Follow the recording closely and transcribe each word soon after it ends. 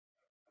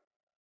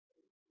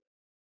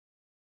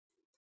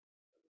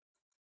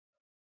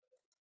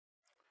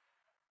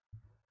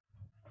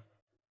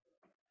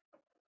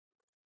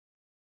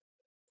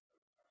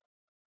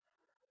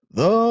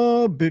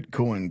The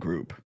Bitcoin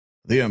Group,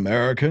 the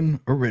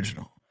American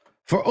original.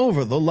 For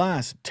over the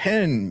last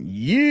 10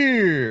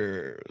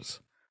 years,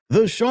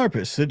 the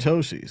sharpest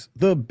Satoshis,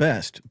 the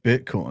best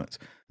Bitcoins,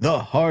 the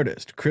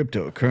hardest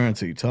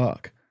cryptocurrency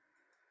talk.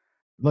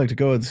 I'd like to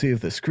go and see if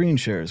the screen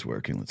share is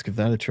working. Let's give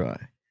that a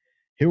try.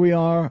 Here we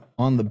are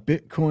on the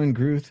Bitcoin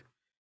Group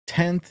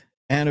 10th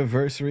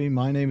anniversary.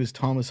 My name is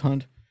Thomas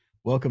Hunt.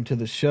 Welcome to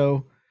the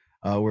show.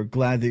 We're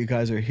glad that you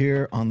guys are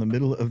here on the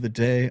middle of the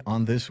day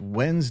on this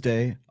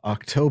Wednesday,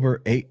 October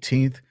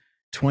 18th,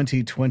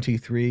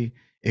 2023.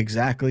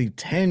 Exactly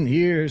 10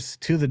 years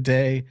to the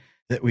day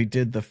that we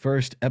did the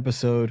first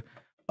episode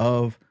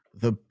of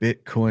the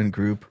Bitcoin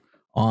Group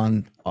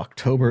on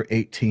October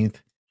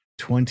 18th,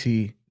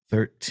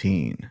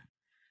 2013.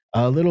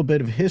 A little bit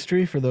of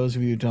history for those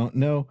of you who don't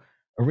know.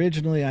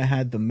 Originally, I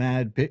had the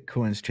Mad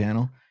Bitcoins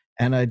channel,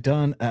 and I'd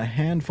done a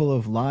handful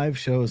of live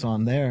shows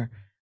on there.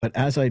 But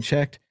as I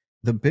checked,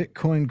 the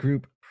Bitcoin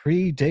Group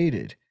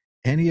predated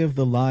any of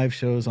the live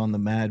shows on the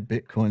Mad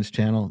Bitcoins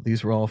channel.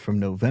 These were all from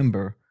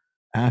November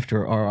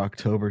after our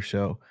October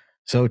show.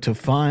 So to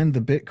find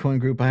the Bitcoin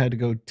Group, I had to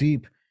go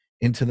deep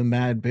into the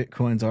Mad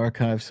Bitcoins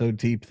archive, so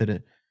deep that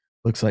it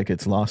looks like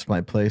it's lost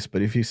my place.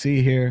 But if you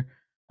see here,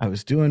 I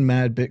was doing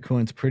Mad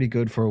Bitcoins pretty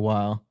good for a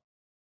while.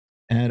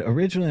 And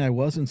originally I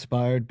was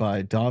inspired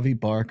by Davi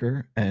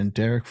Barker and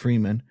Derek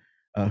Freeman,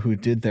 who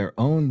did their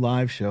own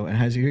live show. And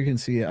as you can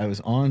see, I was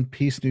on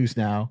Peace News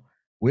Now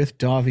with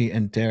Davi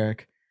and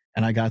Derek,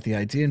 and I got the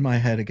idea in my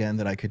head again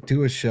that I could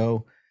do a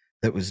show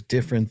that was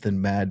different than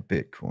Mad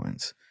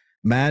Bitcoins.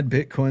 Mad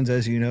Bitcoins,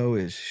 as you know,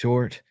 is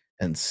short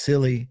and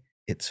silly.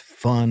 It's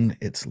fun,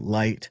 it's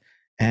light,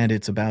 and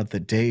it's about the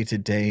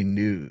day-to-day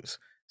news.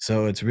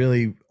 So it's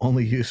really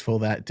only useful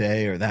that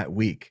day or that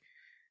week.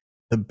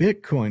 The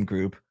Bitcoin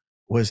Group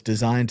was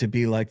designed to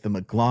be like the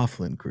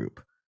McLaughlin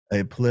Group,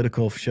 a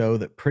political show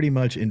that pretty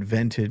much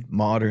invented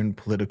modern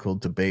political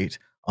debate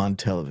on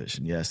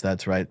television. Yes,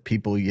 that's right.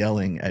 People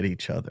yelling at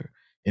each other.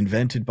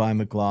 Invented by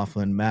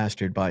McLaughlin,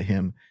 mastered by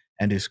him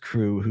and his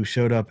crew, who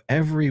showed up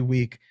every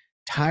week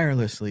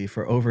tirelessly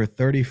for over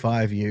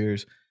 35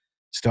 years,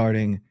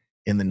 starting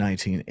in the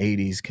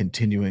 1980s,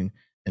 continuing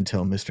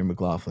until Mr.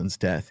 McLaughlin's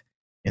death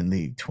in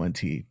the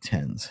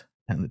 2010s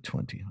and the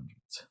 2000s.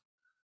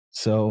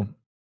 So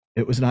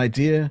it was an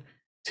idea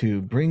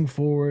to bring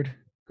forward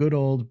good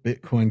old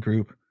Bitcoin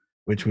Group,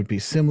 which would be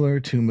similar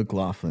to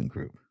McLaughlin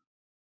Group.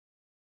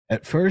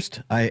 At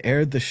first, I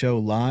aired the show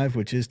live,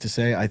 which is to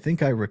say, I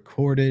think I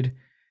recorded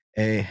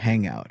a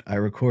Hangout. I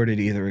recorded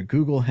either a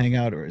Google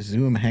Hangout or a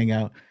Zoom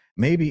Hangout,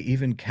 maybe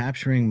even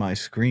capturing my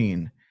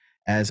screen,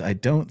 as I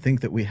don't think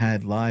that we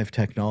had live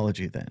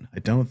technology then. I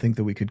don't think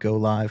that we could go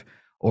live,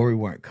 or we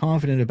weren't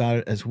confident about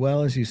it. As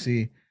well, as you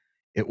see,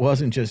 it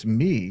wasn't just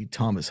me,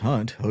 Thomas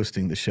Hunt,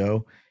 hosting the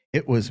show.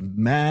 It was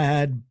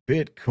Mad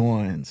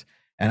Bitcoins.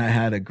 And I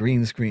had a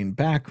green screen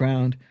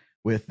background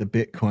with the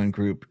Bitcoin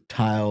Group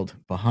tiled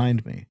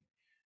behind me.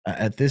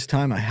 At this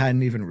time, I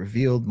hadn't even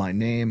revealed my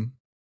name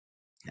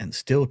and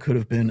still could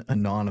have been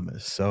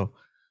anonymous. So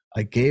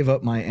I gave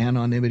up my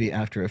anonymity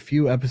after a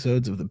few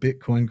episodes of the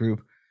Bitcoin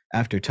Group,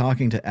 after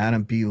talking to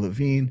Adam B.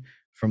 Levine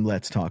from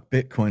Let's Talk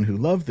Bitcoin, who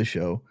loved the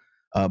show,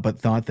 but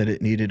thought that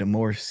it needed a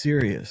more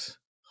serious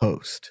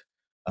host.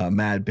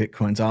 Mad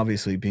Bitcoins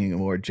obviously being a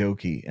more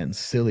jokey and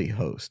silly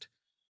host.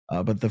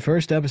 But the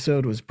first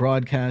episode was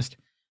broadcast.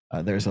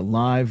 There's a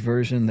live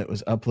version that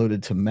was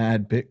uploaded to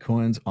Mad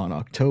Bitcoins on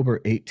October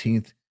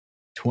 18th,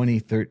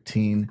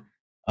 2013.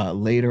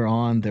 Later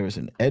on, there was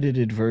an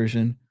edited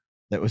version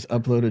that was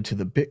uploaded to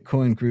the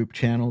Bitcoin Group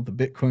channel. The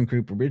Bitcoin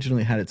Group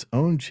originally had its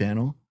own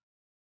channel.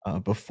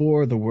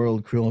 Before the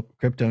World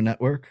Crypto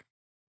Network,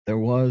 there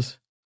was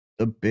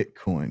the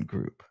Bitcoin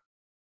Group.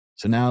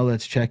 So now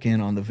let's check in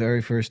on the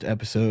very first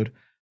episode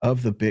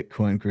of the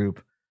Bitcoin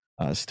Group,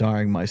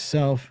 starring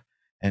myself,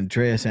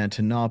 Andreas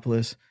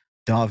Antonopoulos,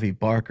 Davi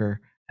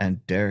Barker,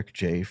 and Derek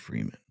J.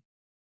 Freeman.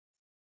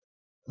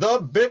 The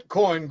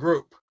Bitcoin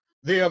Group,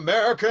 the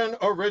American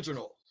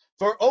original.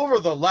 For over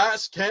the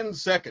last 10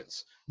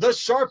 seconds, the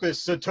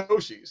sharpest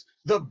Satoshis,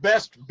 the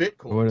best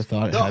Bitcoins, I would have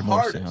thought it the had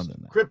more hardest sound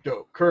than that.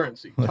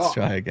 Cryptocurrency Let's talk.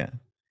 try again.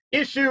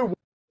 Issue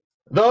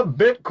the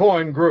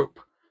Bitcoin Group,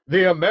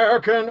 the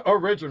American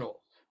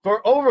original.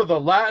 For over the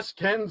last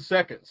 10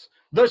 seconds,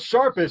 the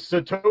sharpest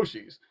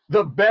Satoshis,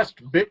 the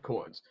best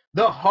Bitcoins,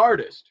 the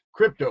hardest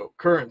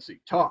cryptocurrency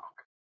talk.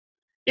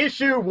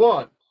 Issue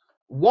 1,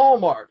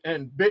 Walmart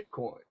and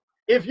Bitcoin.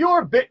 If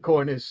your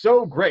Bitcoin is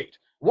so great,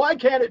 why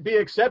can't it be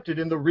accepted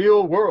in the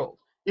real world?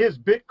 Is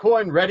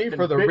Bitcoin ready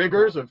for the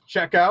rigors of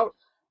checkout?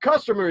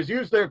 Customers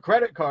use their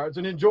credit cards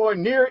and enjoy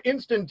near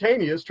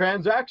instantaneous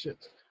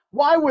transactions.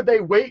 Why would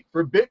they wait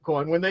for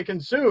Bitcoin when they can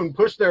soon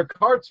push their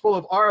carts full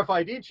of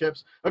RFID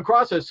chips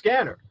across a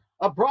scanner,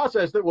 a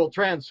process that will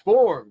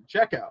transform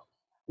checkout?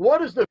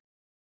 What is the...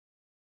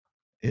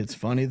 It's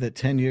funny that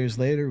 10 years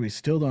later, we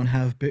still don't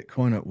have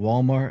Bitcoin at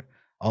Walmart,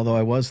 although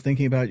I was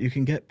thinking about you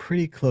can get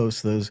pretty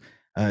close. Those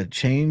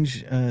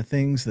change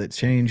things that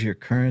change your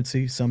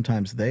currency,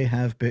 sometimes they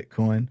have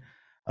Bitcoin.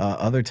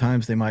 Other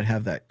times they might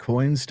have that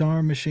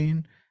Coinstar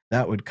machine.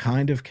 That would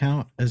kind of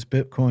count as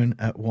Bitcoin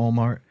at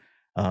Walmart,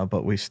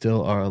 but we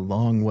still are a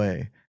long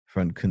way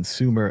from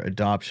consumer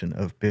adoption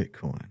of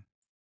Bitcoin.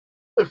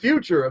 The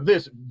future of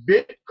this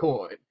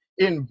Bitcoin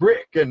in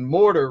brick and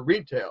mortar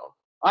retail?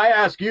 I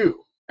ask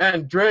you,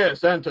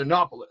 Andreas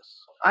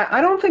Antonopoulos.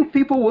 I don't think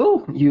people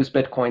will use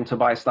Bitcoin to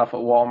buy stuff at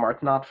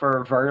Walmart, not for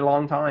a very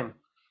long time.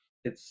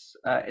 It's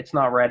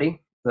not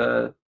ready.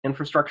 The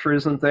infrastructure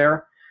isn't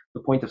there. The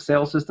point of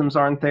sale systems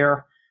aren't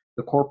there.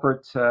 The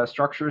corporate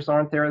structures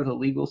aren't there. The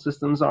legal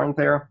systems aren't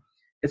there.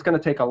 It's going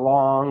to take a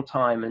long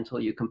time until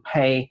you can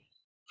pay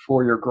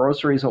for your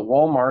groceries at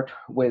Walmart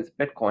with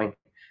Bitcoin.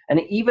 And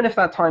even if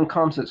that time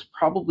comes, it's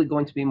probably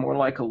going to be more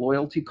like a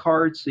loyalty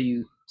card, so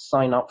you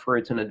sign up for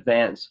it in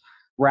advance,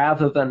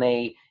 rather than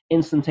a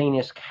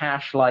instantaneous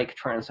cash-like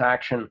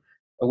transaction,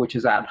 which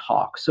is ad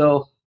hoc.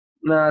 So,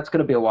 it's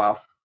going to be a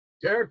while.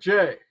 Derek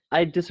J.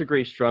 I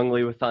disagree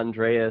strongly with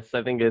Andreas.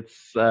 I think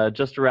it's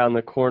just around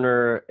the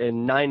corner.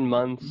 In 9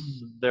 months,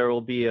 there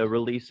will be a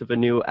release of a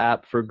new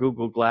app for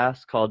Google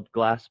Glass called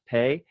Glass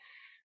Pay,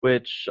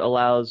 which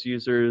allows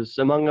users,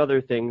 among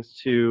other things,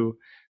 to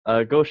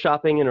go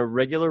shopping in a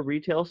regular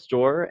retail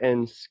store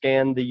and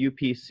scan the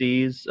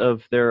UPCs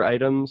of their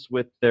items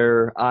with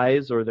their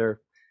eyes or their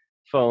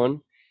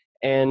phone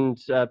and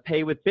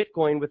pay with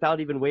Bitcoin without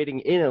even waiting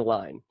in a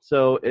line.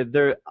 So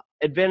their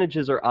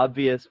advantages are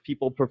obvious.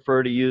 People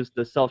prefer to use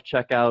the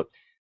self-checkout.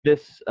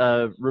 This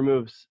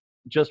removes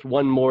just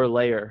one more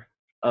layer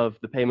of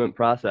the payment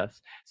process.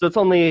 So it's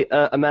only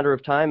a matter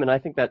of time, and I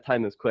think that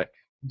time is quick.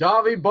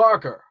 Davi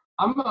Barker.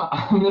 I'm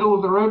middle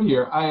of the road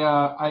here.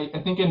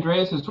 I think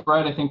Andreas is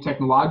right. I think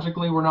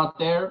technologically we're not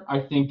there.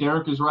 I think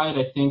Derek is right.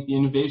 I think the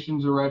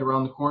innovations are right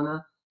around the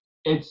corner.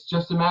 It's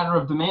just a matter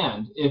of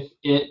demand. If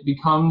it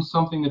becomes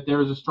something that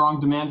there is a strong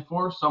demand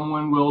for,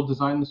 someone will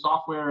design the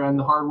software and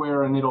the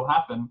hardware and it'll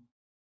happen.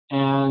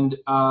 And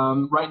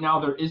right now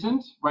there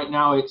isn't. Right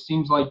now it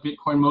seems like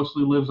Bitcoin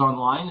mostly lives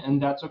online,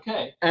 and that's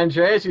okay.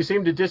 Andreas, you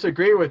seem to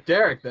disagree with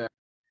Derek there.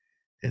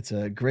 It's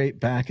a great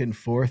back and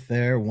forth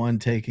there, one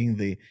taking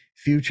the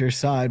future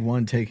side,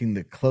 one taking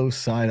the close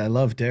side. I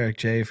love Derek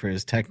J for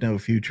his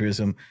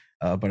techno-futurism,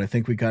 but I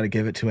think we got to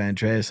give it to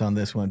Andreas on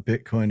this one.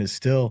 Bitcoin is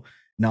still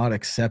not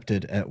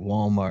accepted at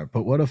Walmart,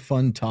 but what a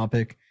fun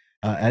topic.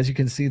 As you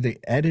can see, the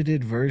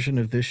edited version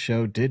of this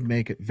show did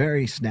make it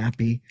very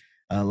snappy,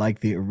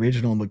 like the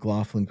original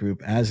McLaughlin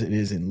Group, as it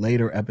is in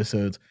later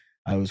episodes.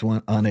 I was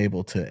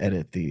unable to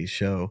edit the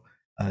show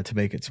to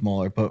make it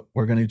smaller, but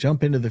we're going to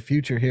jump into the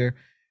future here.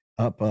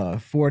 Up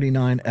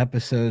 49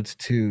 episodes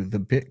to the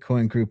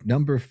Bitcoin Group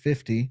number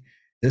 50.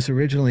 This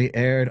originally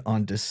aired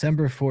on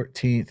December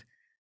 14th,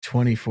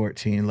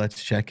 2014.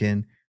 Let's check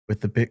in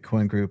with the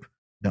Bitcoin Group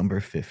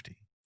number 50.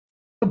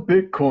 The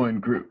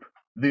Bitcoin Group,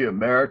 the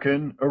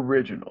American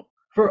original.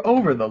 For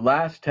over the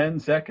last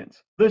 10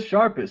 seconds, the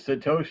sharpest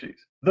Satoshis,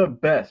 the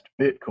best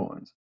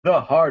Bitcoins,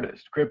 the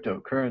hardest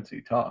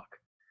cryptocurrency talk.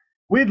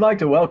 We'd like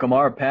to welcome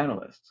our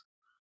panelists.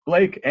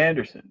 Blake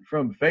Anderson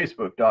from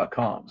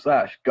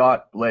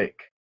Facebook.com/GotBlake.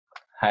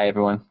 Hi,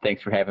 everyone.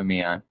 Thanks for having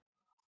me on.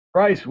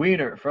 Bryce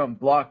Weiner from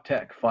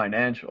BlockTech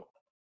Financial.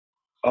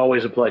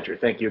 Always a pleasure.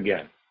 Thank you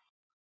again.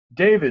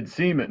 David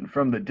Seaman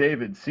from the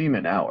David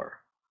Seaman Hour.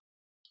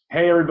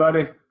 Hey,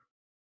 everybody.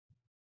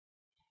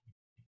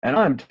 And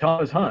I'm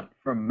Thomas Hunt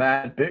from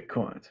Mad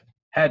Bitcoins.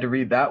 Had to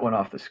read that one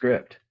off the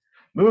script.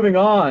 Moving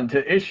on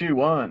to issue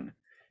 1.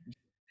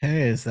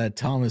 Hey, it's that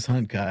Thomas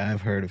Hunt guy.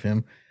 I've heard of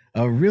him.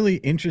 A really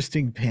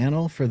interesting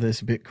panel for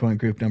this Bitcoin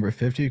Group number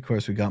 50. Of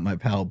course, we got my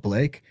pal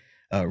Blake,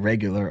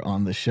 regular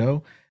on the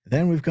show.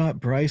 Then we've got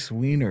Bryce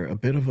Weiner, a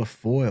bit of a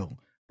foil.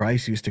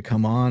 Bryce used to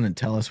come on and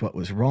tell us what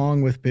was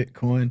wrong with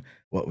Bitcoin,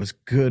 what was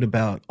good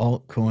about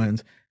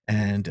altcoins.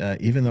 And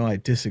even though I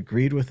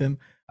disagreed with him,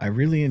 I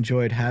really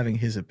enjoyed having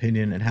his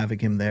opinion and having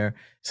him there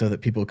so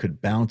that people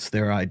could bounce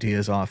their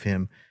ideas off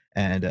him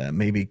and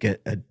maybe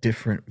get a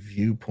different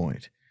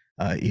viewpoint.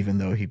 Even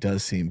though he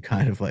does seem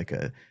kind of like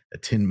a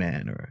tin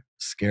man or a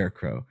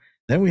scarecrow.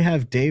 Then we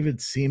have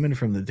David Seaman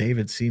from the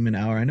David Seaman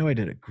Hour. I know I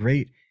did a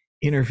great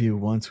interview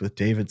once with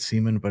David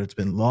Seaman, but it's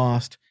been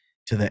lost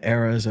to the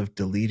eras of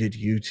deleted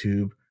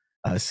YouTube.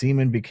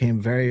 Seaman became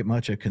very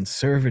much a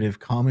conservative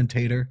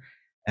commentator,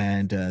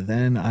 and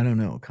then, I don't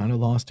know, kind of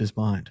lost his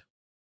mind.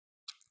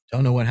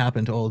 Don't know what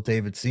happened to old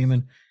David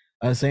Seaman.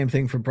 Same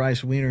thing for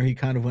Bryce Weiner. He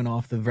kind of went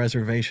off the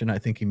reservation. I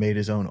think he made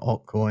his own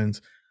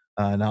altcoins.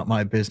 Not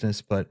my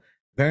business, but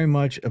very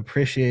much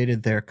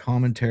appreciated their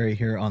commentary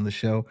here on the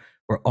show.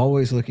 We're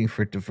always looking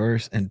for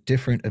diverse and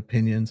different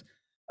opinions.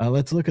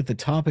 Let's look at the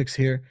topics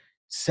here.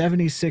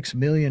 76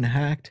 million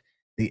hacked,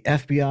 the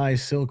FBI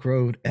Silk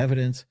Road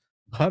evidence,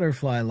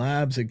 Butterfly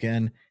Labs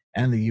again,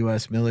 and the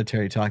U.S.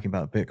 military talking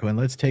about Bitcoin.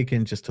 Let's take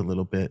in just a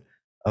little bit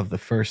of the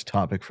first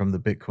topic from the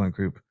Bitcoin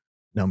Group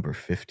number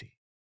 50.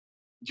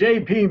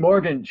 JP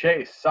Morgan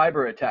Chase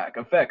cyber attack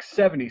affects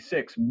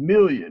 76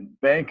 million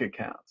bank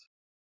accounts.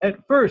 At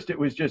first, it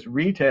was just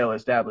retail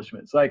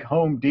establishments like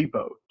Home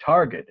Depot,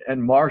 Target,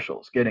 and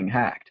Marshalls getting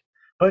hacked.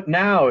 But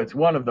now it's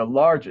one of the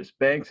largest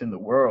banks in the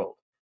world.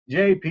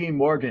 JP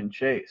Morgan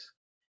Chase.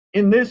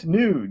 In this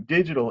new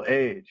digital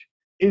age,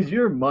 is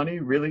your money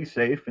really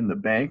safe in the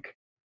bank?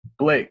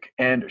 Blake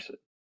Anderson.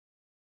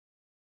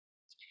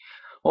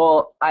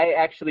 Well, I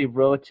actually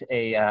wrote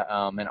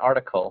an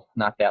article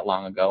not that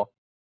long ago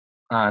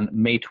on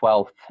May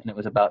 12th, and it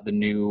was about the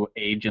new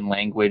age and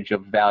language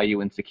of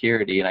value and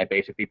security, and I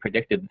basically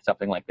predicted that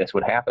something like this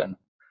would happen.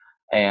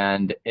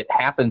 And it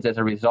happens as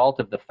a result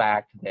of the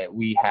fact that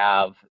we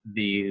have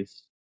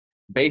these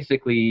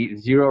basically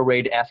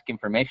zero-RAID-esque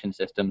information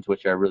systems,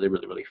 which are really,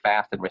 really, really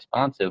fast and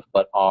responsive,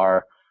 but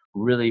are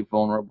really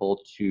vulnerable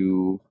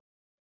to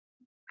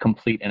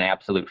complete and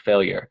absolute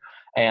failure.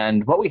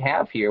 And what we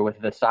have here with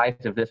the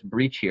size of this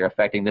breach here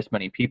affecting this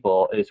many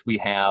people is we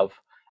have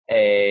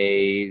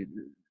a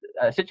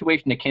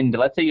situation akin to,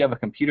 let's say you have a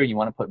computer and you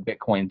want to put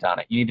Bitcoins on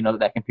it. You need to know that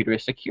that computer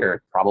is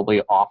secure,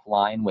 probably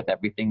offline with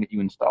everything that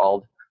you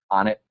installed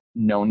on it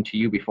known to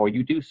you before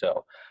you do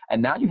so.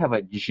 And now you have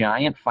a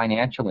giant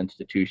financial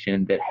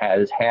institution that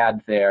has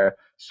had their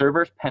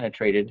servers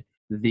penetrated.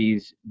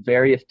 These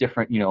various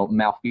different,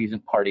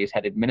 malfeasant parties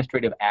had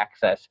administrative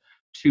access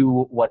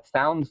to what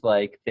sounds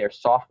like their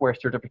software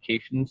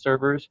certification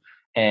servers.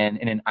 And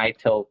in an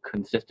ITIL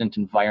consistent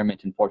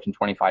environment in Fortune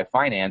 25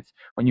 finance,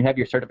 when you have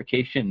your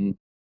certification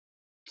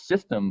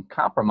system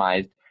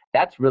compromised,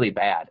 that's really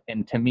bad.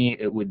 And to me,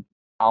 it would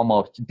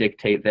almost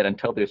dictate that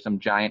until there's some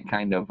giant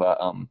kind of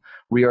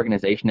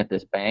reorganization at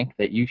this bank,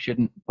 that you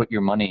shouldn't put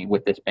your money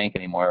with this bank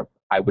anymore.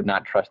 I would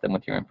not trust them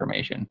with your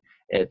information.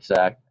 It's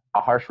a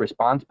harsh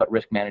response, but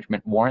risk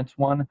management warrants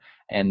one,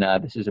 and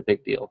this is a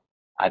big deal.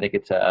 I think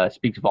it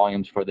speaks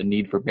volumes for the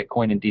need for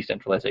Bitcoin and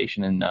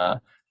decentralization and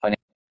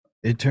finance.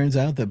 It turns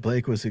out that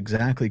Blake was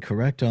exactly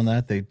correct on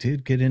that. They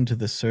did get into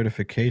the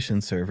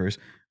certification servers,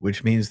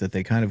 which means that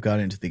they kind of got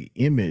into the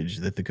image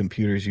that the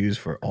computers use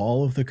for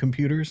all of the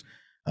computers.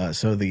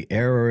 So the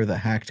error, the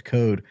hacked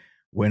code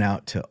went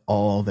out to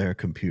all their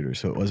computers.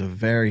 So it was a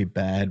very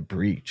bad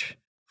breach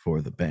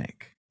for the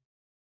bank.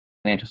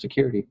 Financial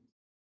security.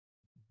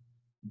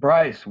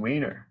 Bryce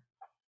Weiner.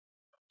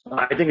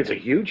 I think it's a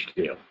huge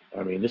deal.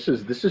 I mean, this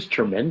is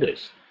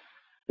tremendous.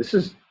 This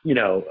is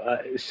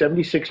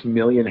 76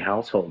 million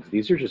households.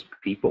 These are just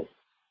people,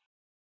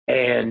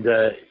 and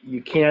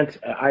you can't.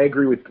 I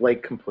agree with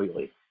Blake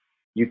completely.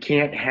 You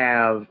can't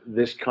have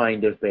this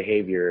kind of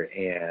behavior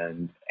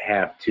and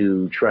have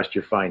to trust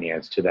your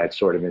finance to that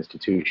sort of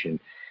institution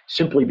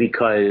simply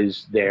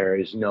because there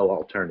is no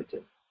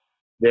alternative.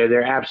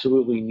 There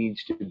absolutely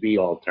needs to be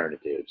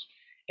alternatives,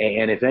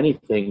 and if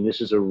anything, this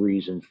is a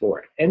reason for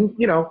it. And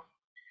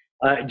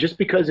just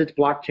because it's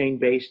blockchain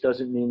based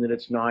doesn't mean that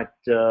it's not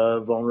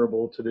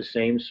vulnerable to the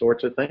same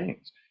sorts of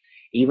things.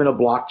 Even a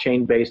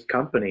blockchain based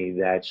company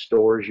that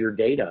stores your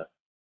data,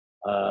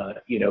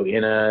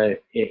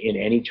 in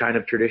any kind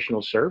of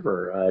traditional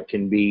server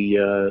can be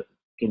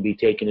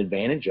taken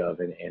advantage of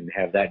and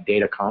have that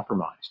data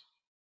compromised.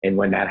 And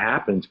when that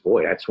happens,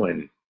 boy, that's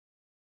when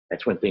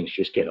things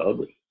just get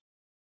ugly.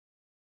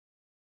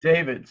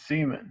 David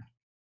Seaman.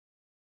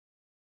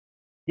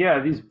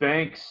 Yeah, these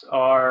banks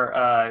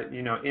are,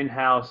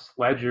 in-house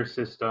ledger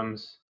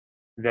systems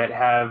that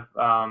have,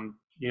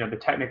 the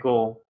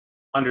technical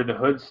under the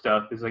hood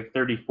stuff is like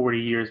 30, 40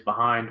 years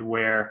behind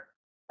where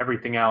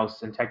everything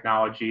else in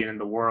technology and in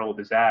the world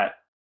is at.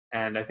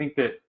 And I think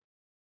that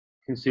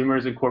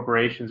consumers and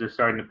corporations are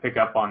starting to pick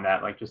up on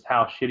that, like just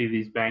how shitty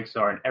these banks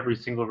are in every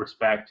single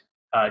respect,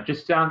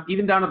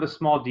 even down to the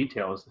small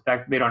details, the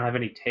fact that they don't have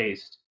any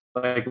taste.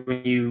 Like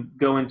when you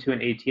go into an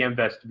ATM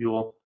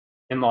vestibule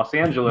in Los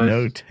Angeles,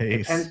 no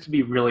taste. It tends to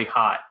be really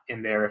hot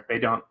in there if they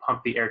don't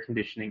pump the air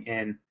conditioning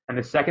in. And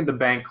the second the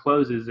bank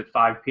closes at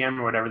 5 p.m.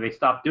 or whatever, they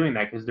stop doing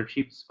that because they're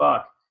cheap as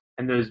fuck.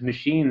 And those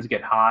machines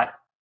get hot,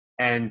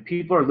 and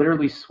people are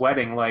literally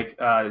sweating like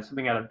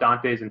something out of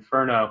Dante's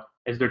Inferno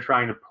as they're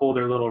trying to pull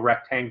their little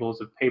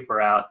rectangles of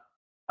paper out.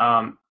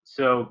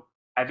 So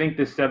I think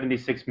this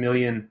 76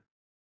 million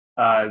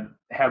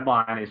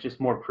headline is just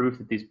more proof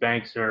that these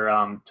banks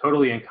are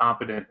totally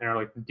incompetent and are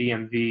like the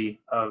DMV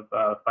of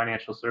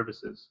financial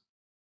services.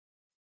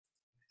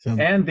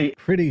 And the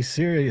pretty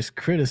serious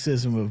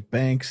criticism of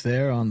banks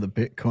there on the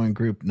Bitcoin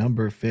Group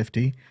number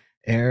 50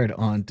 aired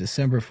on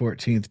December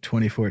 14th,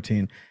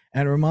 2014.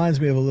 And it reminds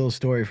me of a little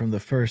story from the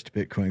first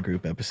Bitcoin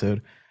Group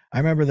episode. I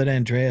remember that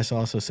Andreas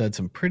also said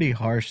some pretty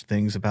harsh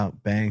things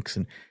about banks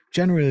and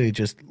generally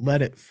just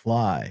let it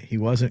fly. He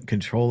wasn't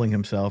controlling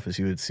himself, as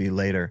you would see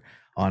later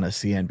on a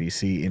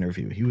CNBC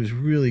interview. He was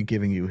really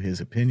giving you his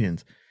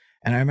opinions.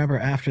 And I remember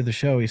after the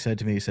show, he said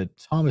to me,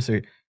 Thomas,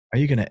 are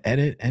you going to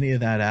edit any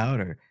of that out?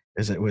 Or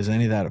was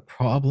any of that a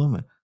problem?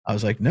 And I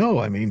was like, no,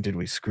 I mean, did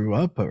we screw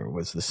up, or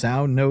was the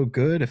sound no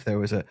good? If there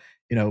was a,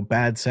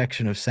 bad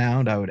section of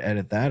sound, I would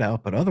edit that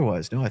out. But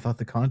otherwise, no, I thought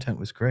the content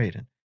was great.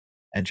 And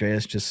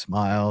Andreas just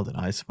smiled and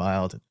I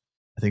smiled. And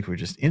I think we're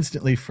just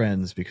instantly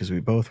friends because we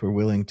both were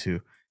willing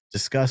to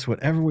discuss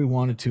whatever we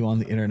wanted to on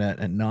the internet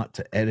and not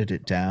to edit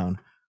it down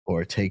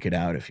or take it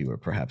out if you were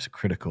perhaps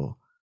critical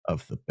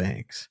of the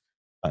banks.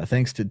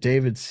 Thanks to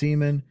David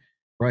Seaman,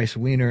 Bryce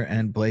Weiner,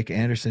 and Blake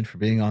Anderson for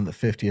being on the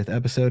 50th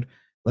episode.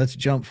 let's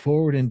jump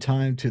forward in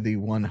time to the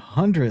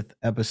 100th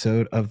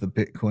episode of the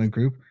Bitcoin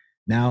Group,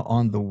 now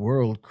on the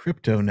World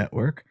Crypto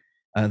Network.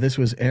 This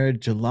was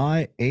aired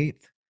July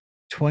 8th,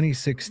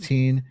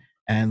 2016,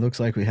 and looks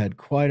like we had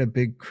quite a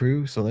big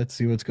crew. So let's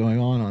see what's going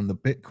on the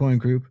Bitcoin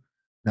Group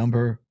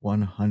number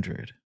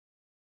 100.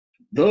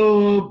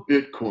 The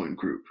Bitcoin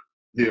Group,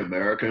 the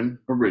American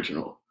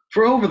original.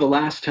 For over the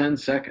last 10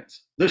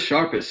 seconds, the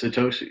sharpest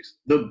Satoshis,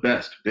 the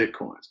best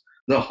Bitcoins,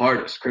 the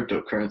hardest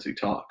cryptocurrency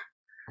talk.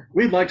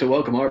 We'd like to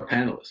welcome our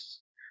panelists,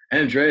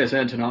 Andreas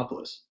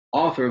Antonopoulos,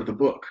 author of the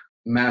book,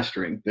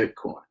 Mastering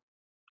Bitcoin.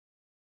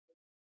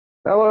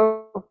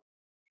 Hello.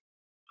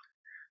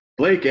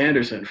 Blake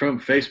Anderson from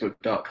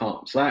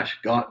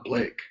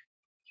Facebook.com/GotBlake.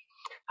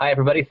 Hi,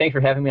 everybody. Thanks for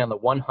having me on the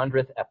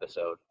 100th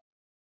episode.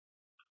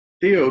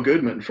 Theo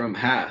Goodman from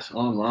Haas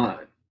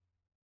Online.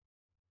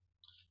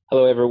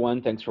 Hello,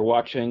 everyone. Thanks for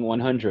watching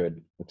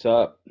 100. What's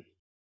up?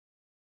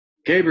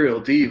 Gabriel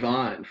D.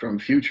 Vine from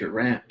Future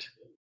Rant.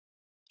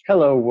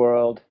 Hello,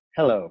 world.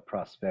 Hello,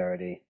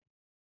 prosperity.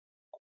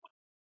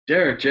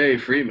 Derek J.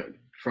 Freeman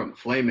from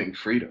Flaming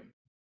Freedom.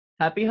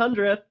 Happy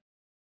 100th.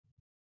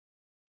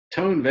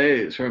 Tone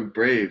Vase from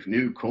Brave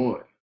New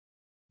Coin.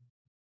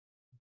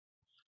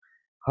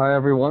 Hi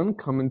everyone,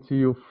 coming to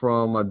you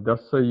from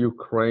Odessa,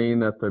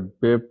 Ukraine at the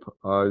BIP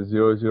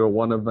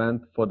 001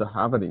 event for the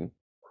Halvening.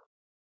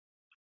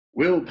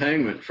 Will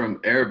Pangman from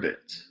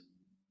Airbits.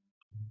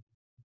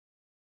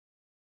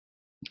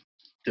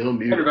 Still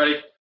muted. Hey everybody.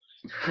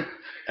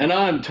 And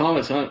I'm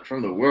Thomas Hunt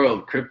from the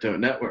World Crypto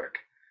Network.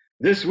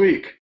 This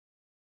week.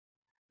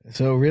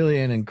 So really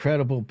an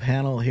incredible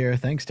panel here.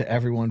 Thanks to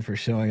everyone for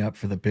showing up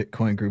for the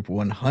Bitcoin Group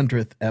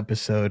 100th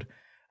episode.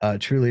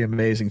 Truly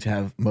amazing to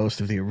have most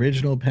of the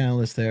original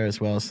panelists there,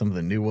 as well as some of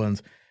the new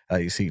ones.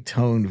 You see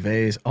Tone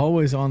Vase,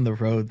 always on the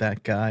road,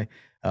 that guy.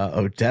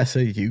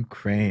 Odessa,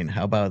 Ukraine.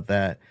 How about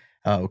that?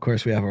 Of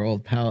course, we have our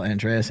old pal,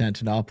 Andreas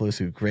Antonopoulos,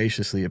 who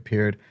graciously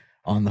appeared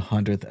on the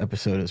 100th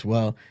episode as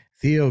well.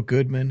 Theo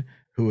Goodman,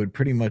 who would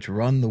pretty much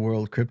run the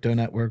World Crypto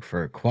Network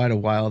for quite a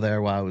while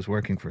there while I was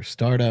working for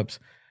startups.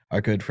 Our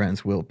good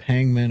friends Will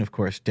Pangman, of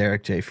course,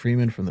 Derek J.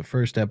 Freeman from the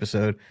first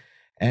episode,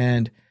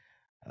 and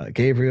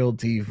Gabriel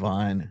D.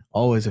 Vine,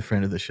 always a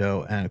friend of the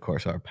show, and of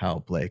course our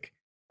pal Blake.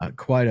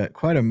 Quite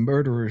a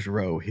murderer's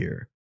row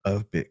here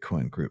of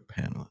Bitcoin Group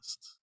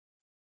panelists.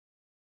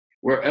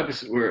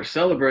 We're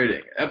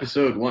celebrating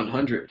episode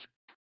 100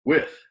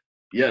 with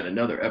yet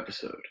another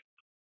episode.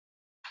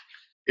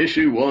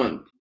 Issue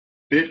 1,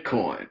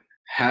 Bitcoin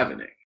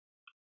Halvening.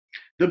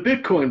 The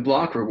Bitcoin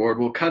block reward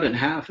will cut in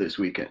half this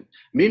weekend,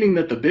 meaning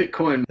that the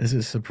Bitcoin... This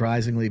is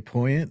surprisingly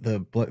poignant.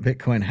 The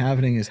Bitcoin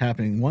halvening is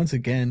happening once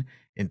again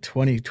in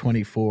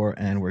 2024,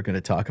 and we're going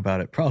to talk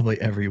about it probably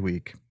every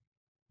week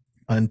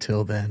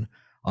until then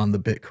on the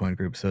Bitcoin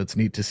Group. So it's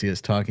neat to see us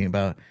talking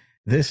about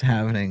this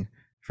halvening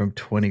from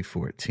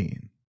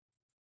 2014.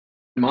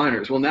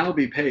 Miners will now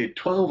be paid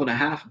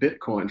 12.5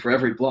 Bitcoin for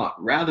every block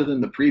rather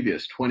than the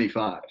previous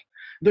 25.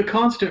 The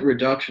constant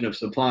reduction of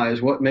supply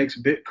is what makes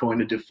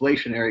Bitcoin a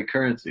deflationary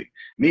currency,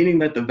 meaning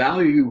that the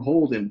value you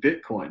hold in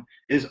Bitcoin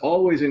is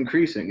always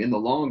increasing in the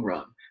long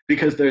run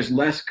because there's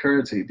less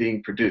currency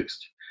being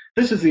produced.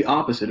 This is the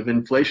opposite of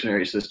an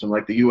inflationary system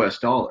like the US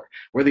dollar,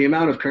 where the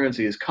amount of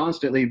currency is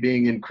constantly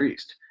being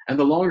increased, and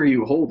the longer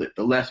you hold it,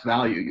 the less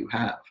value you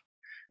have.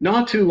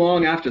 Not too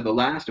long after the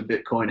last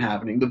Bitcoin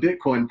halvening, the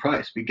Bitcoin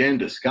price began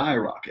to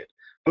skyrocket,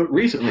 but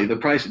recently the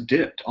price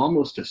dipped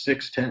almost to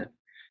 610.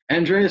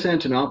 Andreas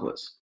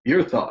Antonopoulos,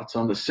 your thoughts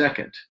on the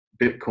second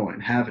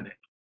Bitcoin halvening?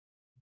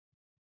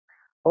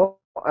 Well,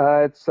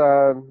 it's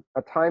a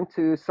time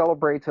to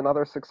celebrate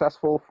another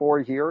successful 4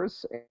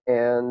 years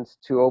and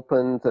to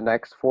open the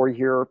next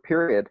 4-year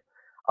period.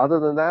 Other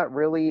than that,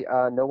 really,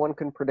 no one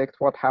can predict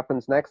what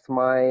happens next.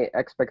 My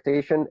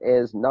expectation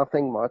is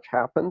nothing much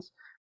happens.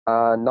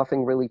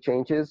 Nothing really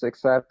changes,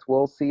 except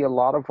we'll see a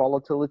lot of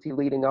volatility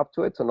leading up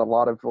to it and a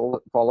lot of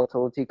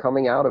volatility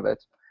coming out of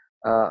it.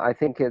 I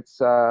think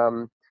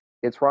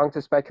it's wrong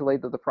to speculate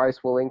that the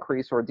price will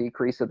increase or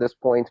decrease at this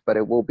point, but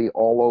it will be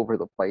all over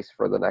the place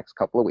for the next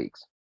couple of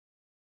weeks.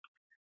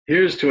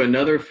 Here's to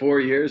another 4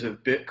 years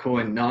of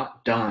Bitcoin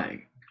not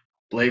dying.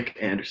 Blake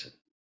Anderson.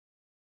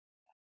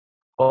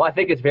 Well, I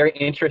think it's very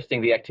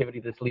interesting, the activity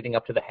that's leading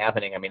up to the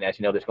halvening. I mean, as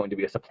you know, there's going to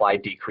be a supply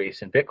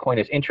decrease, and Bitcoin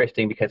is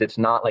interesting because it's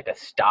not like a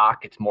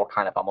stock. It's more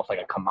kind of almost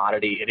like a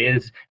commodity. It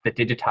is the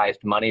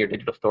digitized money or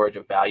digital storage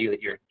of value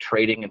that you're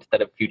trading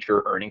instead of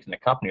future earnings in the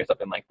company or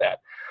something like that.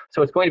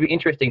 So it's going to be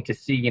interesting to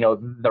see,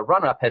 the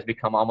run-up has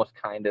become almost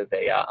kind of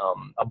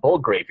a bull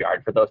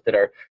graveyard for those that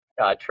are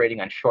trading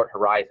on short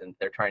horizons.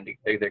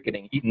 They're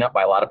getting eaten up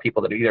by a lot of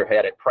people that either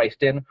had it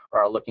priced in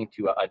or are looking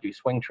to do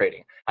swing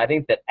trading. I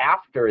think that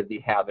after the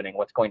halvening,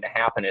 what's going to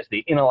happen is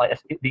the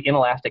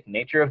inelastic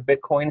nature of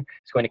Bitcoin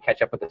is going to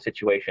catch up with the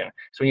situation.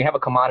 So when you have a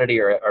commodity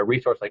or a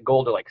resource like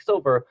gold or like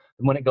silver,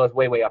 when it goes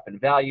way, way up in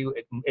value,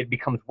 it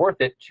becomes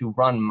worth it to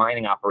run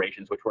mining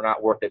operations, which were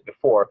not worth it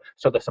before.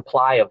 So the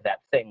supply of that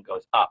thing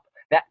goes up.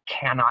 That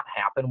cannot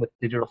happen with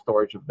digital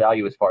storage of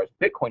value as far as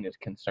Bitcoin is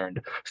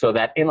concerned. So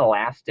that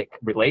inelastic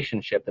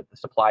relationship that the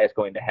supply is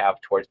going to have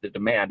towards the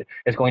demand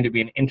is going to be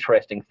an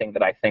interesting thing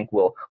that I think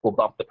will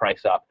bump the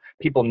price up.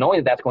 People knowing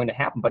that that's going to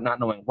happen, but not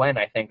knowing when,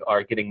 I think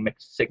are getting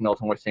mixed signals,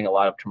 and we're seeing a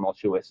lot of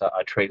tumultuous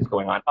trades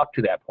going on up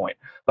to that point.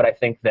 But I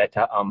think that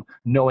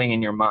knowing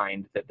in your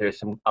mind that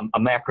there's a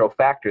macro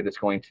factor that's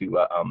going to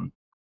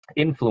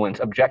influence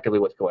objectively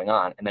what's going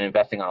on, and then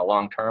investing on a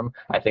long term,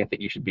 I think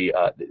that you should be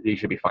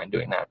fine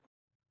doing that.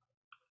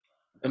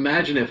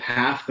 Imagine if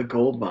half the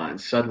gold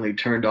mines suddenly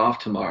turned off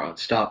tomorrow and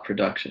stopped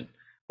production.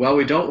 While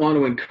we don't want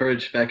to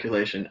encourage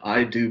speculation,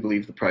 I do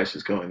believe the price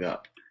is going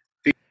up.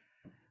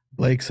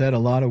 Blake said a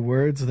lot of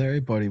words there,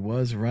 but he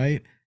was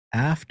right.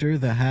 After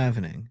the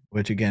halvening,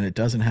 which again, it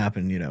doesn't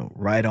happen,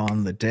 right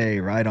on the day,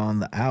 right on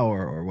the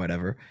hour or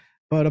whatever,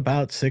 but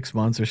about 6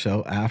 months or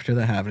so after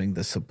the halvening,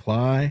 the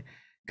supply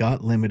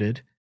got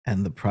limited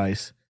and the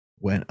price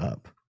went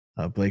up.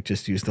 Blake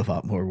just used a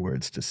lot more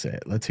words to say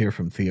it. Let's hear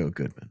from Theo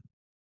Goodman.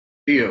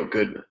 Theo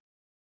Goodman.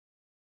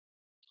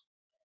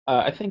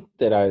 I think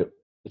that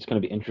it's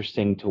going to be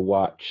interesting to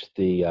watch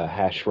the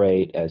hash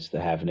rate as the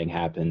halvening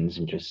happens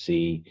and just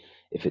see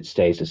if it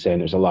stays the same.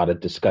 There's a lot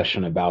of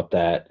discussion about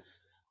that,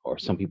 or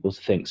some people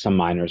think some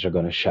miners are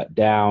going to shut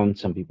down.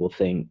 Some people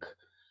think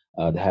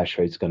the hash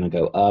rate is going to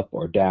go up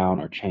or down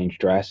or change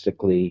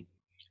drastically.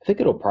 I think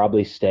it'll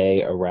probably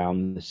stay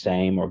around the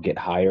same or get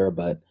higher,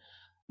 but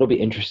it'll be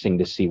interesting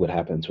to see what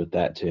happens with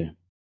that too.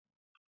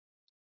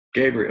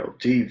 Gabriel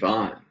D.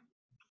 Vaughn.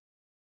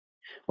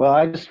 Well,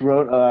 I just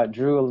drew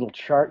a little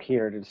chart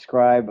here to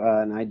describe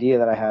an idea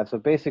that I had. So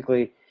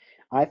basically,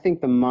 I think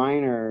the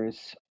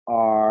miners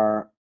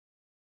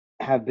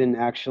have been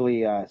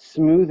actually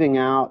smoothing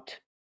out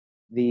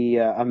the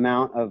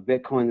amount of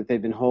Bitcoin that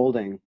they've been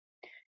holding.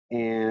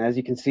 And as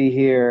you can see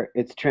here,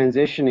 it's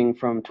transitioning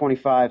from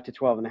 25 to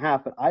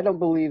 12.5. But I don't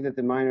believe that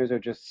the miners are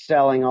just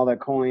selling all their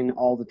coin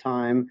all the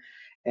time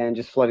and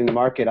just flooding the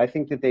market. I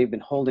think that they've been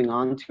holding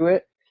on to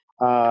it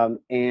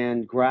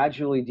and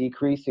gradually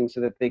decreasing so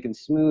that they can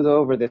smooth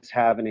over this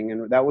halvening.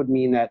 And that would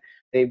mean that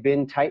they've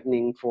been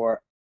tightening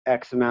for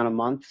X amount of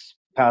months,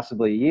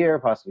 possibly a year,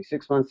 possibly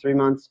 6 months, 3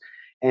 months.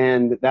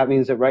 And that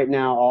means that right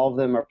now, all of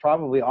them are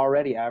probably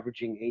already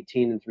averaging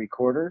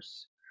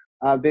 18.75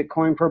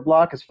 Bitcoin per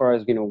block as far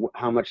as,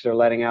 how much they're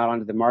letting out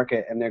onto the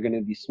market. And they're going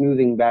to be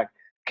smoothing back,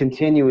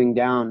 continuing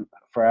down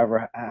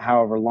forever,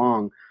 however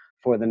long,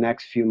 for the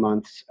next few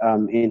months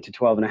into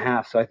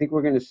 12.5. So I think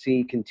we're going to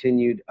see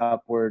continued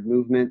upward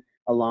movement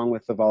along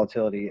with the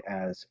volatility,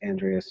 as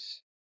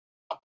Andreas.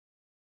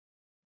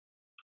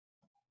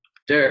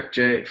 Derek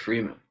J.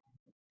 Freeman.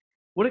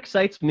 What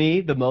excites me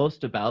the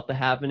most about the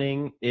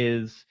halvening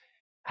is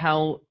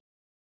how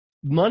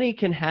money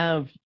can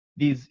have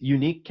these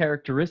unique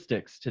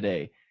characteristics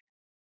today.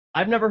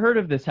 I've never heard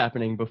of this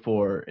happening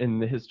before in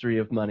the history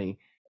of money.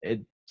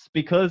 It's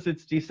because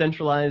it's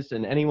decentralized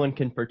and anyone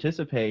can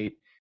participate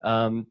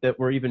that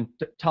we're even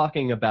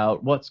talking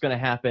about what's going to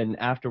happen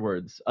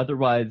afterwards.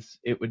 Otherwise,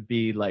 it would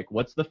be like,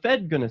 what's the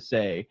Fed going to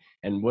say?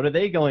 And what are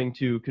they going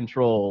to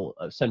control,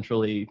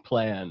 centrally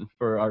plan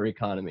for our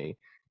economy?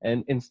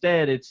 And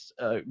instead, it's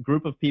a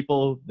group of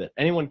people that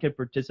anyone can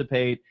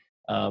participate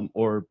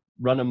or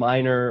run a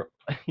miner.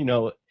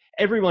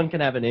 Everyone can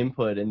have an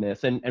input in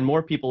this. And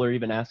more people are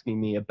even asking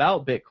me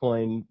about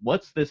Bitcoin.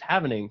 What's this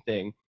halvening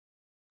thing?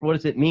 What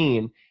does it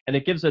mean? And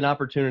it gives an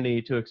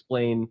opportunity to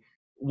explain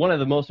one of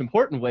the most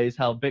important ways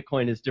how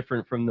Bitcoin is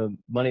different from the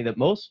money that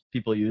most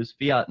people use,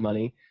 fiat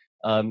money,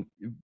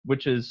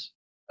 which is,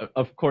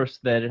 of course,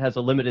 that it has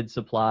a limited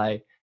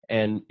supply.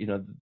 And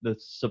the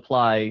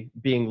supply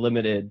being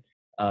limited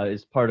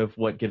is part of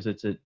what gives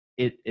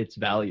its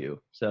value.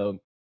 So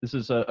this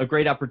is a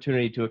great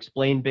opportunity to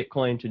explain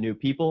Bitcoin to new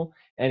people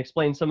and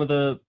explain some of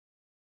the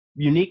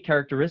unique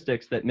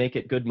characteristics that make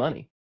it good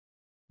money.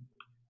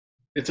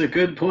 It's a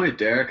good point,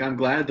 Derek. I'm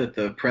glad that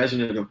the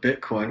president of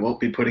Bitcoin won't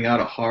be putting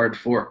out a hard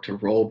fork to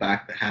roll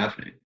back the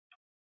halvening.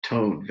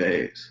 Tone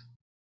Vase.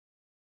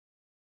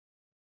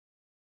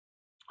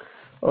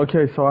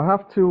 Okay, so I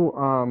have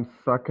to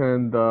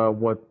second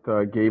what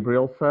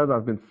Gabriel said.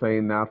 I've been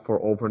saying that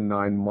for over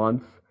 9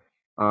 months,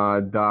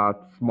 that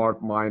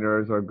smart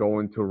miners are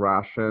going to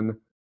ration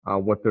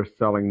what they're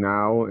selling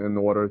now in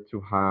order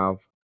to have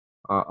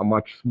a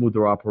much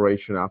smoother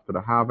operation after the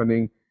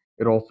halvening.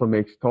 It also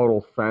makes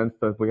total sense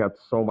that we had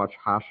so much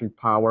hashing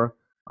power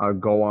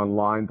go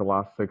online the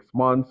last 6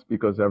 months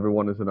because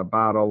everyone is in a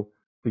battle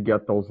to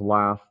get those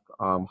last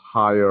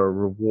higher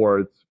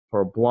rewards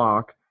per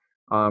block.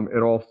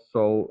 It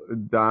also,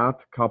 that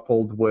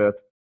coupled with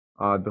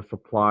the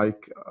supply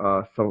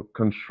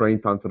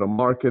constraint onto the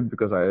market,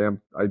 because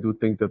I do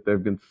think that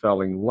they've been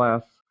selling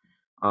less,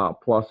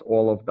 plus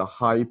all of the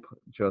hype,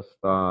 just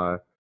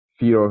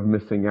fear of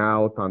missing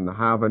out on the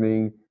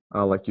halvening.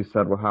 Like you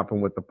said, what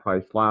happened with the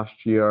price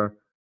last year,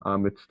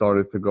 it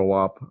started to go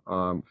up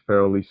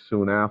fairly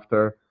soon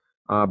after.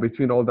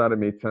 Between all that, it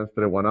made sense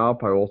that it went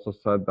up. I also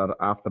said that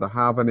after the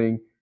halvening,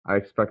 I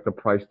expect the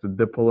price to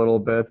dip a little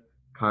bit,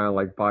 kind of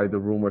like buy the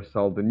rumor,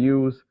 sell the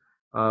news.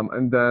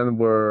 And then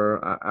we're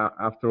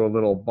after a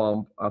little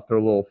bump, after a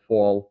little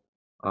fall,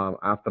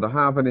 after the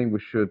halvening, we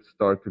should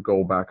start to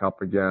go back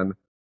up again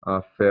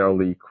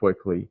fairly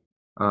quickly.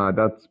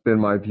 That's been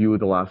my view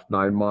the last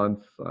 9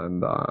 months,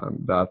 and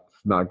that's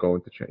not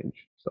going to change.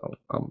 So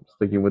I'm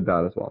sticking with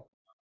that as well.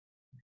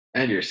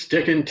 And you're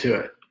sticking to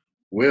it.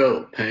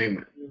 Will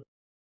Pangman.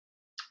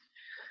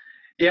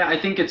 Yeah, I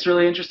think it's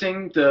really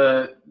interesting,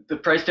 the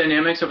price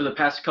dynamics over the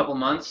past couple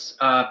months.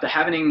 The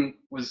halvening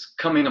was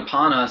coming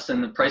upon us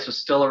and the price was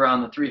still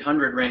around the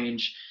 300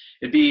 range.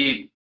 It'd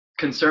be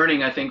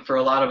concerning, I think, for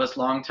a lot of us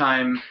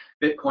longtime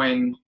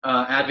Bitcoin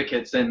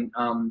advocates. And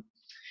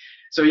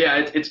so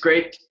yeah, it's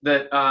great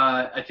that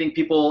I think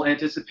people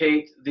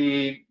anticipate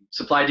the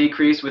supply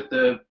decrease with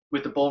the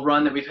bull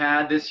run that we've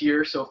had this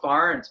year so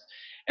far.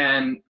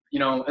 And you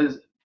know,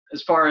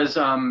 as far as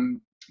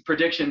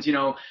predictions, you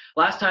know,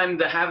 last time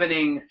the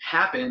halvening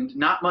happened,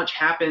 not much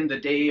happened the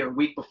day or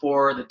week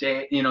before, the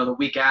day, you know, the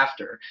week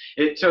after.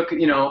 It took,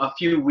 you know, a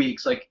few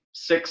weeks, like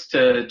 6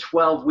 to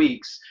 12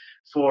 weeks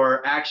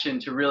for action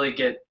to really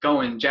get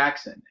going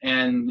Jackson.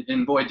 And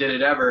boy, did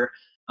it ever,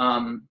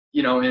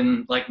 you know,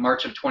 in like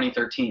March of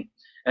 2013.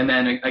 And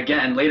then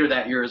again, later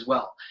that year as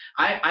well.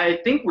 I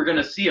think we're going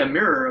to see a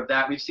mirror of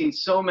that. We've seen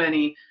so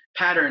many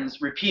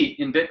patterns repeat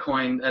in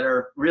Bitcoin that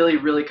are really,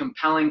 really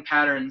compelling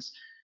patterns.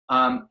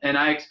 And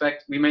I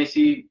expect we may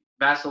see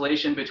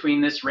vacillation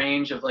between this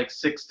range of like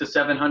 600 to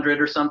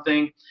 700 or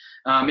something,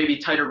 maybe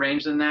tighter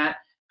range than that,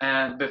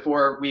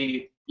 before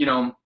we, you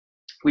know,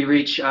 we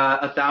reach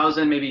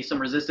 1,000, maybe some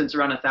resistance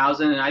around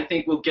 1,000, and I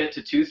think we'll get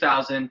to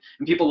 2,000,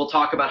 and people will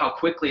talk about how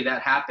quickly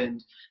that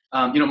happened.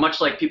 You know, much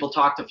like people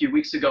talked a few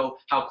weeks ago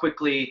how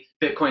quickly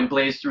Bitcoin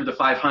blazed through the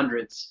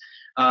 500s.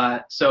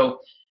 So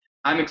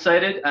I'm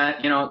excited.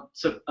 You know,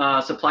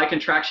 supply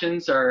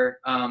contractions are,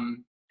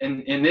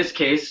 in this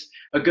case,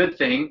 a good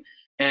thing.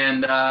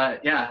 And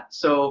yeah,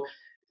 so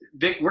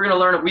we're going to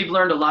learn. We've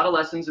learned a lot of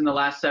lessons in the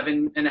last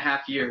 7.5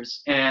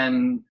 years,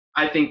 and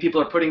I think people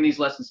are putting these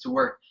lessons to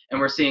work. And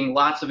we're seeing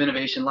lots of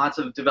innovation, lots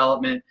of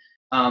development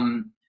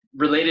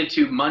related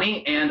to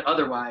money and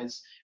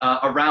otherwise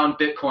around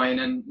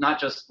Bitcoin, and not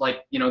just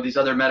like, you know, these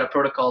other meta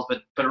protocols,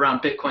 but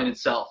around Bitcoin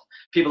itself.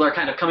 People are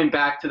kind of coming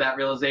back to that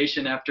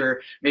realization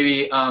after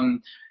maybe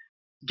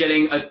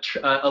getting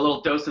a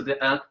little dose of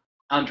the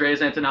Andreas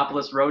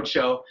Antonopoulos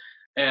roadshow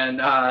and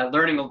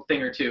learning a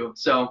thing or two.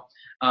 So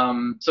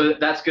so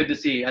that's good to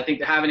see. I think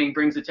the halvening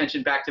brings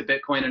attention back to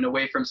Bitcoin and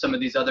away from some of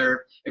these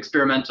other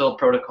experimental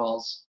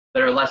protocols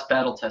that are less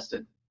battle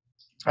tested.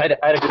 I had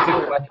a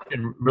quick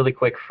question really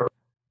quick for.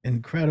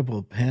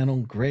 Incredible panel,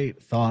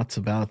 great thoughts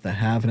about the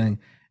halvening,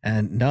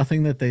 and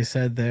nothing that they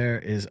said there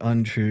is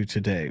untrue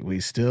today.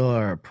 We still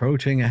are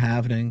approaching a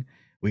halvening.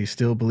 We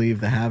still believe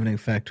the halvening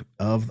effect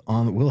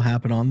will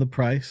happen on the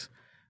price,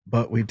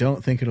 but we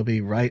don't think it'll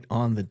be right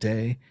on the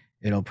day.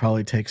 It'll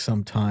probably take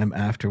some time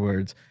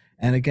afterwards.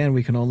 And again,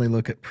 we can only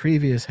look at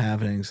previous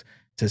halvenings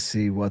to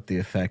see what the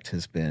effect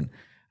has been.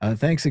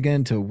 Thanks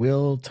again to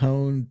Will,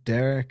 Tone,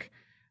 Derek,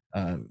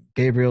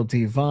 Gabriel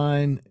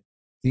Devine,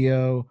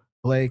 Theo,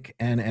 Blake,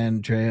 and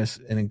Andreas.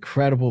 An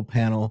incredible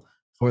panel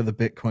for the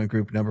Bitcoin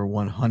Group number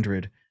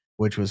 100,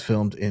 which was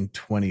filmed in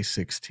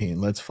 2016.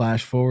 Let's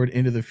flash forward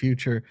into the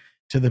future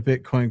to the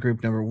Bitcoin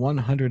Group number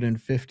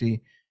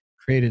 150,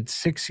 created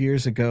 6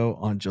 years ago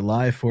on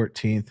July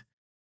 14th,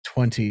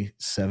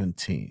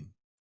 2017.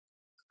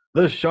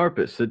 The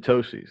sharpest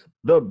Satoshis,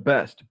 the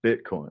best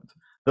Bitcoins,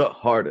 the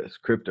hardest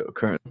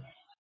cryptocurrency.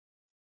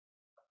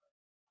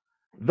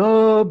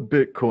 The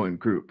Bitcoin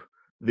Group,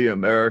 the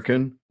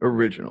American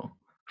original.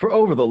 For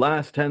over the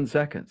last 10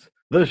 seconds,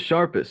 the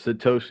sharpest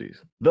Satoshis,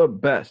 the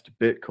best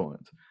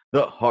Bitcoins,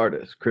 the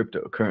hardest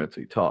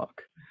cryptocurrency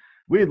talk.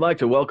 We'd like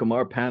to welcome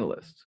our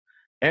panelists,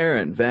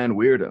 Aaron Van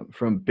Weerdum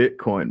from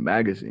Bitcoin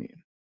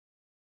Magazine.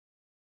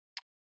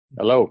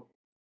 Hello.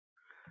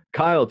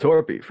 Kyle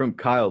Torpy from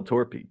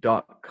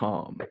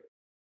kyletorpy.com.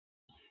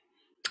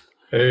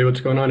 Hey,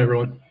 what's going on,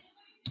 everyone?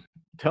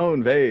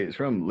 Tone Vase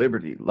from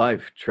Liberty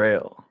Life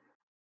Trail.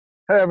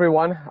 Hey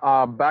everyone,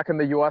 back in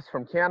the US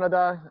from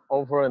Canada,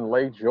 over in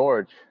Lake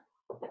George.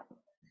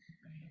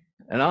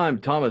 And I'm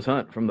Thomas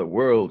Hunt from the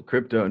World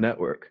Crypto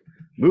Network.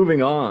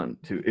 Moving on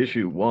to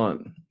issue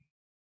 1.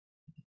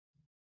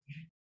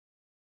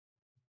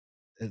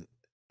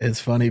 It's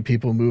funny,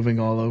 people moving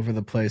all over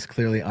the place.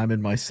 Clearly, I'm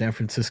in my San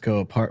Francisco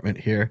apartment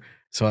here,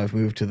 so I've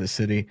moved to the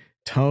city.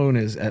 Tone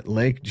is at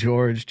Lake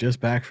George, just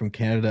back from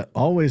Canada,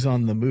 always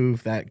on the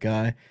move, that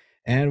guy.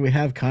 And we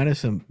have kind of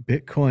some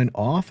Bitcoin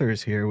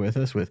authors here with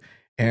us, with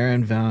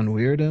Aaron Van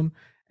Weerdum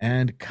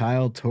and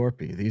Kyle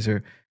Torpy. These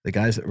are the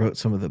guys that wrote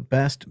some of the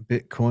best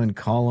Bitcoin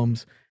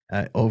columns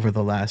over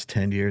the last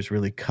 10 years,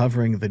 really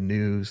covering the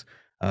news.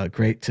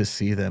 Great to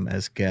see them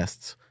as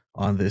guests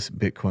on this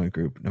Bitcoin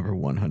Group number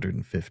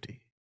 150.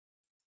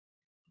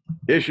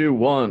 Issue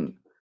 1,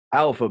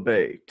 Alpha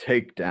Bay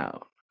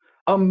Takedown.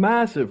 A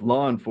massive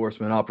law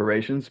enforcement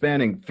operation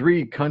spanning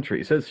 3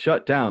 countries has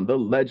shut down the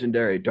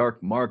legendary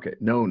dark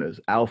market known as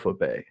Alpha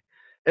Bay.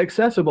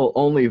 Accessible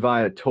only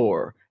via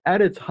Tor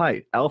At its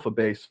height,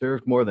 Alphabay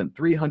served more than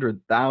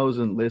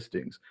 300,000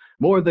 listings,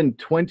 more than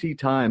 20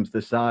 times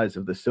the size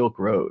of the Silk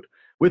Road,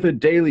 with a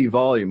daily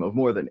volume of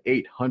more than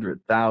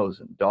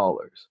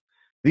 $800,000.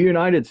 The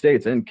United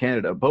States and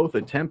Canada both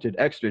attempted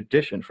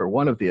extradition for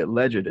one of the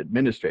alleged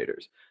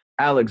administrators,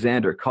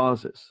 Alexander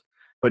Causes,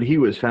 but he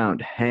was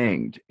found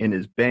hanged in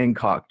his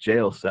Bangkok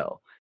jail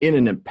cell in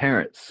an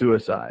apparent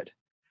suicide.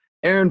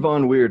 Aaron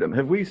von Weirdum,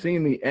 have we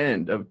seen the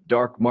end of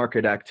dark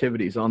market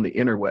activities on the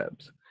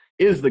interwebs?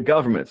 Is the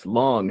government's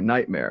long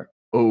nightmare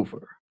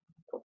over?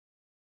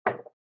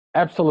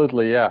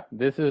 Absolutely, yeah.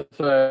 This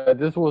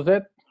was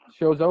it.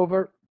 Show's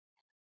over.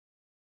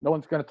 No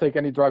one's going to take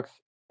any drugs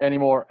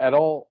anymore at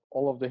all.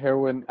 All of the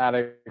heroin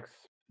addicts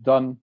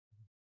done.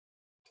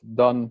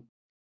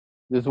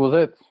 This was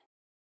it.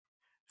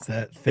 Is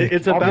that thick?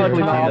 It's about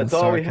Obviously time. not. That's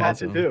all we had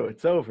to Sarcasm. do.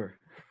 It's over.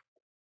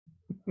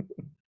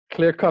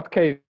 Clear-cut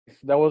case.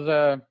 That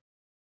was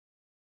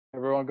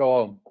everyone go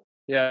home.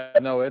 Yeah,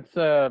 no, it's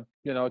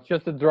it's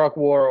just a drug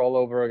war all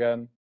over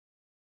again.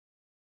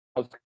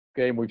 House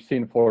game we've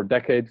seen for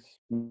decades.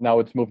 Now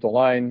it's moved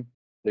online.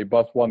 They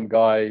bust one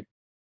guy.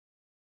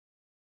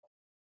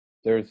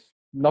 There's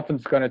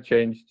nothing's gonna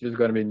change. Just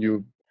gonna be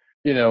new,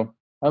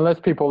 unless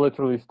people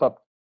literally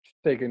stop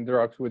taking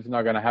drugs, which is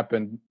not gonna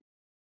happen,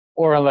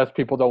 or unless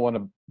people don't want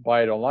to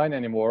buy it online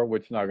anymore,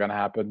 which is not gonna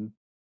happen.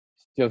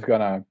 It's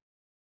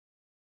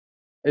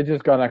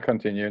just gonna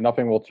continue.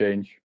 Nothing will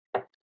change.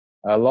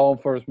 Law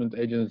enforcement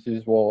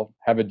agencies will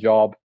have a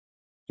job.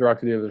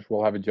 Drug dealers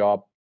will have a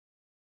job.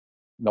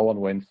 No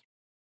one wins.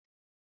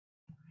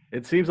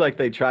 It seems like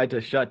they tried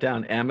to shut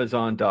down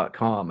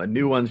Amazon.com. A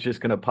new one's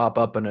just going to pop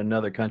up in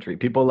another country.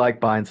 People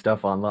like buying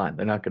stuff online.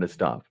 They're not going to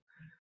stop.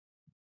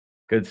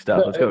 Good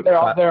stuff. Let's go.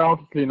 They're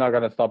obviously not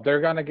gonna stop.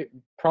 They're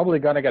probably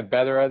gonna get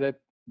better at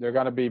it. They're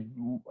gonna be,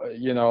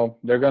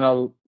 they're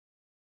gonna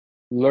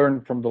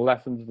learn from the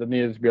lessons that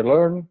needed to be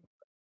learned.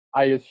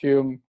 I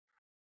assume.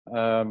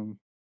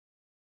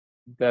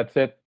 That's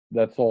it.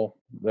 That's all.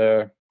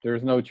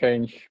 There's no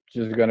change. It's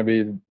just gonna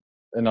be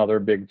another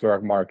big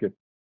drug market.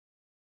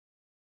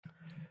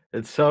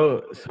 It's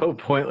so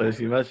pointless.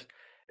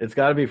 It's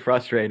got to be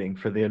frustrating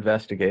for the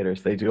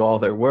investigators. They do all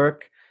their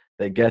work.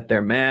 They get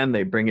their man.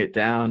 They bring it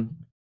down.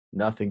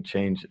 Nothing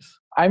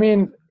changes. I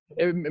mean,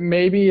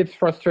 maybe it's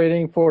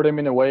frustrating for them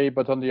in a way,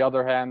 but on the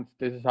other hand,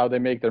 this is how they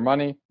make their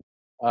money.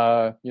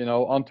 On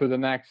to the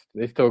next.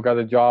 They still got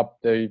a job.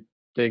 They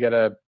get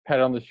a pat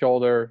on the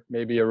shoulder,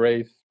 maybe a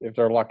raise if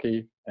they're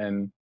lucky,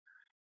 and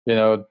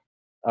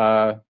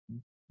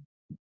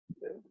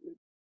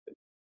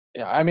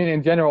I mean,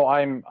 in general,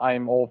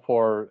 I'm all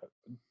for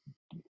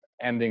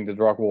ending the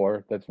drug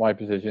war. That's my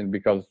position,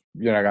 because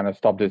you're not gonna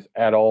stop this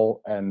at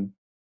all, and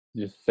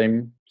just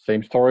same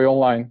story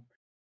online.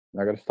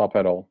 Not gonna stop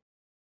at all.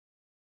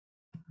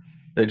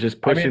 They're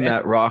just pushing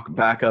that rock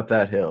back up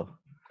that hill.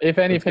 If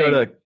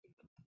anything,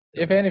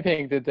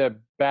 the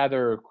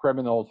badder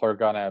criminals are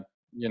gonna,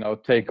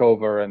 take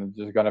over, and it's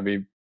just gonna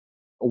be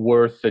a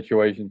worse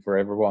situation for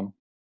everyone.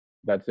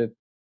 That's it.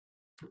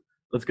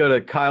 Let's go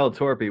to Kyle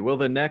Torpy. Will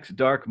the next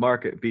dark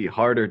market be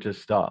harder to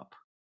stop?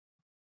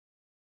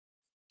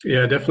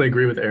 Yeah, I definitely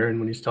agree with Aaron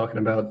when he's talking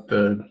about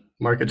the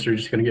markets are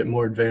just going to get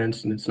more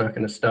advanced and it's not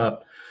going to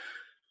stop.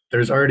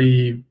 There's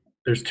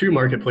two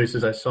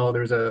marketplaces I saw.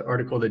 There's an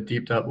article that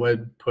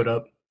Deep.web put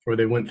up where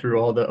they went through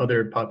all the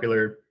other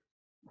popular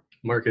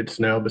markets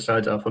now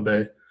besides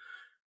Alphabay.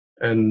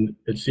 And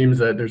it seems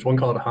that there's one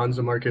called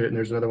Hansa Market and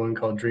there's another one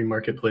called Dream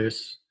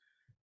Marketplace.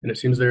 And it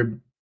seems they're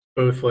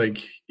both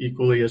like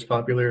equally as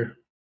popular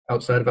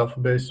outside of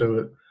Alphabay.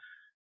 So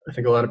I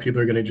think a lot of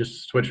people are going to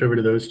just switch over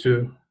to those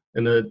two.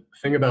 And the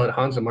thing about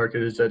Hansa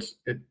Market is that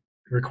it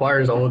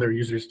requires all of their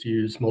users to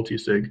use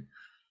multi-sig.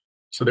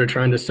 So they're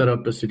trying to set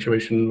up a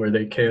situation where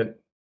they can't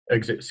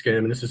exit scam.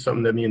 And this is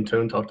something that me and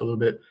Tone talked a little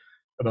bit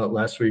about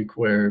last week,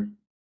 where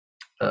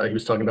he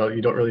was talking about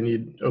you don't really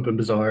need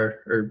OpenBazaar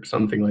or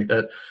something like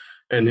that.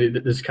 And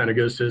this kind of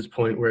goes to his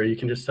point where you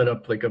can just set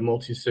up like a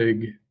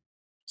multi-sig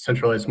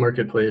centralized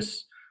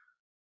marketplace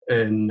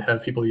and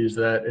have people use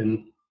that.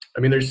 And I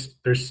mean,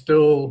 there's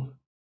still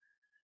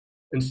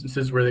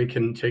instances where they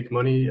can take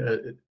money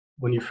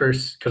when you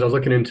first, because I was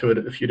looking into it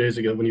a few days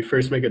ago, when you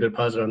first make a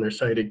deposit on their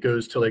site, it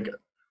goes to like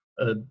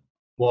a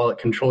wallet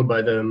controlled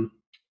by them,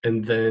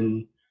 and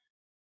then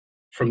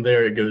from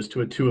there it goes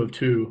to a 2 of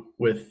 2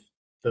 with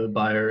the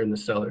buyer and the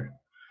seller.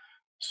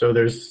 So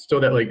there's still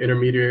that like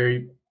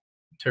intermediary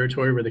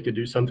territory where they could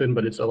do something,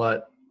 but it's kind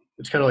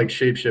of like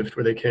Shapeshift,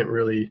 where they can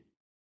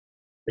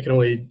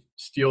only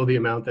steal the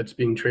amount that's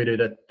being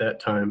traded at that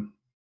time.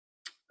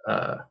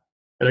 And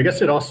I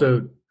guess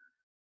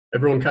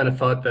everyone kind of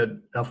thought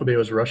that Alphabay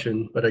was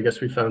Russian, but I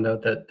guess we found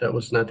out that that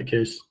was not the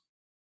case,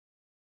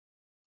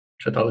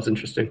 which I thought was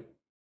interesting.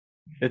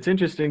 It's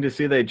interesting to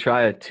see they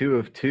try a 2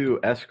 of 2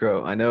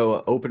 escrow. I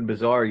know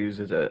OpenBazaar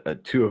uses a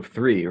 2 of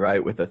 3,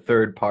 right, with a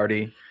third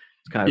party.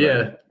 It's kind of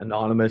an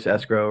anonymous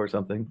escrow or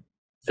something.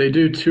 They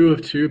do 2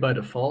 of 2 by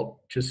default.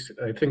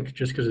 I think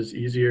just because it's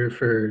easier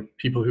for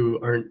people who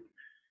aren't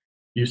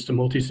used to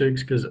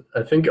multi-sigs? Because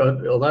I think a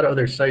lot of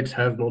other sites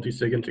have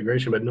multi-sig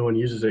integration, but no one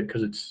uses it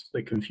because it's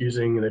like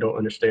confusing and they don't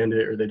understand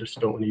it or they just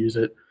don't want to use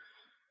it.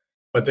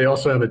 But they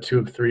also have a 2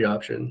 of 3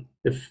 option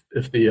if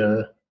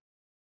the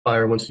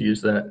buyer wants to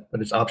use that,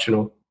 but it's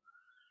optional.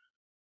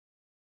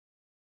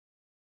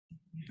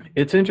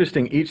 It's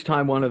interesting. Each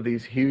time one of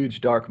these huge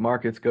dark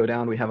markets go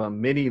down, we have a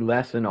mini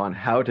lesson on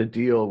how to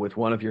deal with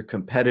one of your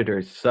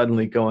competitors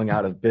suddenly going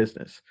out of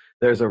business.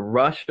 There's a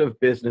rush of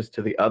business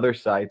to the other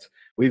sites.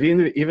 We've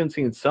even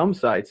seen some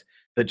sites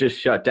that just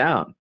shut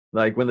down.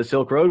 Like when the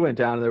Silk Road went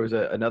down, there was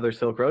another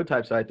Silk Road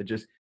type site that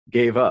just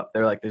gave up.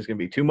 They're like, there's going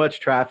to be too much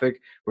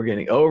traffic. We're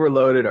getting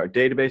overloaded. Our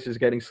database is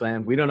getting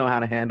slammed. We don't know how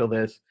to handle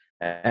this.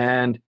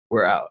 And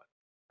we're out.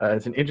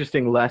 It's an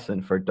interesting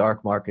lesson for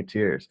dark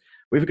marketeers.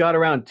 We've got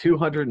around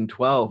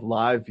 212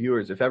 live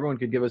viewers. If everyone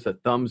could give us a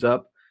thumbs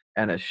up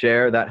and a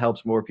share, that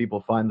helps more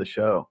people find the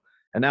show.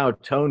 And now,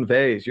 Tone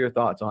Vase, your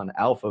thoughts on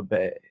Alpha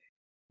Bay?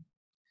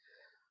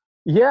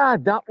 Yeah,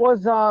 that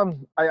was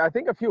I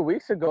think a few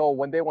weeks ago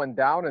when they went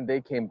down and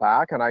they came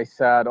back, and I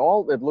said,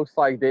 "Oh, it looks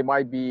like they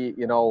might be,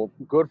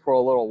 good for a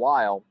little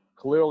while."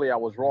 Clearly, I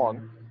was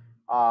wrong.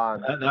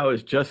 That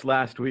was just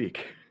last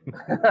week.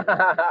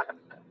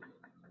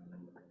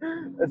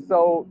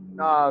 So,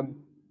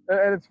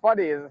 and it's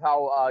funny is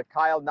how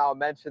Kyle now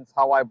mentions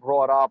how I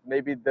brought up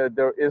maybe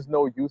there is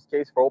no use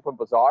case for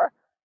OpenBazaar.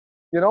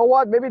 You know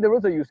what? Maybe there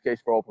is a use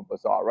case for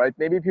OpenBazaar, right?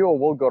 Maybe people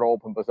will go to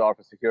OpenBazaar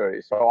for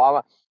security.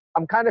 So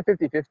I'm kind of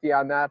 50-50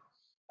 on that.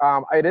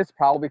 It is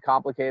probably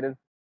complicated.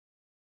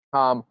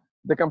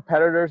 The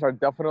competitors are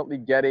definitely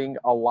getting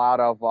a lot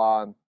of,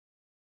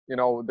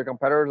 the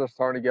competitors are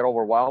starting to get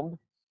overwhelmed.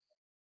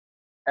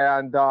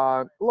 And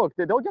look,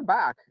 they'll get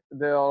back.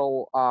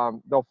 They'll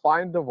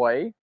find a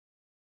way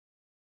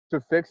to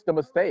fix the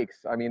mistakes.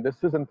 I mean,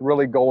 this isn't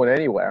really going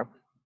anywhere.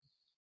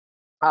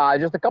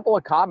 Just a couple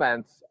of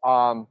comments.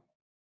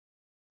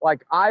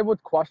 Like, I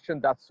would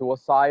question that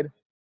suicide.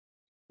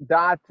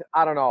 That,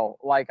 I don't know.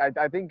 Like,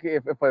 I think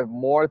if a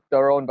more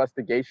thorough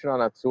investigation on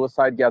that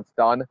suicide gets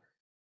done,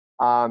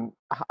 I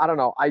don't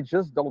know. I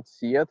just don't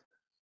see it.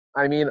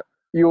 I mean,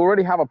 you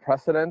already have a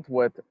precedent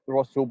with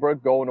Ross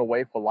Ulbricht going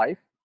away for life.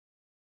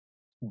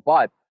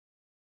 But,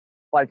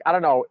 like, I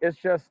don't know. It's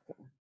just,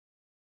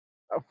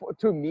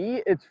 to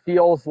me, it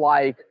feels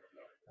like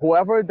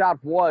whoever that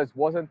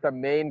wasn't the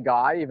main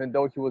guy, even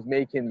though he was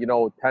making,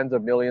 tens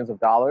of millions of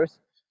dollars.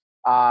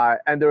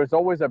 And there's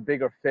always a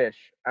bigger fish,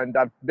 and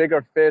that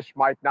bigger fish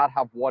might not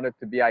have wanted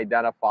to be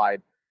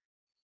identified.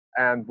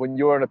 And when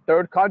you're in a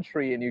third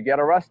country and you get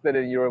arrested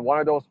and you're in one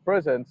of those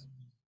prisons,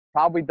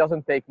 probably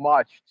doesn't take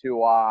much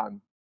to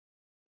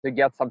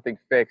get something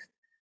fixed.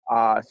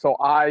 So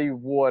I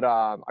would,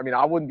 I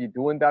wouldn't be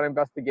doing that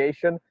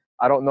investigation.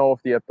 I don't know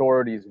if the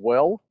authorities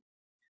will,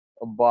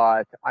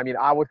 but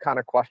I would kind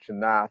of question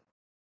that.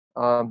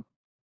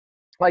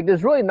 Like,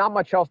 there's really not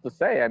much else to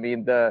say. I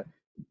mean, the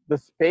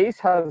space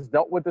has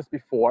dealt with this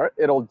before.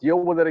 It'll deal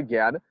with it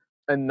again.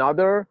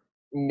 Another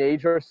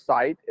major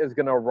site is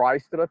going to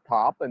rise to the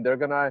top, and they're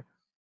going to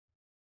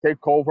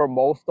take over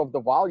most of the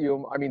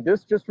volume. I mean,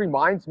 this just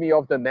reminds me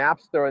of the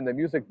Napster and the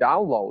music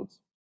downloads.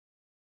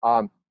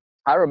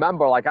 I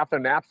remember, like, after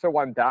Napster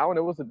went down,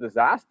 it was a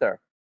disaster.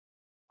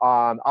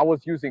 I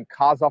was using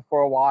Kazaa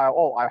for a while.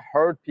 Oh, I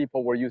heard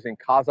people were using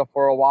Kazaa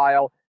for a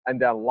while, and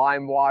then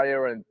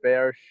LimeWire and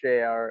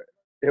BearShare.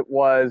 It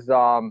was,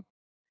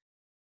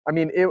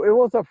 it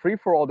was a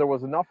free-for-all. There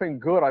was nothing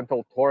good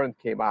until Torrent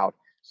came out.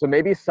 So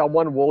maybe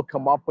someone will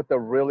come up with a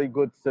really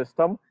good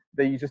system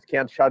that you just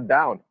can't shut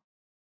down.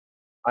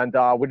 And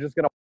we're just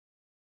going to.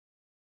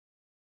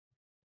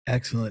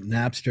 Excellent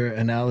Napster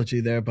analogy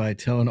there by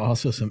Tone.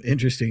 Also some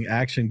interesting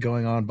action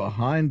going on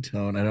behind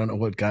Tone. I don't know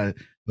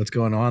what's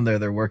going on there.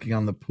 They're working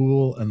on the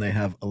pool, and they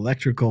have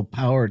electrical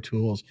power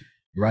tools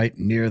right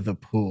near the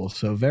pool.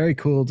 So very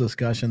cool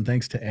discussion.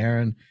 Thanks to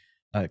Aaron,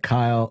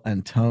 Kyle,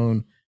 and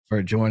Tone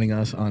for joining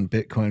us on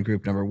Bitcoin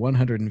group number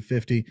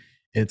 150.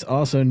 It's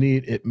also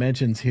neat. It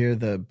mentions here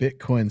the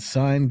Bitcoin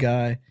sign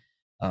guy.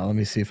 Let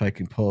me see if I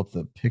can pull up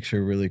the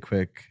picture really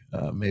quick.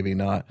 Maybe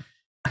not.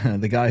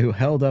 The guy who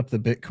held up the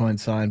Bitcoin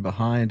sign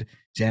behind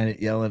Janet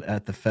Yellen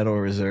at the Federal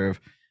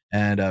Reserve.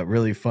 And a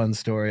really fun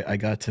story. I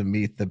got to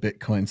meet the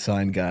Bitcoin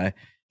sign guy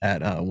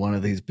at one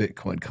of these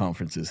Bitcoin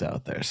conferences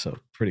out there. So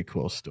pretty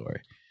cool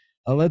story.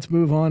 Let's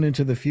move on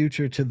into the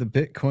future to the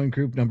Bitcoin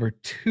group number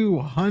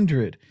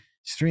 200,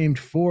 streamed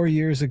 4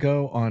 years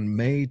ago on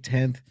May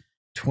 10th,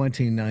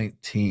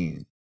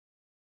 2019.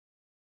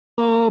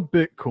 The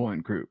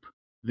Bitcoin group,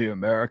 the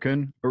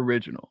American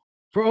original.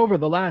 For over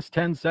the last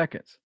 10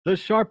 seconds, the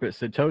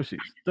sharpest Satoshis,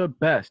 the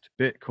best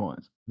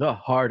Bitcoins, the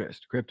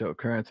hardest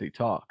cryptocurrency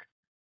talk.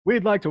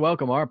 We'd like to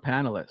welcome our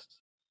panelists.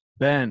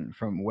 Ben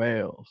from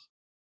Wales.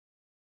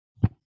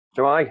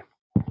 Hi.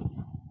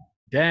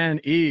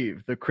 Dan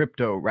Eve, the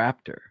Crypto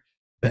Raptor.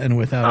 Ben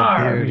without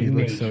a beard, he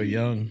looks so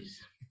young.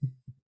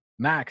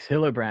 Max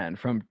Hillebrand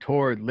from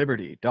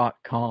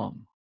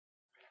TowardLiberty.com.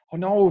 Oh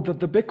no, the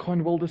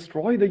Bitcoin will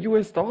destroy the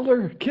US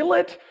dollar. Kill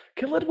it!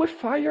 Kill it with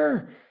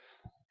fire!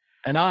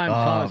 And I'm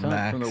Thomas Hunt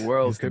Max, from the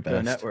World he's the Crypto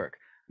best. Network.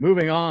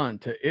 Moving on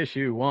to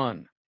issue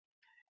 1.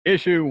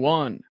 Issue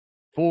 1,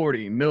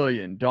 $40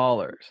 million.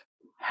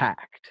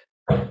 Hacked.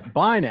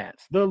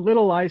 Binance, the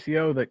little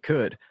ICO that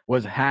could,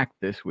 was hacked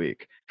this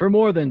week for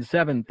more than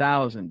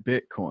 7,000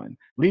 Bitcoin,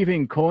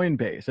 leaving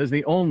Coinbase as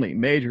the only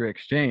major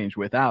exchange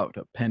without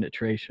a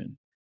penetration.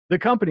 The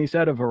company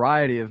said a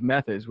variety of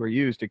methods were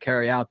used to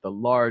carry out the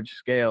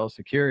large-scale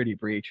security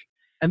breach,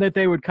 and that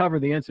they would cover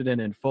the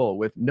incident in full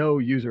with no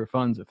user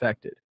funds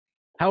affected.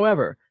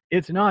 However,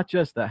 it's not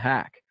just the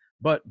hack,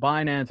 but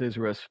Binance's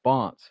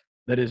response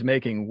that is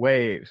making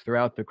waves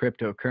throughout the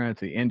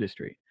cryptocurrency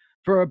industry.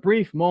 For a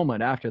brief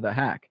moment after the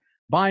hack,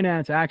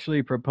 Binance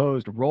actually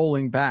proposed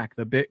rolling back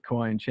the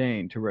Bitcoin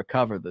chain to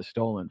recover the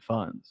stolen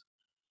funds.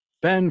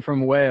 Ben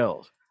from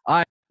Wales,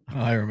 I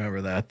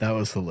remember that. That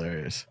was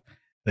hilarious.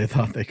 They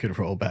thought they could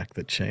roll back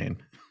the chain.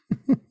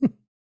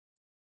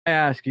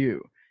 ask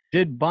you,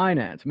 did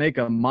Binance make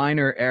a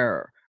minor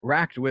error,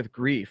 racked with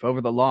grief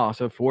over the loss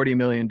of $40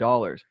 million?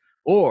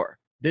 Or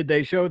did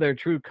they show their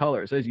true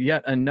colors as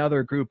yet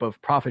another group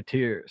of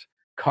profiteers,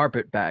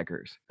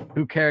 carpetbaggers,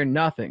 who care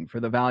nothing for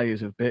the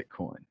values of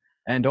Bitcoin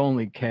and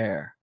only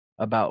care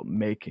about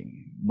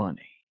making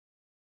money?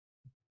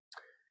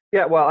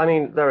 Yeah, well, I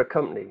mean, they're a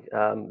company,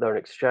 they're an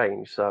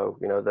exchange, so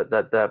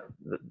the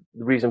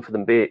reason for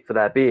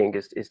their being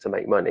is to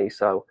make money.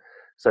 So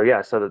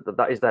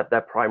that is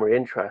their primary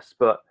interest.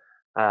 But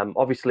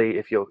obviously,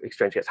 if your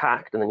exchange gets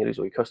hacked and then you lose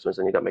all your customers,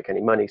 then you don't make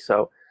any money.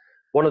 So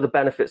one of the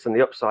benefits and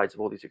the upsides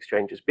of all these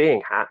exchanges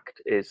being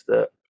hacked is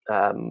that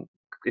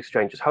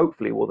exchanges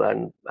hopefully will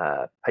then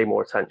pay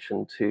more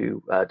attention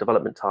to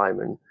development time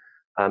and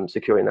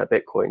securing their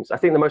Bitcoins. I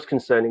think the most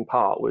concerning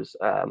part was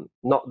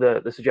not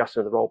the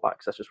suggestion of the rollback,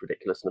 because that's just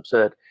ridiculous and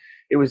absurd.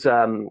 It was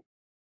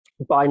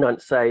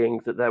Binance saying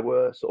that there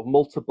were sort of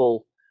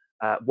multiple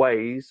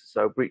ways,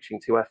 so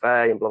breaching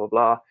 2FA and blah, blah,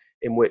 blah,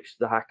 in which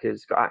the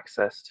hackers got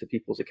access to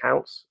people's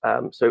accounts.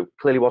 So it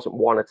clearly wasn't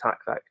one attack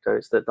vector,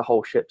 it's that the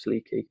whole ship's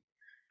leaky.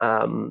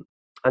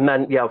 And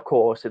then, yeah, of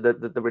course,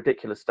 the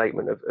ridiculous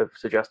statement of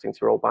suggesting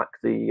to roll back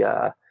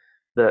the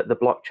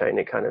blockchain,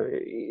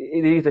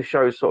 it either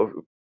shows sort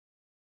of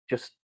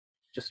just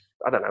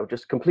I don't know,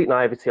 just complete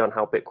naivety on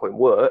how Bitcoin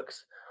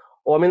works,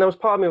 or I mean, there was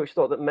part of me which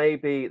thought that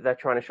maybe they're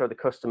trying to show the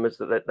customers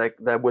that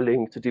they're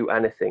willing to do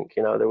anything,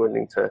 they're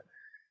willing to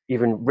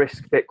even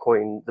risk the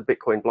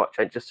Bitcoin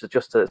blockchain just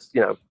to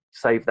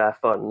save their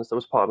funds. There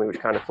was part of me which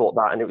kind of thought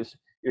that, and it was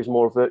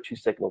more a virtue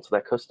signal to their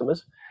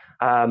customers.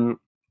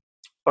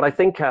 But I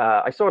think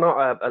I saw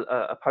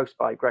a post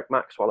by Greg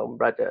Maxwell on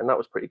Reddit, and that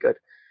was pretty good.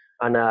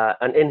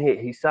 And in here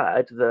he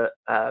said that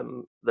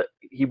that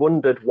he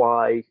wondered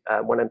why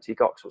when Mt.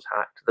 Gox was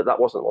hacked, that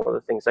wasn't one of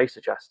the things they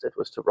suggested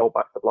was to roll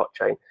back the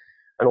blockchain.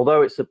 And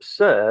although it's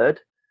absurd,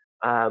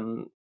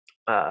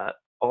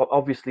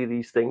 obviously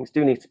these things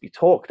do need to be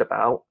talked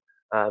about,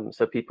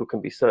 so people can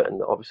be certain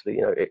that obviously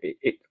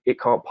it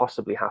can't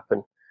possibly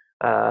happen.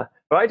 But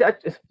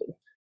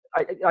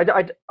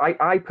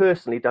I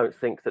personally don't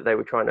think that they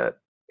were trying to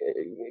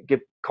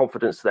give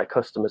confidence to their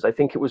customers. I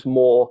think it was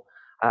more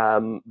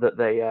that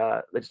they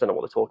just don't know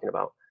what they're talking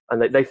about,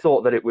 and they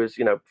thought that it was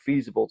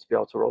feasible to be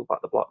able to roll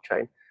back the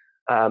blockchain.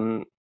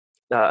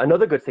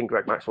 Another good thing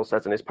Greg Maxwell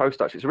says in his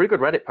post, actually, it's a really good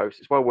Reddit post,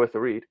 it's well worth a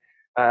read,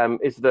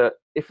 is that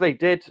if they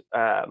did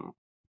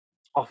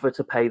offer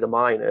to pay the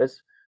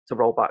miners to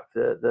roll back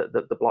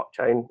the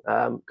blockchain,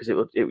 because they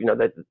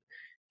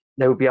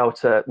would be able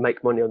to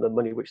make money on the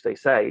money which they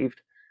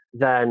saved,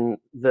 then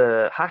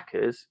the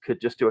hackers could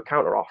just do a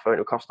counter offer and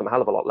it would cost them a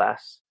hell of a lot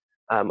less,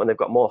 and they've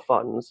got more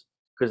funds,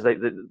 because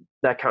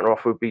their counter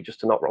offer would be just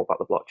to not roll back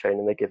the blockchain,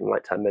 and they give them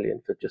like 10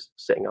 million for just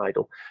sitting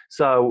idle.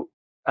 So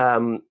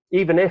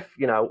even if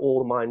all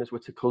the miners were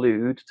to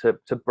collude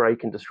to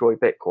break and destroy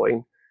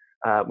Bitcoin,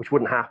 which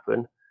wouldn't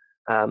happen,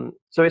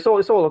 so it's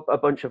all a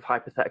bunch of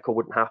hypothetical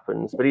wouldn't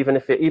happens. But even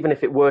if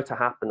it were to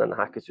happen, then the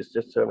hackers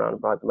just turn around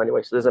and bribe them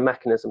anyway. So there's a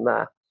mechanism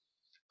there.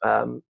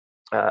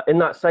 In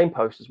that same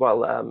post as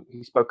well,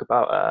 he spoke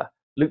about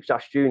Luke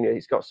Dash Jr.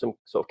 He's got some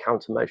sort of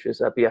countermeasures,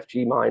 a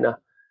BFG miner,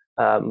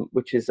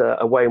 which is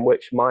a way in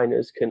which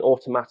miners can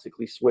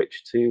automatically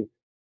switch to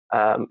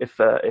if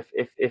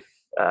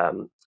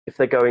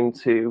they're going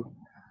to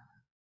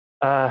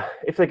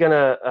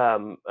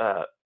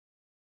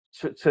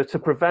to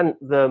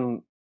prevent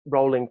them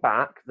rolling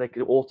back, they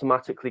could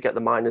automatically get the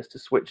miners to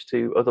switch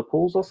to other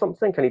pools or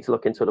something. I need to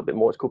look into it a little bit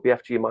more. It's called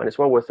BFG miner. It's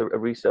well worth a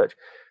research.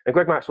 And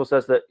Greg Maxwell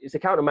says that it's a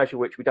countermeasure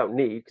which we don't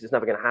need because it's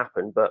never going to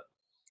happen, but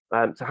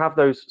to have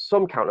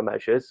some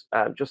countermeasures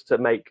just to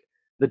make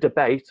the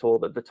debate or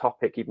the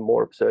topic even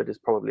more absurd is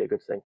probably a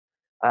good thing.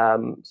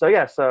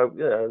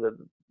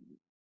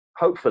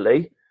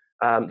 Hopefully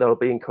they'll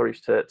be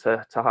encouraged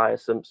to hire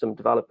some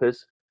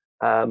developers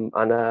and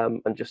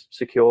just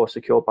secure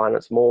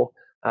Binance more,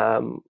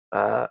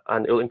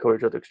 and it'll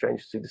encourage other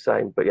exchanges to do the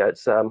same. But yeah,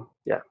 it's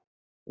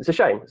a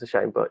shame. It's a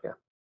shame, but yeah.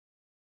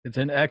 It's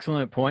an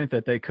excellent point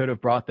that they could have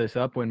brought this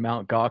up when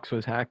Mt. Gox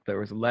was hacked. There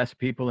was less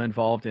people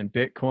involved in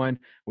Bitcoin.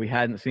 We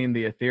hadn't seen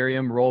the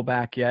Ethereum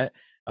rollback yet.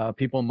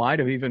 people might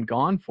have even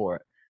gone for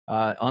it.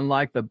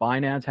 Unlike the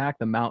Binance hack,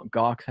 the Mt.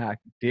 Gox hack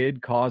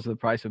did cause the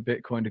price of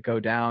Bitcoin to go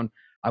down.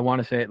 I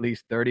want to say at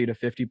least 30 to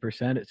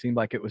 50%. It seemed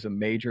like it was a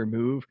major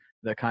move,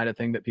 the kind of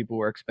thing that people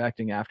were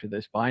expecting after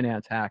this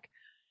Binance hack,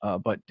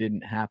 but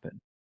didn't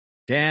happen.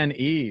 Dan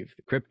Eve,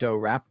 the Crypto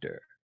Raptor.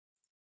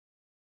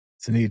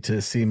 It's neat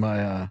to see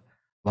my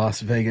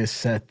Las Vegas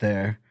set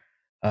there.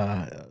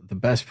 The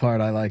best part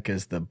I like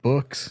is the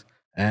books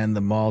and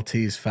the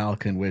Maltese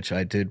Falcon, which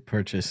I did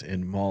purchase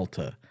in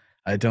Malta.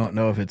 I don't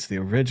know if it's the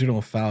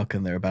original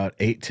Falcon. There are about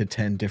 8 to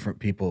 10 different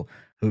people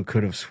who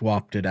could have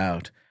swapped it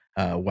out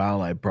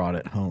while I brought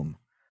it home,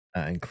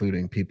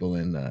 including people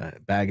in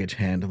baggage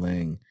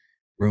handling,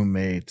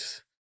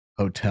 roommates,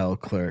 hotel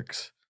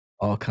clerks,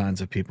 all kinds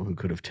of people who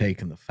could have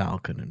taken the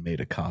Falcon and made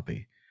a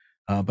copy.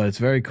 But it's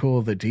very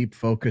cool, the deep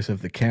focus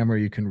of the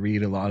camera. You can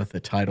read a lot of the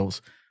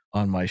titles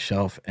on my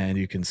shelf, and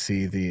you can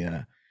see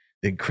the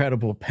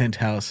incredible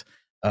penthouse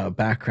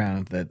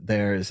background that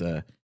there is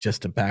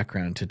just a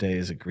background. Today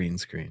is a green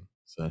screen.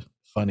 So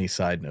funny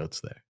side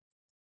notes there.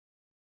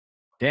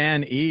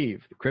 Dan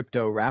Eve, the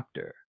Crypto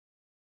Raptor.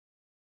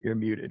 You're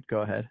muted.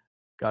 Go ahead.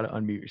 Got to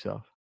unmute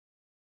yourself.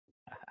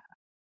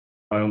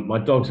 My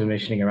dogs are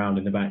missioning around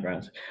in the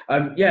background.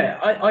 Yeah,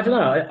 I don't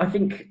know. I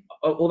think,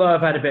 although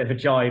I've had a bit of a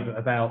jibe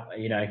about,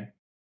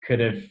 could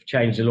have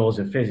changed the laws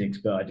of physics,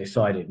 but I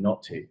decided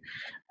not to.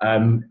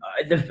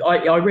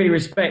 I really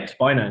respect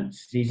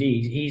Binance.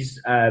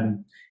 He's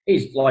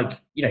like,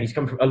 he's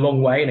come from a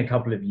long way in a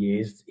couple of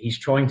years. He's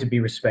trying to be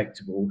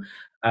respectable.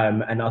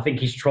 And I think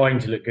he's trying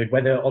to look good,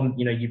 whether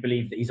you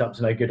believe that he's up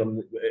to no good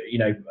on,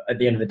 at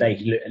the end of the day,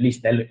 at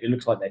least it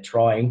looks like they're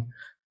trying.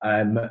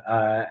 And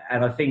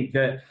I think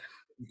that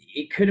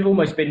it could have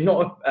almost been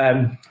not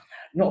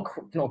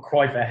a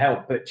cry for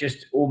help, but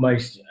just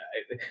almost,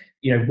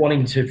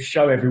 wanting to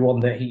show everyone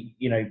that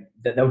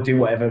that they'll do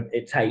whatever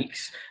it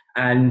takes.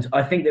 And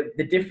I think that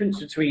the difference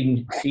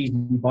between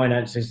seizing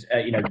Binance as,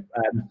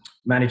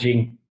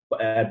 managing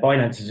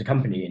Binance as a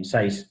company and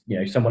say,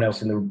 someone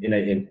else in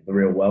the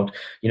real world,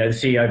 the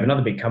CEO of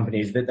another big company,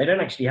 is that they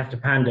don't actually have to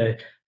pander.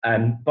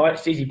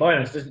 CZ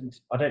Binance doesn't,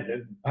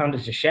 pander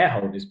to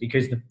shareholders,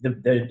 because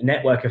the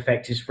network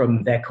effect is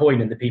from their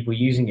coin and the people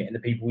using it and the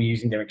people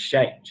using their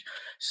exchange.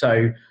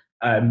 So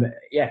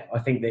I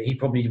think that he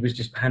probably was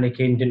just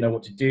panicking, didn't know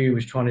what to do,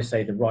 was trying to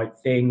say the right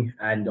thing,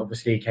 and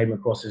obviously it came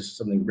across as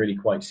something really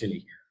quite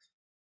silly.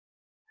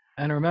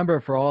 And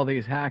remember, for all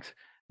these hacks,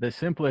 the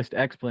simplest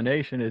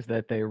explanation is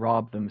that they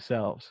robbed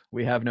themselves.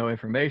 We have no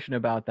information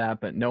about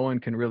that, but no one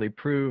can really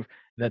prove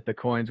that the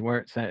coins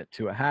weren't sent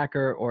to a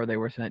hacker, or they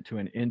were sent to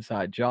an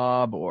inside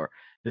job, or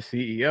the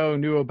CEO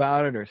knew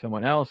about it, or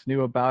someone else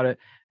knew about it.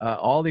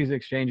 All these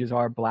exchanges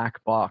are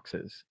black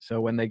boxes.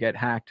 So when they get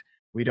hacked,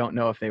 we don't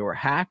know if they were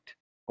hacked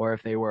or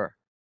if they were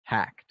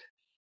hacked.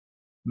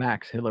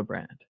 Max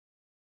Hillebrand.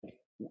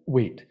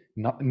 Wait,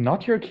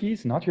 not your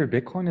keys, not your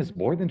Bitcoin is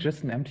more than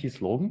just an empty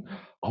slogan?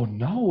 Oh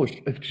no,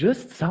 if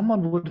just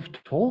someone would have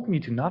told me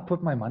to not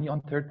put my money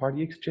on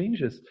third-party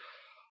exchanges.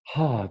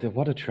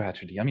 What a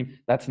tragedy. I mean,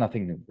 that's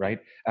nothing new, right?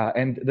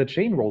 And the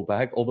chain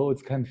rollback, although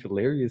it's kind of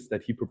hilarious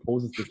that he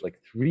proposes this like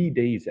 3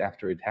 days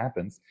after it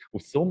happens,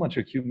 with so much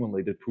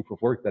accumulated proof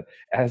of work that,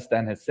 as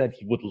Dan has said,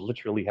 he would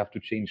literally have to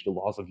change the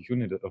laws of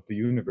the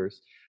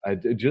universe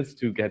just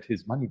to get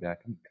his money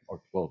back,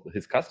 or well,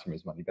 his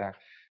customers' money back.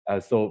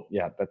 So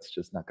yeah, that's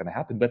just not going to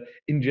happen. But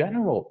in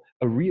general,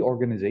 a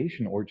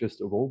reorganization or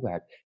just a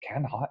rollback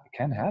can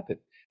happen.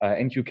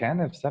 And you can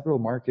have several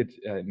market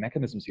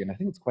mechanisms here, and I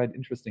think it's quite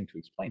interesting to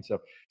explain. So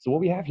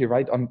what we have here,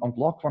 right, on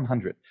block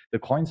 100, the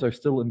coins are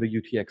still in the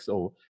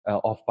UTXO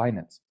of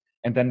Binance.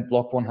 And then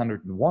block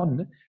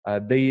 101,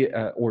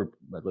 or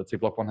let's say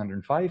block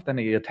 105, then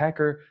an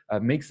attacker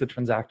makes the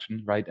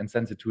transaction, right, and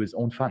sends it to his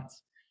own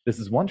funds. This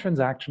is one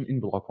transaction in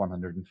block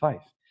 105.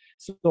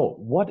 So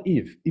what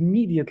if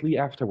immediately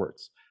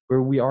afterwards,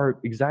 where we are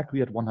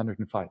exactly at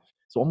 105,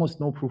 so almost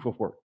no proof of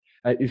work,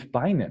 if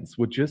Binance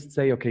would just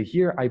say, okay,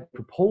 here I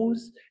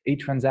propose a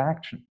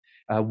transaction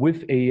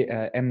with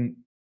a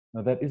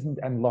no, that isn't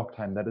unlock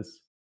time. That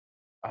is,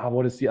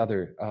 what is the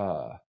other?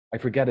 I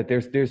forget it.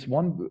 There's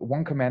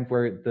one command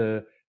where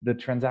the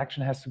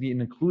transaction has to be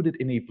included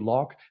in a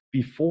block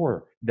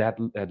before that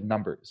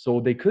number. So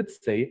they could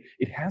say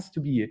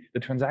the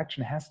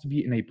transaction has to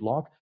be in a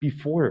block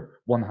before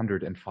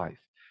 105.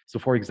 So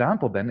for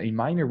example, then a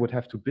miner would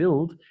have to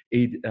build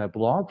a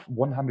block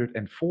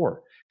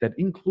 104 that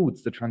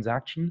includes the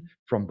transaction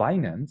from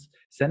Binance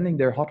sending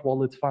their hot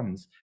wallet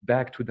funds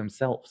back to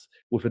themselves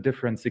with a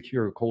different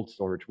secure cold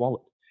storage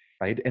wallet,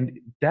 right? And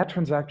that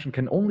transaction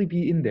can only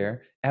be in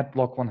there at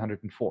block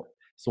 104.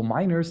 So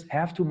miners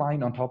have to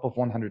mine on top of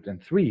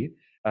 103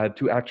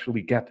 to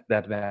actually get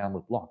that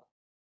valid block.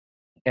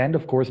 And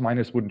of course,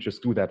 miners wouldn't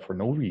just do that for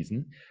no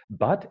reason,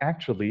 but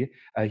actually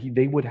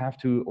they would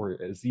have to, or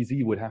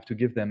ZZ would have to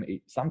give them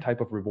some type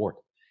of reward,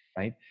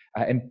 right?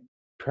 And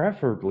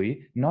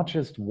preferably not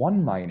just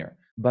one miner,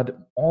 but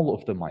all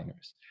of the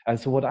miners.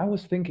 So what I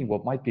was thinking,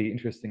 what might be an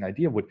interesting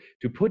idea would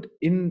to put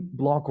in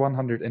block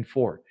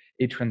 104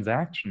 a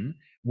transaction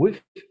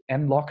with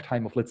n lock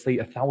time of, let's say,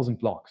 1,000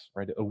 blocks,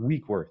 right? A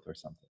week worth or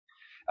something.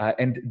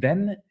 And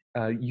then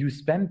you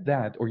spend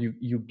that, or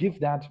you give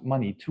that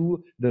money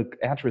to the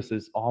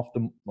addresses of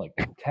the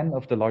 10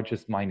 of the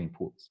largest mining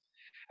pools.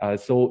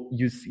 So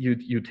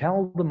you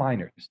tell the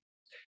miners,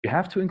 you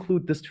have to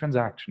include this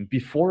transaction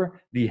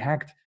before the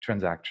hacked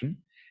transaction.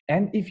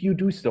 And if you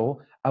do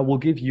so, I will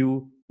give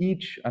you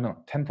each, I don't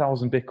know,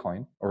 10,000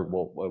 Bitcoin, or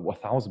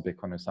 1,000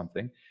 Bitcoin or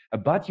something,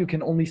 but you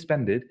can only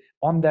spend it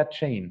on that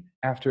chain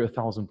after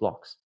 1,000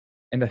 blocks.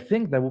 And I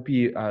think that would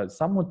be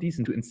somewhat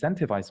decent to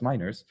incentivize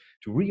miners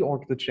to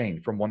reorg the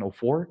chain from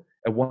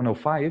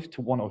 105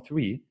 to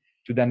 103,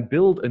 to then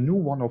build a new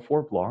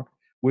 104 block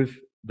with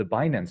the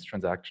Binance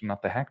transaction,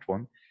 not the hacked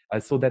one,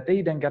 so that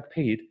they then get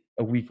paid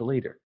a week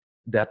later.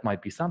 That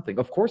might be something.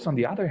 Of course, on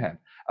the other hand,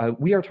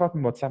 we are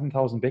talking about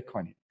 7,000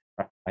 Bitcoin,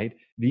 right?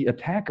 The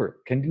attacker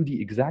can do the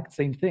exact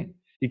same thing.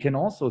 He can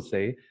also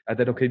say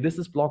that, okay, this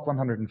is block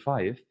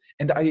 105,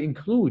 and I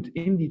include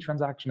in the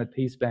transaction that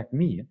pays back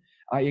me,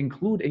 I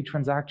include a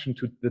transaction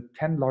to the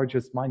 10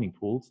 largest mining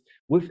pools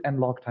with n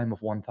lock time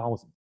of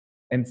 1,000.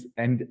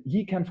 And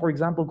he can, for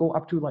example, go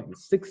up to like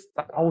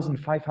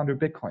 6,500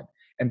 Bitcoin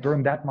and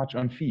burn that much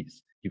on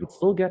fees. He would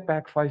still get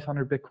back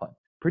 500 Bitcoin.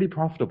 Pretty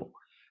profitable.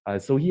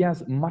 So he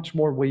has much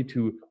more way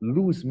to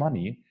lose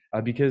money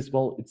because,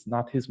 well, it's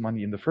not his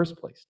money in the first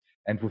place.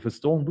 And with a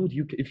stolen loot,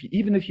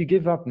 even if you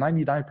give up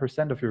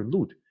 99% of your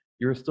loot,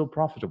 you're still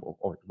profitable,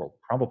 or well,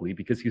 probably,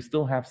 because you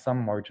still have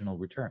some marginal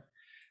return.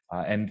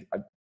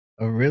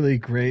 A really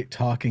great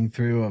talking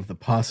through of the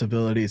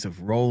possibilities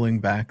of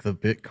rolling back the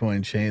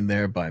Bitcoin chain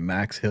there by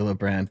Max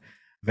Hillebrand.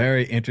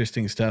 Very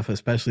interesting stuff,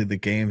 especially the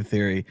game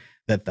theory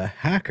that the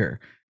hacker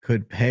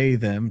could pay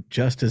them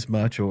just as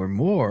much or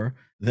more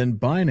than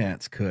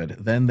Binance could.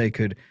 Then they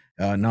could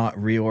not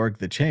reorg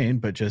the chain,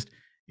 but just,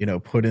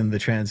 put in the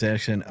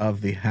transaction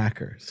of the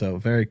hacker. So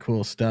very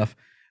cool stuff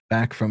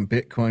back from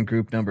Bitcoin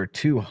group number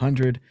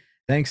 200.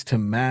 Thanks to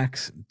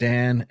Max,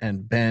 Dan,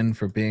 and Ben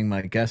for being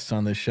my guests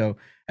on this show.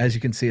 As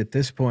you can see, at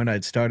this point,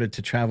 I'd started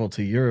to travel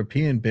to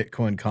European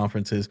Bitcoin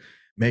conferences,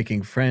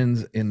 making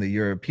friends in the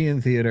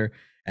European theater.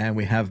 And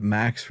we have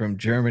Max from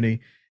Germany,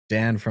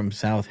 Dan from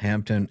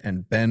Southampton,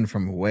 and Ben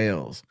from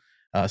Wales.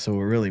 So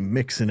we're really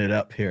mixing it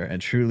up here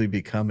and truly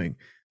becoming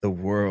the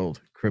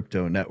World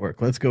Crypto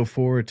Network. Let's go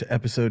forward to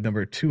episode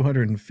number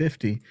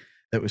 250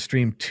 that was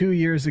streamed 2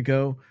 years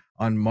ago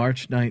on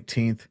March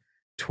 19th,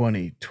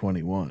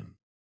 2021.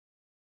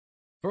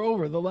 For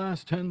over the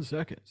last 10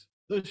 seconds,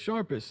 the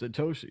sharpest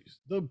Satoshis,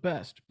 the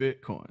best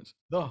Bitcoins,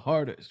 the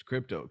hardest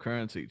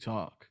cryptocurrency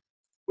talk.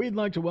 We'd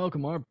like to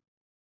welcome our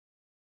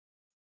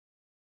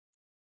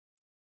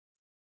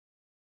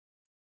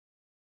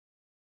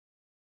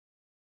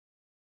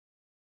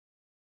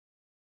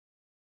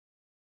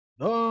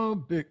The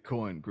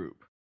Bitcoin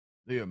Group,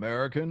 the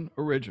American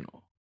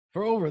original.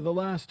 For over the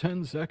last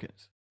 10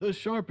 seconds, the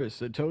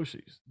sharpest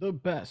Satoshis, the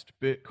best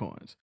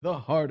Bitcoins, the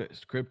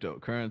hardest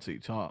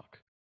cryptocurrency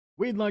talk.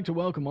 We'd like to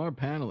welcome our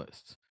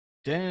panelists,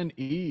 Dan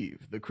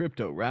Eve, the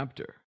Crypto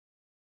Raptor.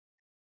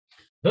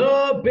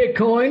 The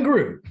Bitcoin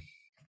Group.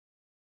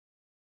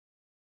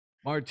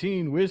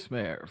 Martine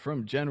Wismayer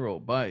from General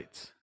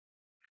Bytes.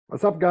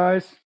 What's up,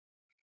 guys?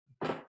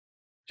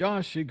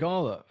 Josh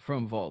Shigala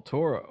from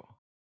Vaultoro.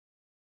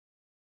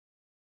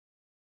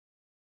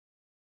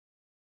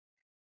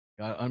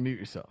 Gotta unmute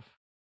yourself.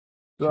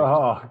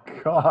 Oh,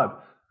 God.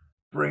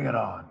 Bring it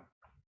on.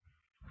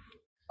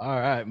 All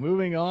right,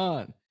 moving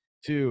on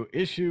to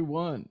issue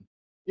one.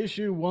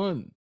 Issue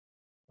one.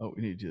 Oh,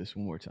 we need to do this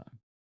one more time.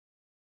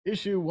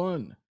 Issue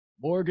one.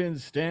 Morgan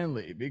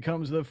Stanley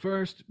becomes the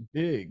first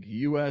big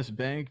U.S.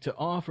 bank to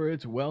offer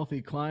its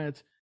wealthy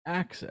clients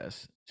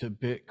access to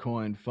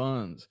Bitcoin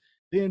funds.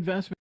 The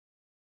investment.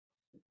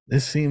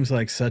 This seems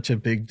like such a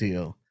big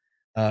deal.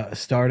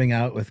 Starting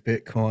out with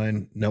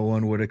Bitcoin, no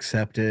one would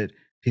accept it.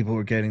 People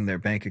were getting their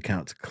bank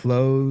accounts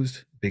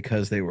closed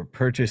because they were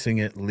purchasing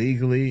it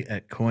legally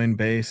at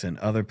Coinbase and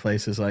other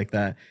places like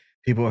that.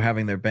 People were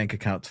having their bank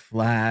accounts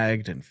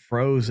flagged and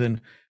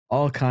frozen,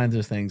 all kinds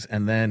of things.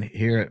 And then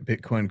here at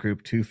Bitcoin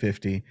Group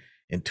 250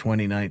 in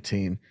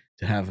 2019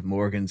 to have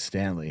Morgan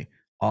Stanley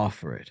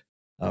offer it,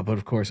 but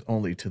of course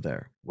only to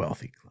their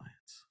wealthy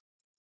clients.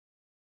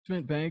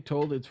 Bank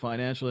told its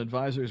financial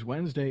advisors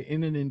Wednesday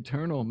in an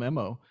internal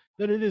memo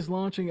that it is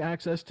launching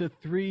access to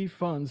 3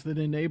 funds that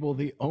enable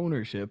the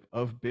ownership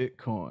of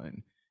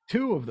Bitcoin.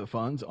 2 of the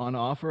funds on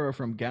offer are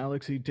from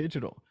Galaxy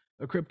Digital,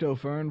 a crypto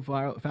firm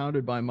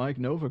founded by Mike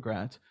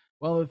Novogratz,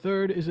 while the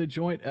third is a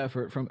joint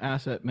effort from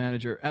asset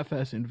manager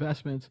FS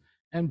Investments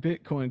and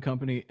Bitcoin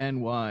company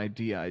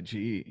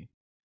NYDIG.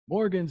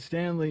 Morgan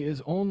Stanley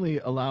is only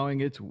allowing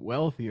its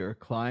wealthier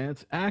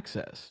clients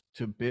access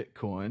to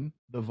Bitcoin,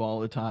 the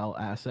volatile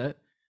asset.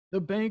 The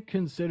bank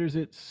considers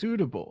it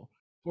suitable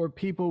for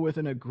people with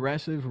an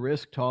aggressive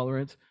risk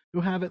tolerance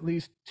who have at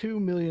least $2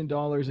 million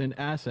in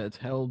assets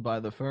held by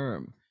the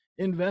firm.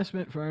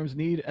 Investment firms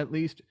need at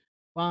least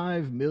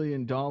 $5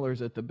 million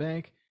at the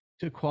bank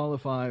to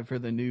qualify for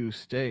the new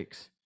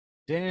stakes.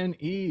 Dan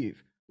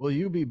Eve, Will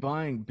you be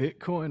buying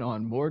Bitcoin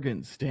on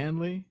Morgan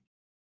Stanley?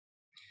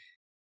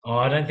 Oh,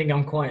 I don't think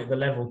I'm quite at the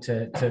level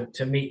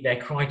to meet their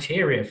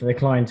criteria for the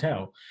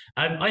clientele.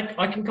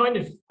 I can kind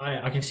of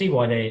I can see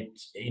why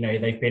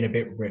they've been a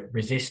bit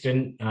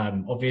resistant.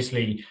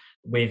 Obviously,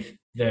 with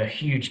the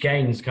huge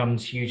gains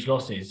comes huge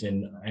losses,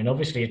 and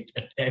obviously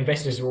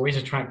investors are always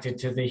attracted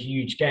to the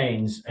huge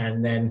gains,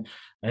 and then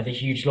the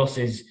huge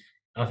losses.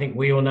 I think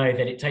we all know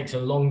that it takes a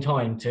long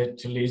time to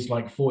lose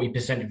like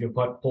 40% of your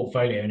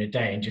portfolio in a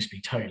day and just be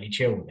totally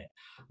chill with it.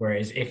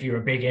 Whereas if you're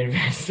a big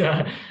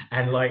investor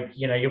and like,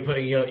 you're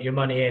putting your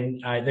money in,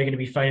 they're going to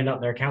be phoning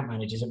up their account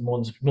managers at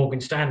Morgan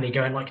Stanley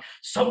going like,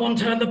 someone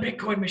turn the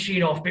Bitcoin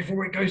machine off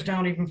before it goes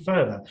down even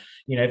further.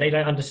 They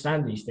don't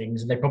understand these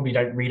things and they probably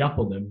don't read up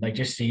on them. They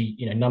just see,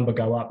 number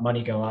go up,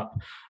 money go up.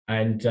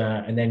 And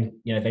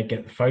then they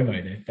get the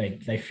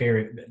FOMO. They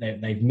fear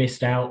they've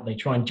missed out. They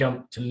try and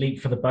jump to leap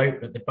for the boat,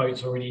 but the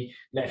boat's already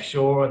left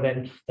shore. And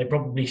then they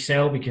probably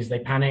sell because they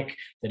panic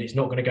that it's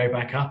not going to go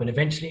back up. And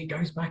eventually it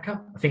goes back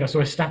up. I think I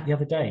saw a stat the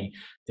other day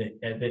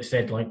that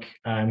said like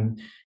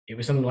it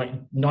was something like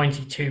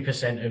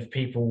 92% of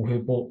people who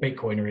bought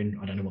Bitcoin are in,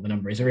 I don't know what the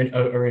number is, are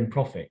in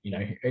profit.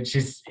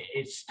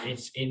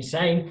 It's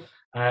insane.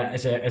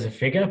 As a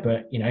figure,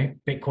 but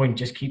Bitcoin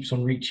just keeps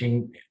on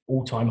reaching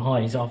all-time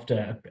highs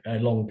after a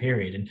long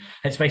period. And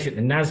let's face it,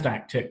 the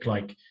Nasdaq took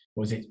like,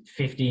 was it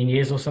 15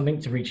 years or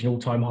something to reach an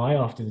all-time high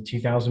after the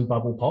 2000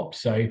 bubble popped.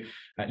 So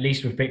at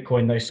least with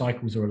Bitcoin, those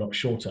cycles are a lot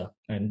shorter.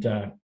 And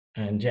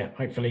yeah,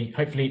 hopefully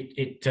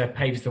it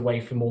paves the way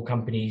for more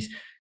companies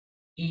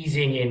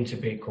easing into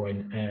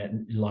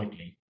Bitcoin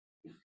lightly.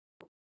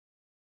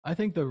 I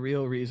think the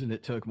real reason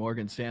it took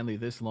Morgan Stanley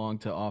this long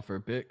to offer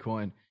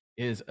Bitcoin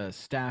is a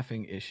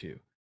staffing issue.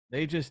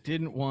 They just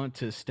didn't want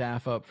to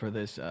staff up for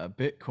this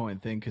Bitcoin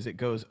thing because it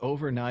goes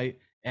overnight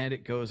and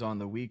it goes on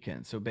the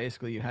weekend. So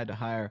basically you had to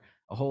hire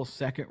a whole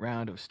second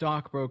round of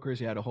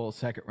stockbrokers. You had a whole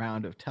second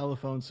round of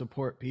telephone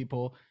support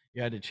people.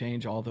 You had to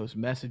change all those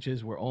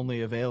messages were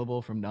only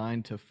available from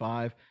 9 to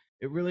 5.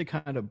 It really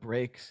kind of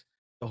breaks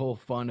the whole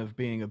fun of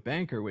being a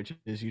banker, which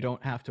is you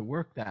don't have to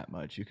work that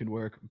much. You can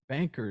work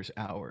bankers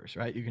hours,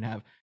 right? You can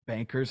have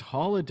bankers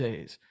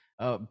holidays.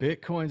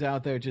 Bitcoin's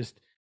out there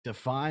just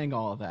defying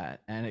all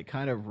that, and it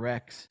kind of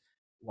wrecks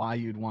why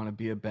you'd want to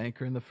be a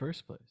banker in the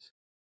first place.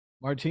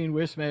 Martine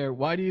Wismayer,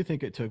 why do you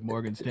think it took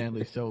Morgan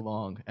Stanley so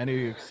long? And are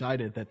you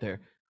excited that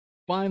they're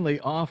finally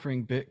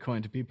offering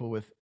Bitcoin to people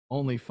with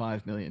only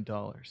 $5 million?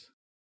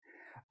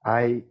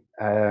 I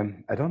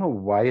don't know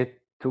why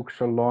it took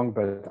so long,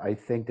 but I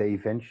think they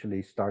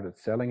eventually started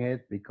selling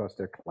it because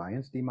their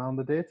clients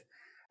demanded it.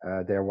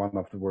 They're one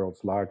of the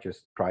world's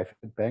largest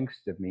private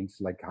banks. That means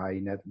like high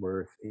net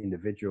worth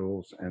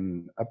individuals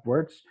and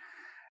upwards.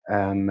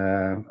 And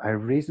I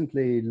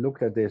recently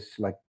looked at this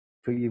like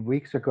 3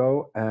 weeks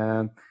ago,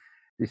 and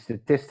the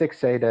statistics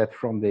say that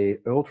from the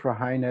ultra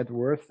high net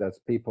worth, that's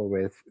people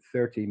with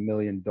 $30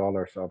 million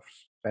of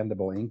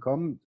spendable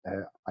income,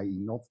 i.e.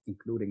 not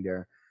including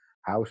their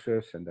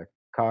houses and their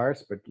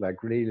cars, but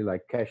like really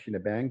like cash in the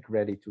bank,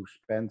 ready to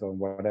spend on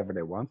whatever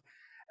they want.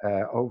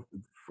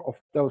 Of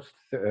those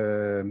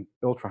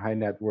ultra high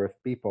net worth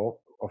people,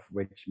 of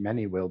which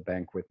many will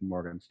bank with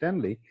Morgan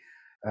Stanley,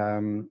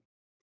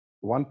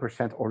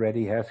 1%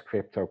 already has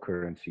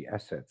cryptocurrency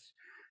assets.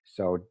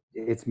 So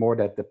it's more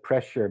that the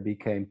pressure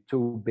became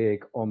too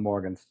big on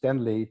Morgan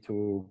Stanley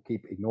to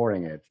keep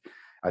ignoring it.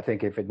 I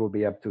think if it would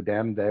be up to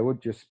them, they would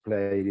just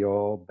play the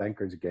old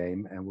bankers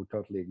game and would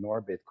totally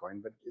ignore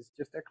Bitcoin, but it's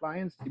just their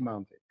clients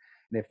demand it.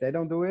 And if they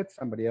don't do it,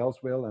 somebody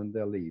else will and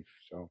they'll leave.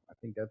 So I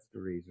think that's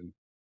the reason.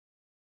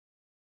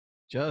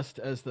 Just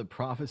as the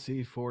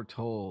prophecy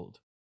foretold,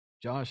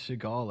 Josh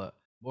Sigala,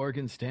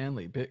 Morgan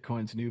Stanley,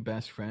 Bitcoin's new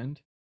best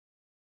friend.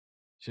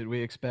 Should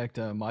we expect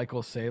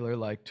Michael Saylor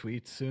like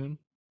tweets soon?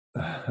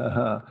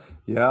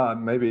 Yeah,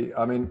 maybe.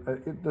 I mean,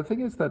 the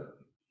thing is that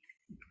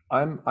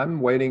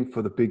I'm waiting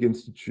for the big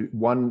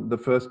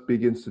the first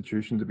big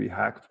institution to be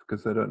hacked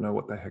because they don't know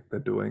what the heck they're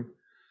doing.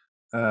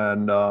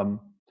 And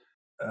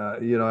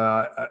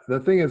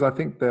the thing is, I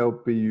think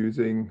they'll be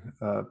using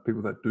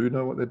people that do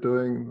know what they're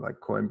doing, like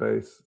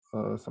Coinbase,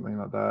 something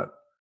like that,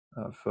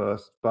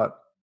 first. But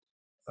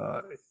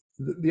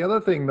the other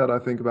thing that I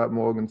think about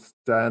Morgan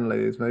Stanley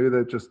is maybe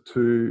they're just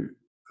too.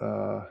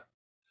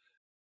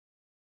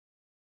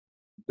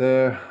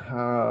 They're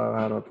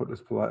how do I put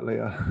this politely?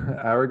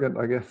 Arrogant,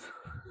 I guess.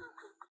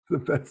 The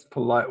best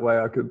polite way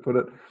I could put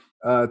it,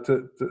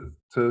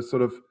 to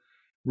sort of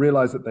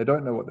realize that they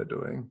don't know what they're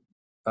doing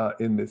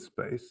in this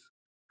space,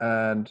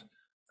 and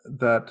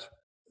that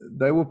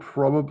they will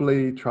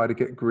probably try to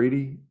get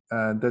greedy,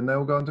 and then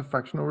they'll go into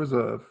fractional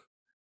reserve,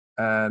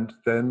 and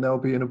then they'll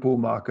be in a bull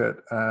market,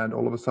 and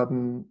all of a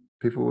sudden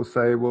people will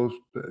say, well,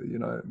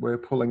 we're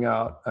pulling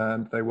out,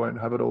 and they won't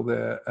have it all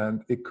there,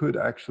 and it could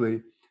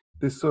actually,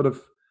 this sort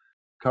of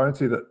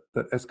currency that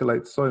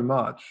escalates so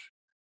much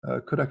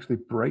could actually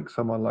break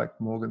someone like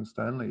Morgan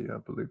Stanley,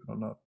 believe it or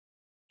not,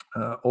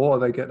 or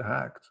they get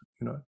hacked.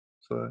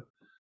 So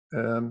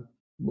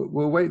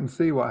we'll wait and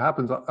see what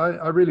happens.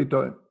 I really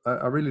don't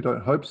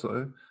hope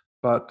so,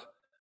 but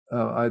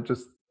I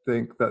just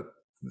think that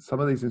some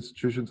of these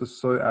institutions are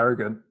so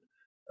arrogant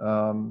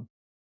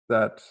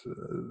that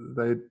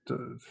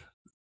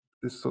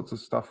this sorts of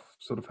stuff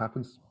sort of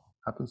happens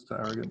to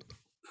arrogant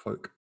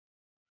folk.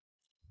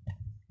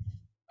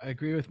 I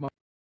agree with Mark.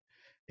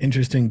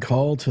 Interesting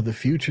call to the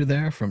future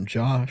there from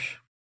Josh.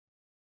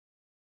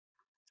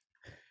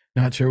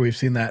 Not sure we've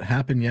seen that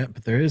happen yet,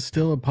 but there is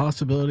still a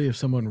possibility of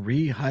someone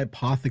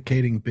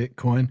rehypothecating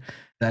Bitcoin.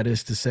 That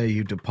is to say,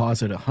 you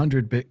deposit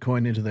 100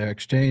 Bitcoin into their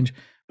exchange,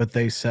 but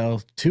they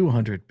sell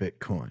 200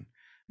 Bitcoin.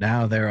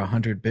 Now they're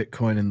 100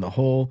 Bitcoin in the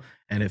hole,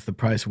 and if the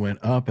price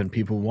went up and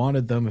people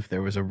wanted them, if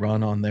there was a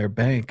run on their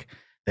bank,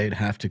 they'd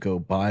have to go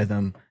buy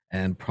them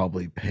and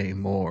probably pay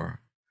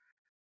more.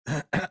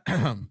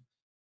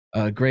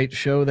 A great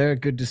show there.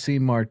 Good to see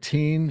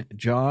Martine,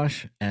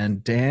 Josh,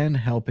 and Dan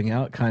helping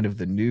out, kind of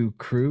the new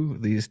crew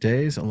these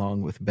days,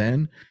 along with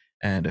Ben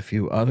and a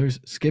few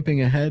others.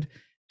 Skipping ahead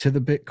to the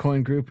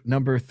Bitcoin group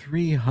number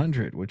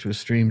 300, which was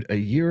streamed a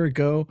year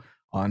ago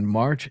on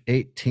March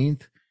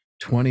 18th,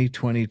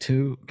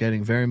 2022.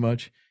 Getting very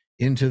much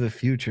into the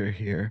future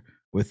here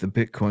with the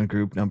Bitcoin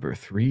group number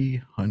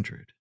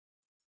 300.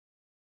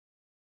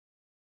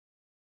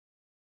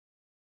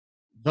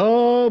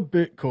 The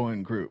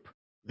Bitcoin group.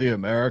 The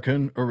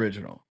American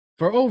original.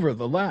 For over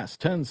the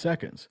last 10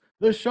 seconds,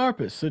 the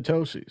sharpest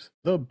Satoshis,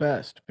 the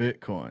best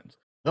Bitcoins,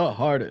 the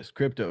hardest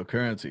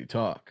cryptocurrency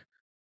talk.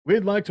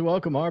 We'd like to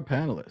welcome our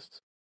panelists,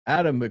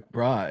 Adam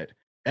McBride,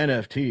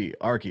 NFT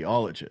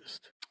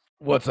archaeologist.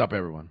 What's up,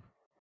 everyone?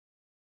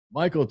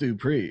 Michael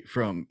Dupree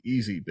from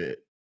EasyBit.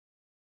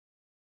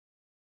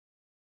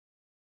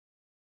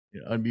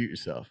 Unmute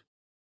yourself.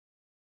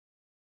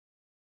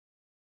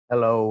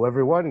 Hello,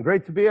 everyone.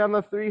 Great to be on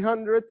the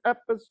 300th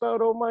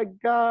episode. Oh, my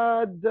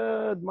God.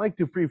 Mike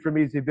Dupree from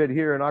EasyBit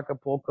here in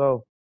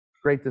Acapulco.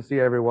 Great to see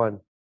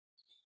everyone.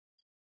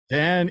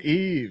 Dan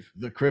Eve,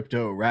 the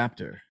Crypto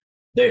Raptor.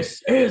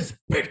 This is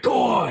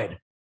Bitcoin.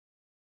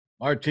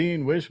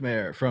 Martine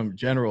Wishmare from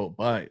General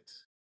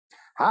Bytes.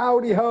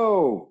 Howdy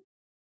ho.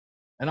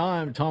 And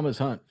I'm Thomas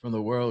Hunt from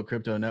the World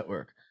Crypto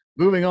Network.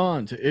 Moving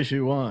on to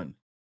issue one.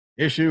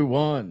 Issue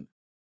one,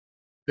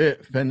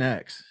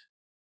 Bitfinex.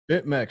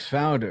 BitMEX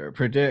founder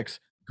predicts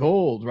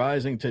gold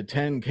rising to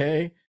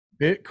 10K,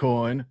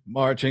 Bitcoin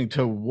marching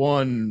to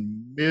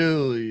 $1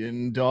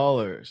 million.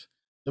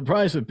 The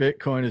price of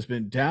Bitcoin has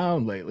been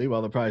down lately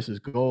while the price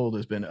of gold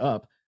has been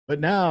up.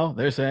 But now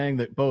they're saying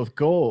that both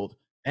gold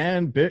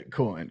and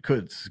Bitcoin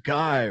could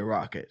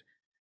skyrocket.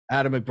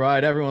 Adam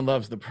McBride, everyone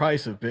loves the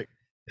price of Bitcoin.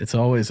 It's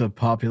always a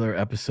popular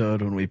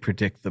episode when we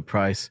predict the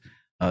price.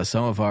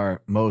 Some of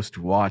our most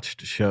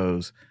watched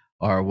shows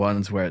are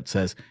ones where it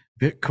says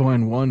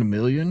Bitcoin 1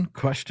 million ?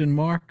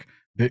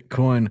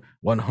 Bitcoin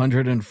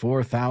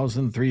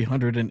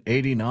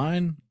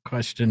 104,389 ?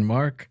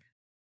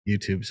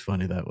 YouTube's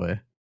funny that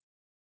way.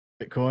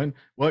 Bitcoin,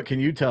 what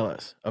can you tell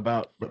us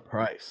about the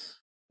price?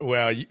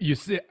 Well, you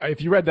see,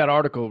 if you read that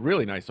article,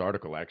 really nice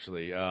article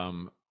actually.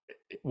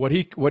 What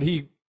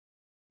he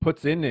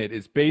puts in it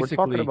is basically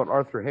We're talking about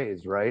Arthur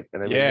Hayes, right?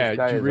 And I mean, this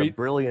guy is a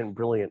brilliant,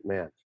 brilliant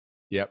man.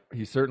 Yep,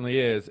 he certainly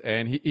is.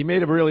 And he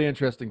made a really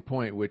interesting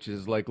point, which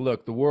is like,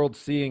 look, the world's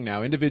seeing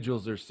now,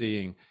 individuals are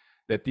seeing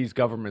that these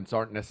governments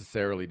aren't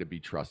necessarily to be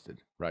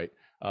trusted, right?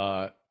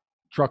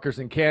 Truckers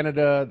in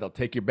Canada, they'll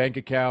take your bank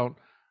account,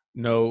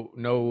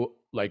 no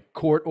like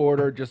court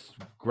order, just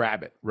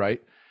grab it,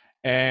 right?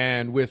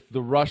 And with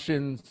the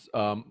Russians,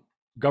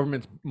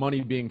 government's money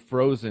being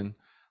frozen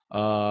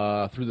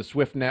through the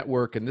SWIFT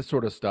network and this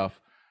sort of stuff,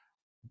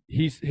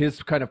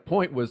 his kind of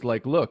point was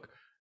like, look,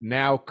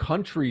 now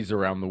countries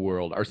around the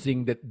world are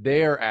seeing that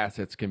their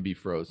assets can be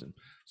frozen.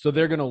 So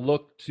they're going to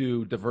look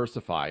to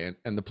diversify,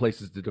 and the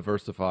places to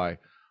diversify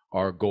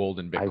are gold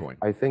and Bitcoin.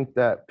 I think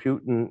that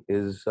Putin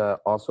is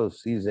also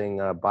seizing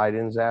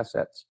Biden's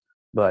assets,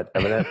 but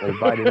evidently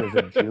Biden is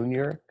a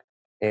junior,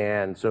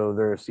 and so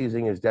they're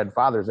seizing his dead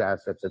father's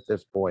assets at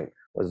this point,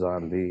 was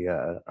on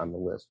the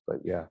list.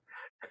 But yeah.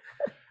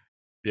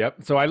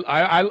 Yep. So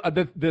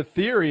the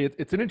theory,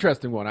 it's an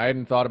interesting one. I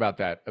hadn't thought about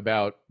that,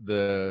 about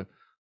that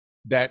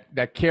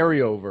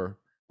carryover,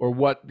 or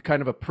what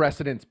kind of a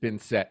precedent's been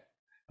set.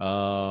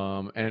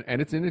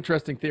 And it's an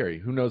interesting theory.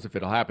 Who knows if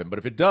it'll happen? But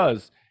if it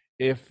does,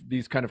 if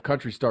these kind of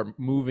countries start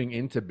moving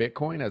into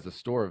Bitcoin as a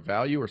store of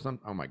value or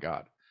something, oh my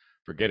God,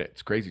 forget it.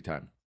 It's crazy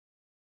time.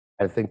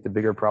 I think the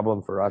bigger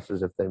problem for us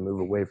is if they move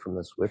away from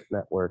the SWIFT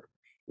network,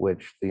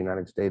 which the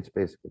United States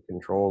basically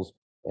controls,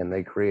 and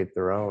they create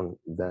their own,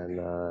 then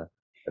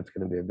that's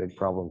going to be a big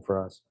problem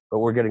for us. But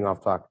we're getting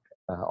off topic.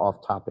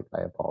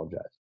 I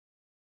apologize.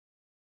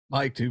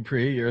 Mike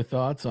Dupree, your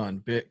thoughts on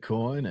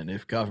Bitcoin and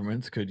if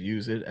governments could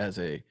use it as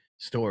a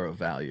store of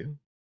value?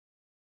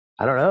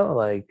 I don't know.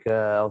 Like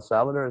El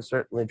Salvador is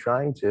certainly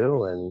trying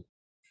to, and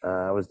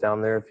I was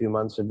down there a few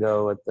months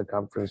ago at the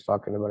conference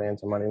talking about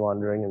anti-money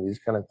laundering and these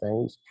kind of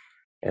things,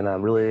 and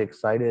I'm really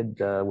excited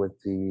with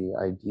the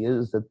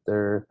ideas that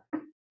they're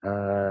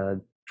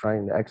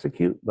trying to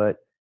execute. But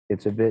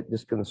it's a bit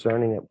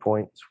disconcerting at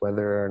points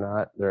whether or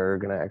not they're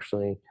going to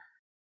actually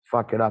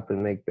fuck it up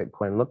and make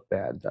Bitcoin look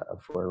bad,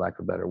 for lack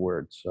of a better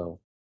word. So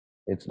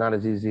it's not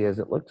as easy as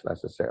it looks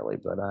necessarily,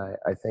 but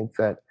I think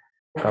that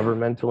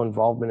governmental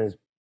involvement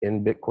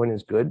in Bitcoin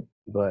is good,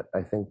 but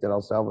I think that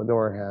El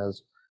Salvador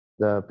has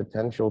the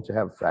potential to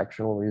have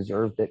fractional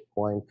reserve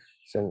Bitcoin,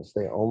 since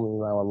they only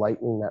allow a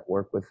Lightning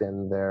network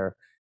within their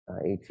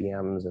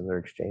ATMs and their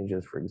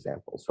exchanges, for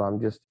example. So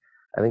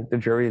I think the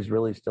jury is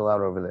really still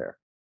out over there.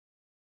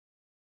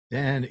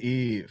 Dan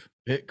Eve,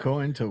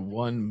 Bitcoin to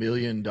 $1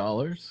 million.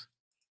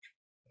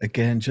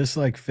 Again, just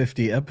like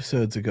 50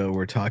 episodes ago,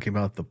 we're talking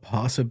about the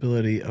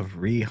possibility of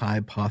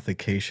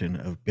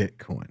rehypothecation of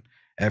Bitcoin.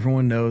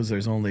 Everyone knows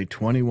there's only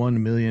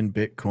 21 million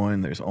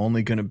Bitcoin. There's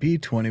only going to be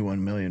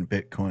 21 million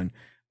Bitcoin.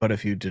 But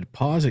if you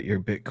deposit your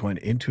Bitcoin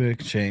into an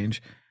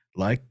exchange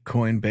like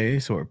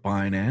Coinbase or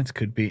Binance,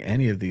 could be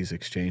any of these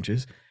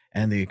exchanges,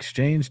 and the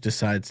exchange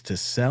decides to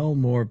sell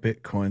more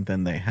Bitcoin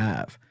than they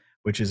have,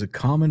 which is a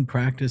common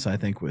practice, I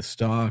think, with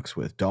stocks,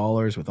 with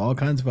dollars, with all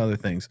kinds of other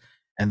things,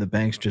 and the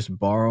banks just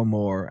borrow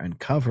more and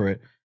cover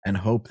it and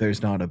hope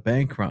there's not a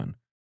bank run.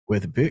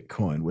 With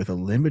Bitcoin, with a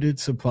limited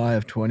supply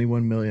of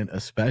 21 million,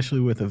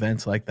 especially with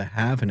events like the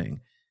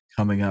halvening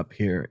coming up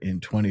here in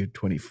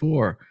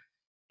 2024,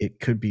 it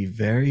could be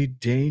very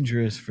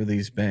dangerous for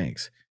these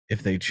banks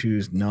if they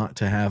choose not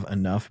to have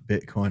enough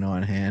Bitcoin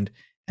on hand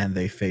and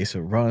they face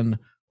a run,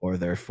 or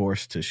they're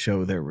forced to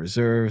show their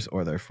reserves,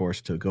 or they're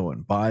forced to go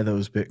and buy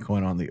those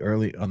Bitcoin on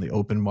the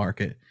open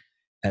market.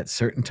 At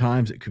certain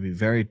times, it could be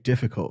very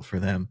difficult for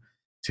them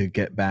to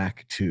get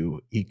back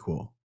to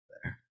equal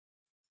there.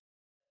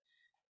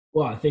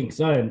 Well, I think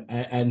so,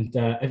 and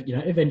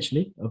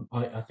eventually,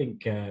 I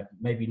think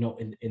maybe not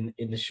in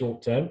the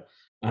short term,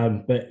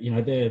 but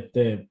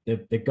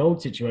the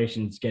gold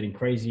situation is getting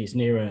crazy. It's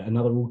near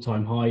another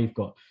all-time high. You've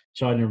got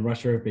China and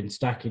Russia have been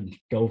stacking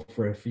gold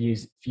for a few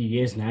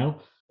years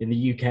now. In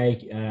the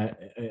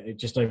UK,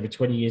 just over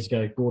 20 years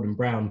ago, Gordon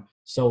Brown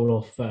sold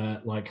off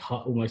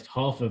almost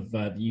half of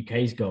the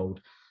UK's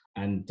gold,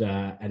 and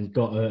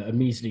got a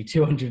measly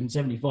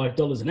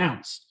 $275 an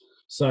ounce.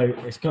 So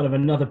it's kind of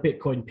another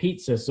Bitcoin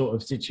pizza sort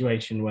of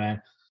situation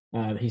where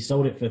he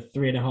sold it for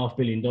 $3.5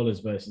 billion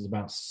versus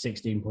about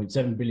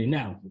 16.7 billion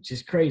now, which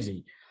is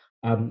crazy.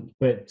 I think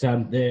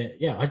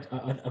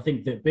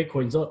that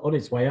Bitcoin's on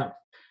its way up.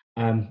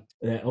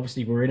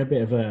 Obviously, we're in a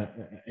bit of a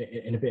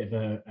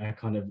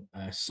kind of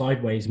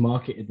sideways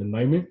market at the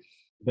moment,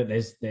 but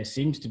there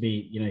seems to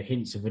be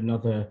hints of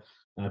another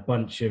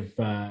bunch of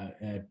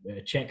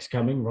checks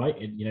coming, right?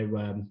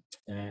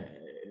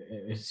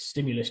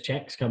 Stimulus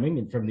checks coming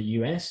in from the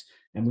US,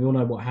 and we all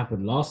know what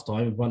happened last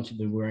time. A bunch of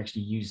them were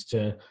actually used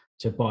to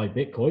buy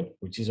Bitcoin,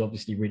 which is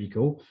obviously really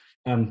cool.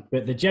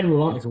 But the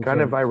general article, it's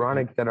kind of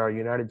ironic that our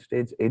United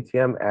States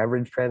ATM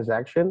average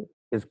transaction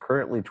is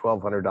currently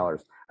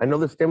 $1,200. I know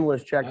the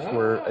stimulus checks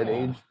were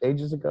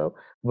ages ago,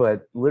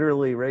 but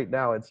literally right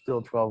now it's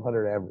still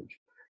 $1,200 average.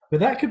 But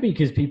that could be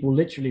because people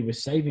literally were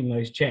saving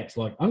those checks.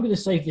 Like, I'm going to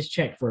save this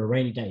check for a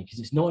rainy day because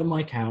it's not in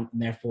my account,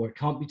 and therefore it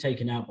can't be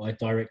taken out by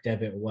direct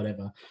debit or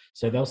whatever.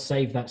 So they'll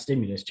save that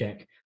stimulus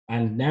check.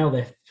 And now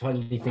they're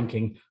finally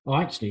thinking, oh,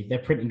 actually, they're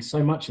printing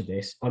so much of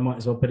this, I might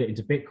as well put it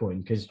into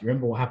Bitcoin. Because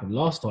remember what happened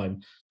last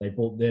time? They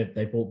bought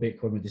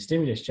Bitcoin with the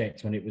stimulus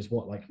checks when it was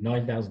like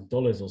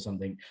 $9,000 or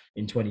something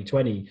in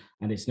 2020,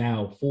 and it's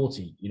now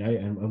 40,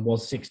 and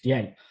was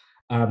 68.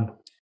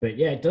 But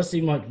yeah, it does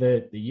seem like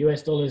the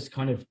US dollars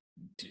kind of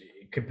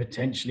could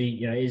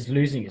potentially, is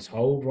losing its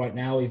hold right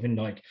now. Even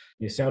like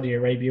Saudi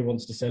Arabia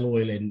wants to sell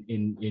oil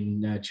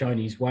in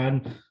Chinese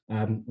yuan.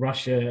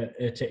 Russia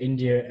to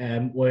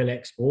India oil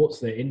exports.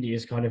 That India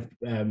is kind of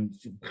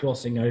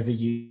crossing over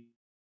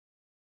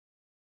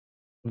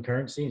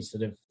currency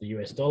instead of the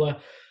US dollar.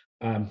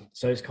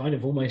 So it's kind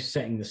of almost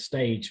setting the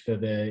stage for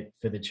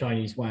the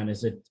Chinese yuan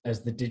as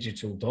the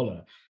digital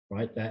dollar,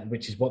 right?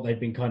 Which is what they've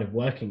been kind of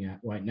working at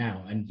right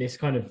now. And this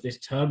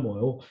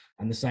turmoil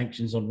and the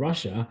sanctions on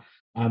Russia,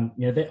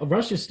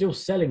 Russia's still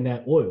selling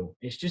their oil.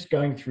 It's just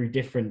going through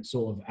different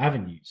sort of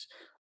avenues.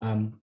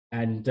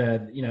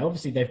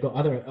 Obviously they've got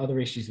other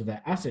issues with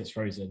their assets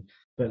frozen.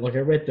 But like I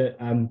read that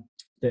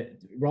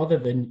rather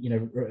than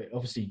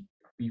obviously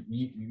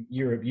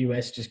Europe,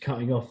 US just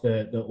cutting off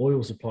the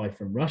oil supply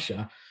from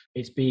Russia,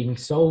 it's being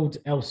sold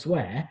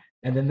elsewhere,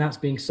 and then that's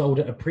being sold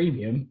at a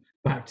premium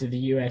back to the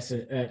US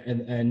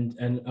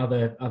and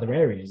other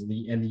areas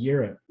and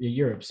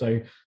Europe. So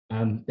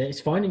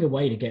it's finding a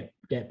way to get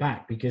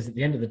back, because at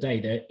the end of the day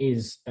there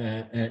is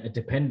a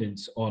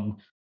dependence on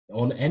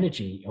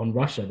energy on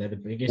Russia. They're the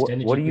biggest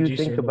energy producer. What do you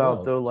think about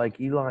world. though,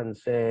 like Elon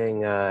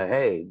saying,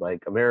 "Hey,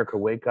 like America,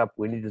 wake up!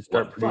 We need to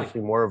start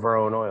producing more of our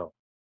own oil."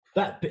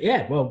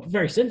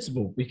 Very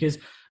sensible, because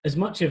as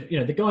much of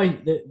the guy,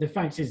 the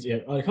fact is,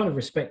 I kind of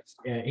respect.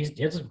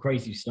 He has some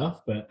crazy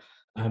stuff, but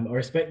I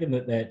respect them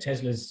that their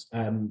Tesla's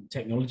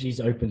technology is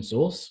open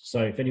source.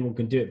 So if anyone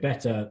can do it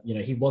better,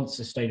 he wants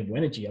sustainable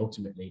energy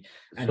ultimately.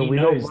 And So he we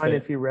don't knows mind that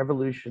if he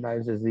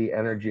revolutionizes the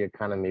energy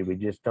economy. We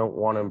just don't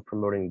want him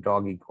promoting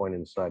doggy coin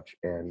and such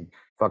and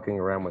fucking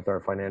around with our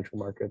financial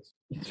markets.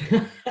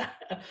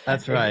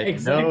 That's right.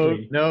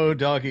 Exactly. No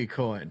doggy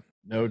coin.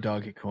 No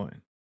doggy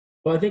coin.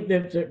 Well, I think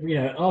that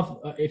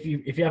if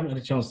you haven't had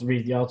a chance to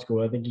read the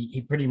article, I think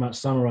he pretty much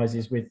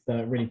summarizes with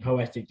a really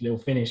poetic little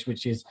finish,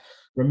 which is,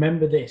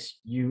 remember this: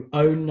 you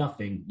own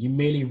nothing. You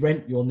merely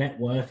rent your net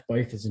worth,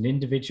 both as an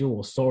individual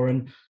or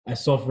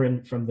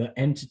sovereign, from the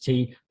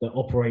entity that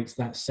operates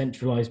that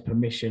centralized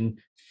permission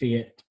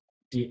fiat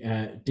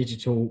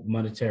digital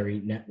monetary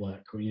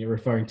network.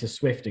 Referring to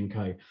Swift and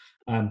Co.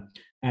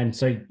 And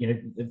so,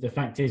 the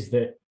fact is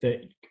that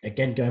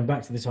again, going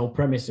back to this whole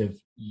premise of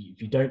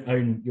if you don't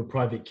own your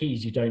private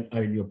keys, you don't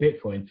own your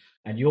Bitcoin,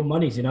 and your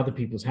money's in other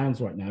people's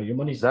hands right now. Your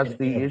money's That's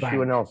the in a issue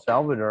bank. in El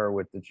Salvador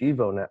with the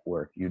Chivo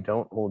network. You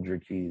don't hold your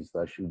keys,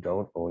 thus you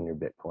don't own your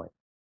Bitcoin.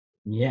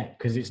 Yeah,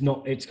 because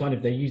it's kind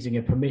of, they're using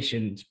a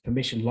permission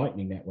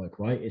Lightning network,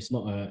 right? It's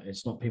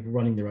not people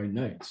running their own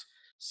nodes.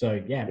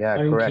 So yeah,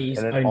 own correct. keys,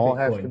 And it own all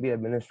Bitcoin. has to be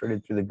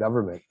administered through the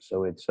government.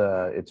 So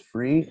it's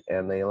free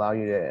and they allow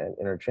you to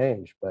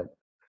interchange, but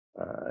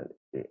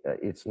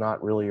it's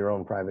not really your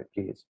own private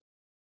keys.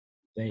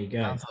 There you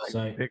go. Sounds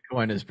like So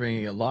Bitcoin is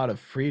bringing a lot of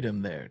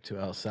freedom there to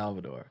El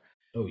Salvador.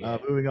 Oh yeah.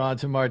 Moving on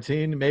to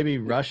Martin, maybe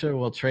Russia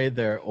will trade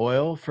their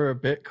oil for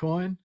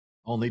Bitcoin.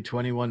 Only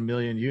 21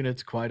 million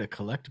units, quite a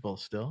collectible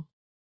still.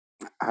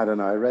 I don't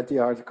know. I read the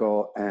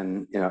article,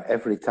 and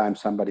every time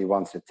somebody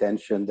wants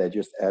attention, they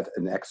just add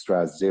an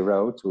extra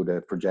zero to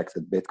the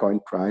projected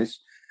Bitcoin price.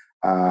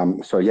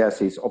 So yes,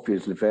 he's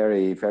obviously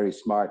very, very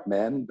smart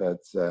man, but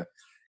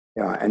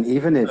and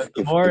even if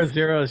The more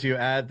zeros you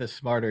add, the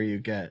smarter you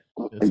get.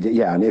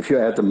 yeah, and if you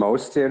add the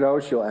most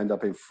zeros, you'll end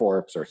up in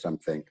Forbes or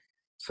something.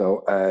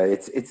 So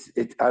it's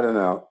I don't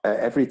know.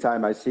 Every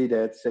time I see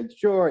that, say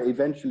sure,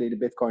 eventually the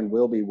Bitcoin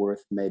will be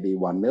worth maybe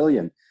 1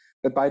 million.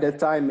 But by that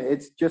time,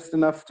 it's just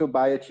enough to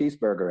buy a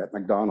cheeseburger at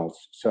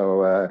McDonald's.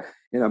 So,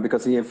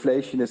 because the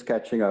inflation is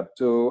catching up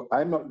too.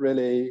 I'm not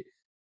really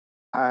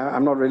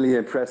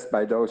impressed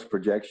by those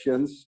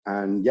projections.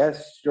 And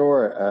yes,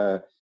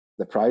 sure,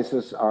 the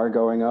prices are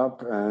going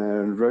up.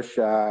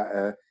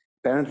 Russia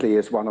apparently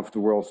is one of the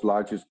world's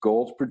largest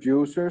gold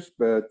producers,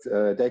 but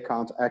they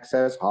can't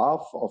access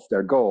half of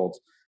their gold.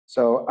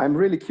 So I'm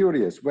really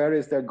curious, where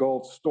is their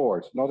gold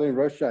stored? Not in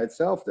Russia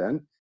itself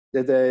then.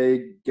 Did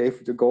they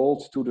give the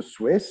gold to the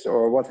Swiss,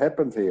 or what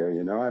happened here?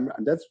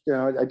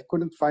 I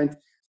couldn't find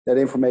that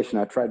information.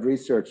 I tried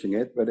researching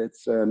it, but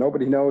it's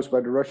nobody knows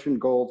where the Russian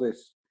gold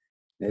is.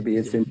 Maybe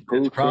it's in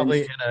Putin's. It's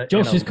probably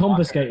Josh has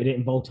confiscated it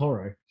in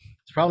Voltoro.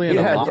 It's probably in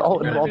Yeah, a it's all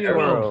in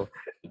locker.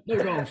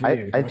 Voltoro.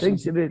 I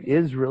think that it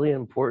is really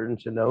important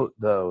to note,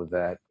 though,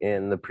 that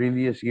in the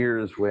previous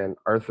years when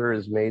Arthur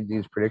has made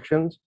these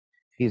predictions,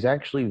 he's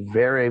actually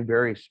very,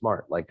 very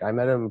smart. Like, I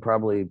met him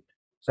probably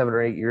 7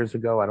 or 8 years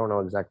ago. I don't know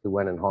exactly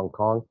when, in Hong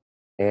Kong.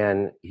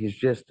 And he's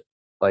just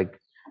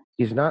like,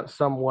 he's not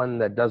someone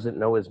that doesn't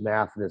know his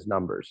math and his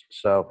numbers.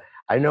 So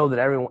I know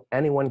that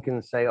anyone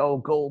can say, oh,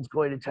 gold's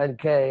going to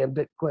 10K and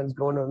Bitcoin's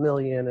going to 1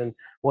 million and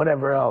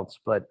whatever else.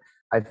 But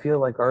I feel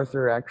like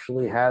Arthur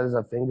actually has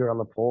a finger on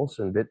the pulse,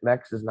 and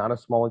BitMEX is not a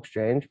small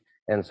exchange.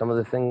 And some of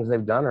the things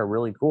they've done are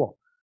really cool.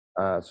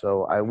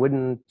 So I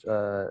wouldn't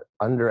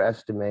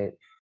underestimate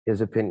his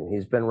opinion.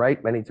 He's been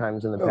right many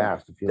times in the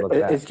past. If you look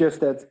back, it's just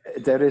that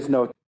there is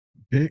no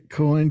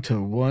Bitcoin to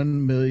 $1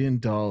 million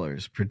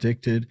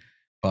predicted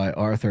by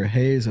Arthur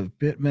Hayes of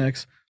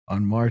BitMEX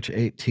on March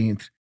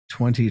 18th,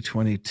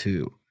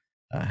 2022.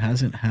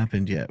 Hasn't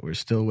happened yet. We're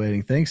still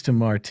waiting. Thanks to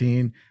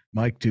Martine,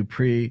 Mike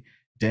Dupree,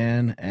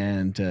 Dan,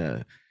 and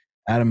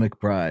Adam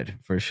McBride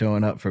for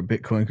showing up for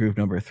Bitcoin group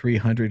number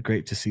 300.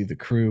 Great to see the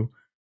crew.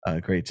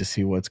 Great to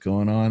see what's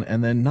going on.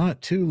 And then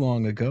not too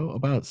long ago,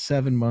 about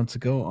 7 months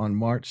ago, on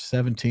March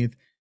 17th,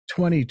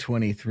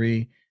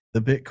 2023,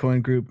 the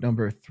Bitcoin group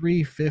number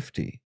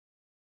 350.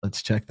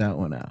 Let's check that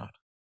one out.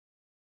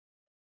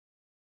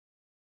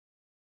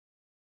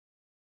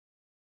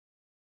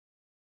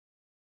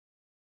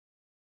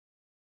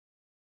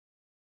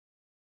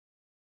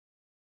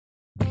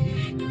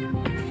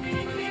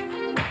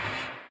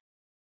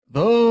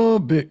 The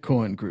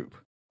Bitcoin Group,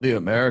 the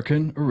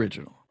American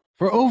original.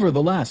 For over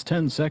the last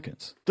 10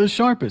 seconds, the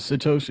sharpest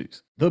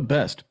Satoshis, the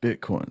best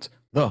Bitcoins,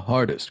 the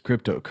hardest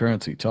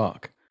cryptocurrency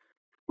talk.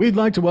 We'd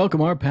like to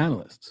welcome our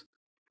panelists.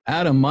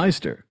 Adam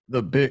Meister,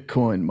 the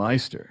Bitcoin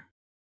Meister.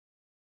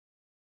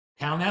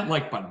 Pound that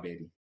like button,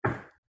 baby.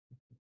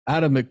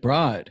 Adam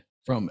McBride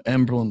from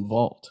Emblem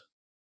Vault.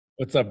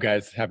 What's up,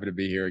 guys? Happy to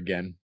be here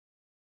again.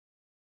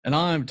 And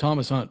I'm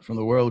Thomas Hunt from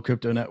the World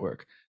Crypto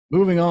Network.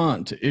 Moving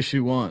on to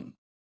issue one.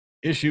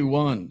 Issue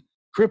one,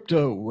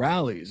 crypto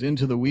rallies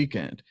into the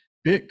weekend.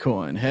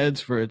 Bitcoin heads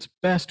for its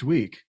best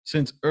week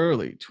since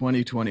early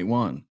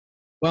 2021.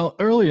 While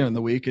earlier in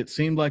the week, it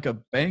seemed like a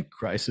bank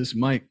crisis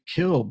might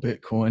kill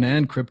Bitcoin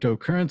and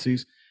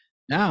cryptocurrencies,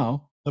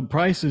 now the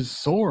price is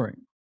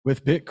soaring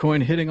with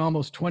Bitcoin hitting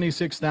almost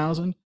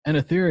 26,000 and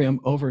Ethereum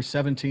over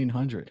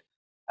 1,700.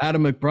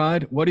 Adam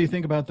McBride, what do you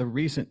think about the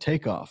recent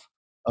takeoff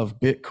of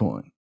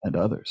Bitcoin and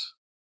others?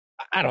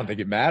 I don't think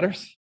it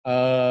matters.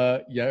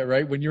 Yeah,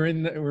 right. When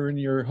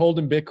you're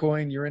holding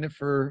Bitcoin, you're in it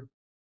for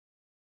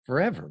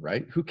forever,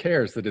 right? Who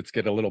cares that it's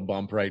getting a little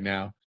bump right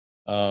now?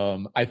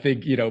 I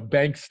think,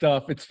 bank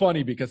stuff, it's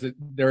funny because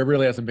there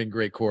really hasn't been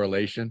great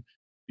correlation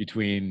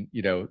between,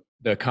 the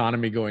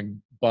economy going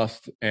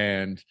bust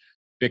and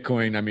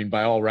Bitcoin. I mean,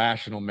 by all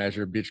rational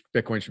measure,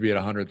 Bitcoin should be at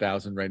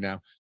 100,000 right now.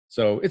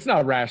 So it's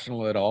not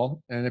rational at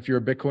all. And if you're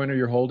a Bitcoiner,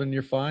 you're holding,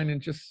 you're fine, and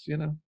just,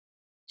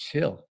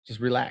 chill, just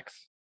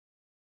relax.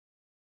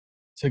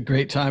 It's a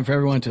great time for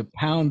everyone to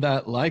pound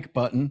that like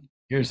button.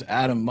 Here's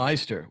Adam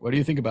Meister. What do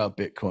you think about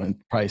Bitcoin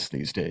price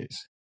these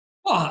days?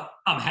 Well,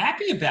 I'm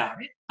happy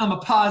about it. I'm a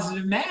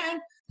positive man.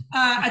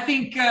 I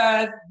think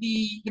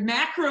the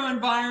macro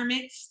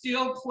environment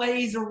still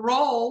plays a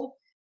role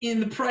in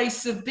the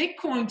price of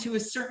Bitcoin to a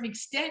certain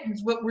extent. And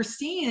what we're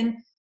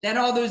seeing, that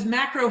all those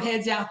macro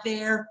heads out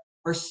there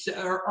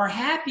are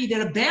happy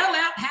that a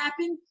bailout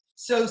happened.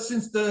 So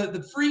since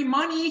the free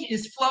money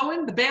is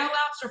flowing, the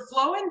bailouts are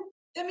flowing,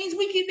 that means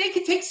they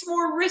can take some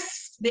more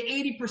risks, the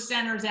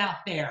 80%ers out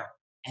there.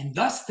 And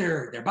thus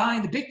they're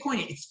buying the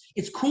Bitcoin.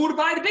 It's cool to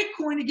buy the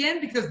Bitcoin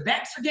again because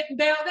banks are getting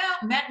bailed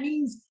out, and that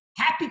means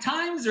happy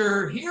times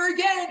are here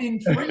again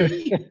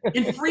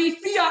in free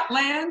fiat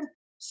land.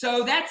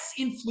 So that's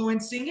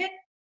influencing it.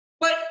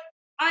 But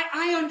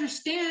I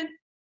understand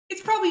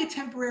it's probably a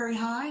temporary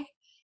high.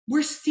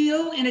 We're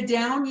still in a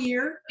down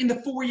year in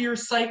the 4-year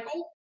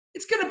cycle.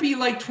 It's going to be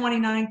like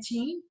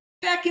 2019.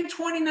 Back in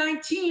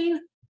 2019,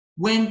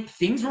 when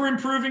things were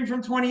improving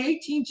from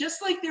 2018,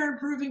 just like they're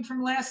improving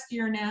from last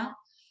year now.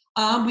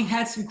 We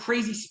had some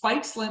crazy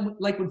spikes,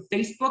 like when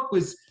Facebook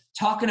was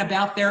talking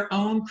about their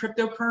own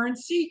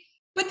cryptocurrency.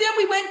 But then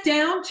we went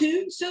down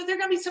too. So there are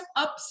going to be some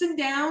ups and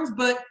downs.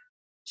 But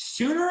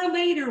sooner or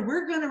later,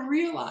 we're going to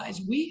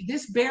realize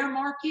this bear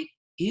market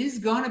is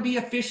going to be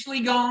officially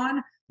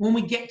gone when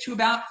we get to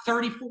about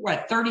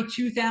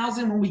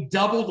 32,000, when we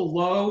double the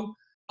low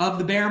of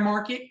the bear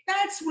market.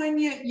 That's when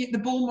the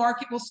bull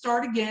market will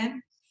start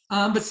again.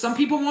 But some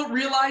people won't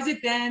realize it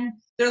then.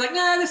 They're like,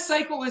 nah, the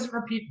cycle isn't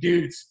repeat.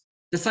 Dudes,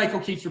 the cycle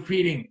keeps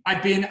repeating.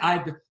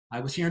 I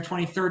was here in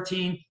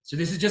 2013. So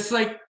this is just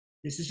like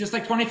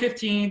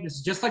 2015. This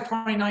is just like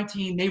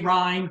 2019. They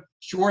rhyme.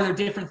 Sure, they're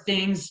different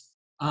things.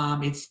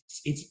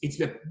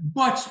 It's a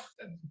much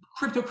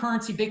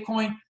cryptocurrency,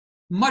 Bitcoin,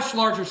 much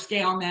larger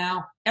scale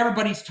now.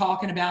 Everybody's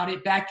talking about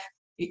it.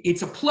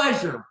 It's a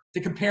pleasure to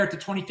compare it to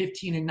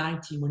 2015 and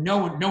 19 when no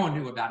one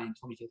knew about it in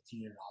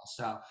 2015 at all.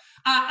 So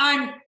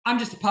I'm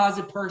just a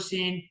positive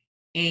person.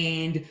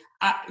 And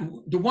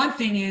the one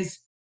thing is,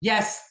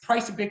 yes,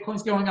 price of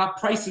Bitcoin's going up,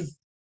 price of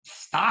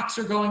stocks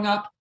are going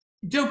up.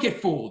 Don't get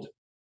fooled.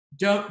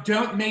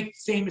 Don't make the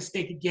same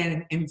mistake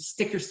again and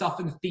stick yourself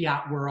in the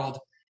fiat world.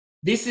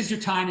 This is your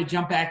time to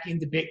jump back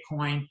into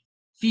Bitcoin.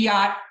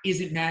 Fiat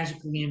isn't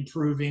magically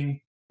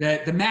improving.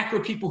 The macro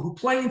people who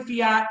play in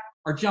fiat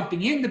are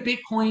jumping into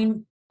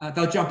Bitcoin.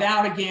 They'll jump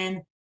out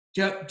again.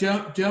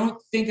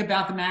 Don't think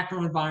about the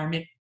macro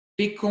environment.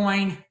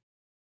 Bitcoin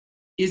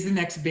is the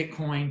next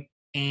Bitcoin,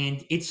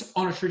 and it's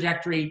on a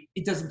trajectory.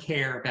 It doesn't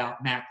care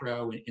about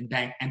macro and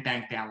bank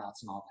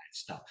bailouts and all that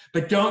stuff.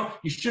 But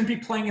you shouldn't be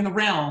playing in the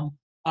realm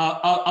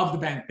of the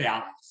bank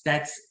bailouts.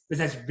 Because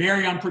that's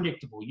very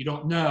unpredictable. You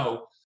don't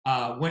know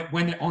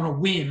when on a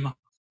whim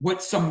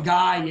what some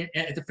guy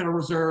at the Federal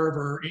Reserve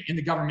or in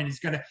the government is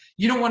going to.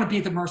 You don't want to be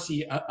at the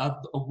mercy of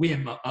a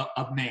whim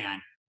of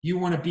man. You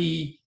want to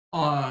be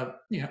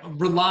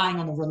relying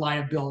on the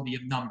reliability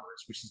of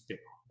numbers, which is Bitcoin.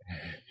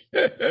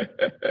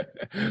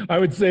 I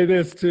would say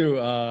this too.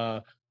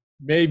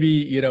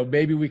 Maybe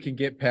we can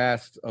get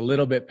a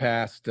little bit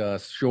past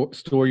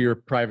store your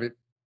private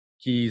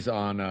keys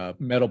on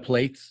metal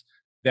plates.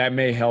 That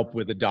may help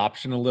with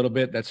adoption a little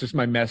bit. That's just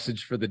my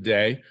message for the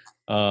day.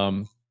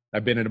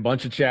 I've been in a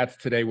bunch of chats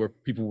today where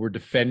people were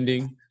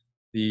defending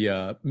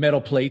the metal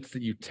plates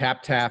that you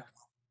tap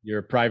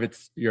your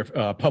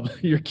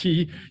your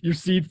key, your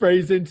seed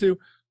phrase into.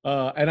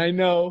 And I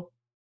know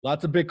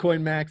lots of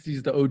Bitcoin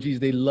maxis, the OGs,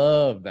 they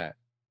love that.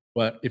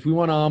 But if we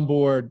want to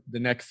onboard the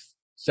next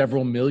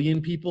several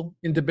million people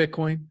into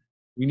Bitcoin,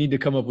 we need to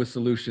come up with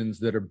solutions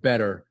that are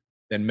better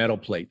than metal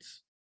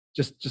plates.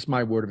 Just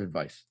my word of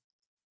advice.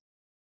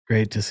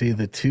 Great to see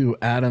the two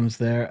Adams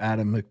there,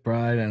 Adam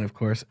McBride and, of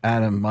course,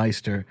 Adam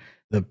Meister,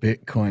 the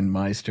Bitcoin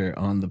Meister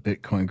on the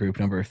Bitcoin group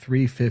number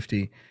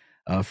 350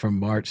 from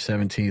March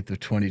 17th of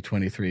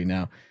 2023.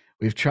 Now,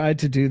 we've tried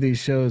to do these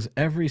shows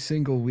every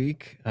single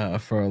week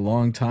for a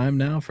long time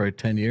now, for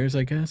 10 years,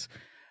 I guess.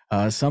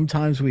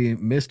 Sometimes we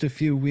missed a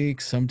few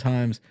weeks.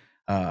 Sometimes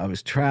I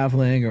was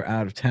traveling or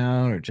out of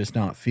town or just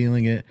not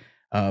feeling it.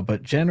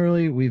 But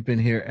generally, we've been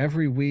here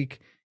every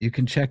week. You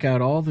can check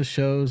out all the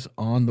shows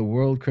on the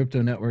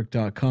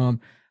worldcryptonetwork.com.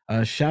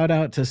 Shout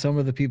out to some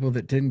of the people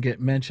that didn't get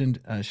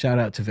mentioned. Shout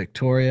out to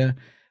Victoria.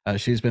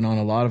 She's been on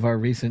a lot of our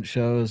recent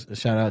shows.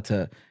 Shout out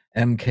to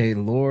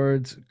MK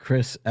Lords,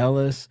 Chris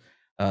Ellis,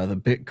 the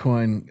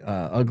Bitcoin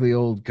ugly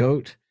old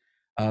goat.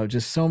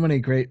 Just so many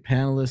great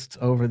panelists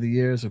over the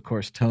years. Of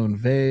course, Tone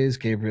Vase,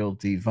 Gabriel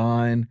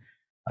Devine,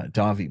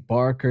 Davi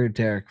Barker,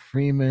 Derek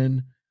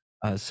Freeman.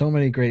 So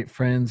many great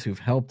friends who've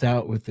helped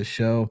out with the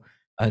show.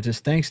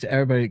 Just thanks to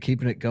everybody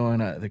keeping it going.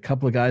 The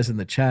couple of guys in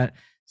the chat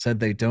said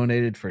they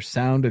donated for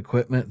sound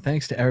equipment.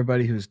 Thanks to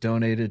everybody who's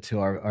donated to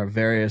our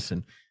various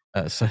and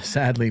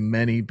sadly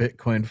many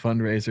Bitcoin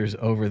fundraisers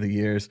over the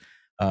years.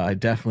 I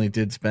definitely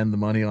did spend the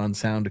money on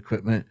sound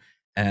equipment,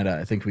 and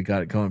I think we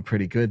got it going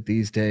pretty good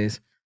these days,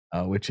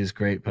 which is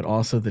great. But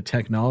also the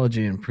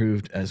technology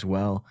improved as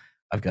well.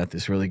 I've got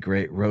this really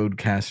great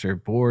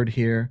Rodecaster board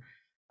here,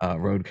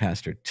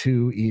 Rodecaster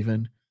 2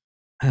 even.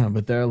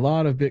 But there are a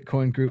lot of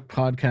Bitcoin Group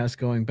podcasts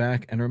going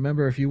back. And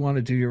remember, if you want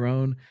to do your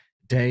own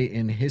day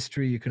in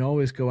history, you can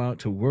always go out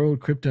to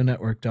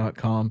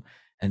worldcryptonetwork.com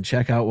and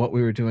check out what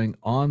we were doing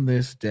on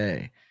this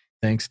day.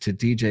 Thanks to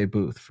DJ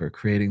Booth for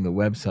creating the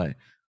website.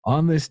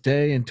 On this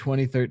day in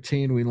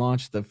 2013, we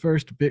launched the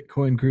first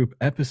Bitcoin Group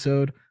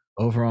episode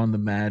over on the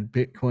Mad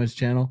Bitcoins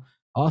channel.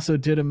 Also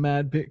did a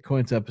Mad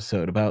Bitcoins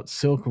episode about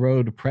Silk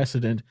Road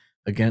precedent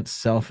against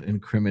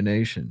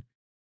self-incrimination.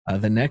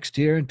 The next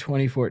year, in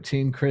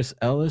 2014, Chris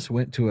Ellis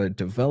went to a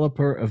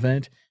developer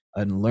event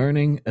on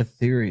learning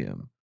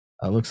Ethereum.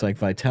 Looks like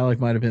Vitalik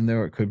might have been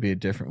there, or it could be a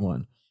different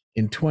one.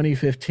 In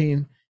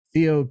 2015,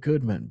 Theo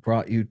Goodman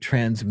brought you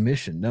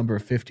Transmission number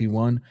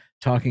 51,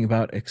 talking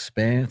about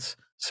Expanse,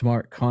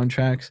 smart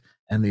contracts,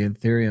 and the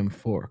Ethereum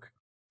fork.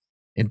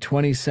 In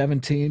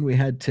 2017, we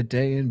had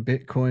Today in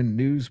Bitcoin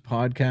News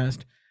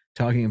podcast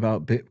talking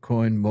about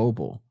Bitcoin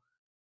Mobile.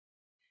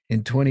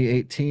 In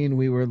 2018,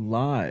 we were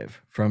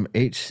live from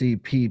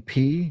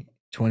HCPP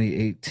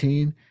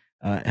 2018,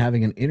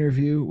 having an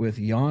interview with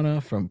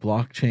Yana from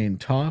Blockchain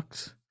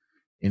Talks.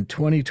 In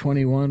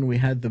 2021, we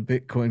had the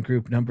Bitcoin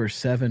Group number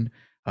 7,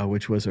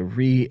 which was a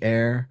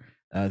re-air.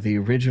 The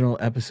original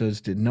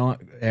episodes did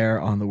not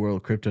air on the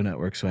World Crypto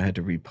Network, so I had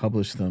to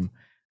republish them,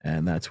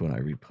 and that's when I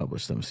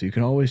republished them. So you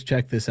can always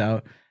check this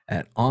out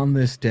at On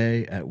This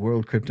Day at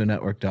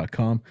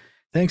worldcryptonetwork.com.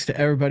 Thanks to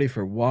everybody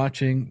for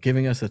watching,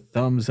 giving us a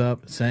thumbs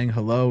up, saying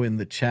hello in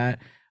the chat,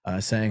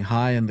 saying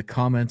hi in the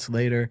comments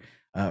later,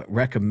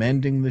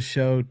 recommending the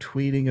show,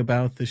 tweeting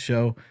about the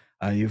show.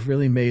 You've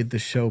really made the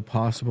show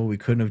possible. We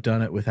couldn't have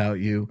done it without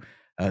you.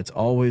 It's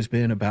always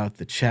been about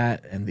the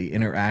chat and the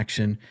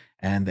interaction,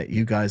 and that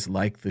you guys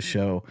like the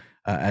show.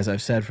 As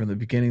I've said from the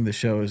beginning, the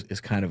show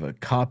is kind of a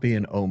copy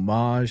and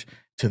homage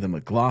to the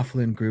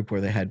McLaughlin Group, where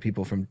they had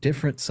people from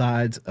different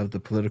sides of the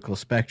political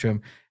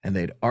spectrum, and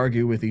they'd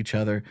argue with each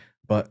other,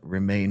 but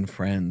remain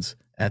friends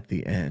at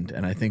the end.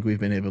 And I think we've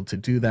been able to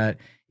do that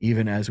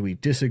even as we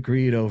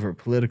disagreed over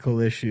political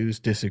issues,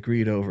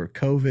 disagreed over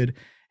COVID,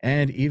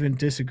 and even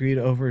disagreed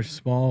over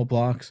small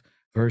blocks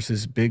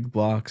versus big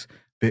blocks,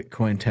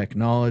 Bitcoin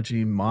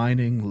technology,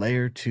 mining,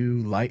 layer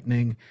 2,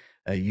 Lightning,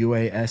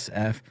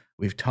 UASF.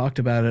 We've talked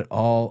about it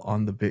all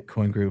on the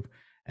Bitcoin Group,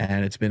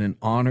 and it's been an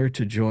honor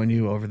to join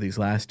you over these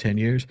last 10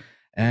 years.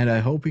 And I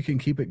hope we can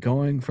keep it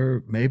going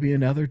for maybe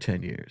another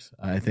 10 years.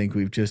 I think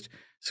we've just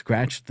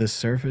scratched the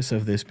surface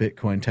of this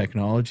Bitcoin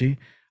technology.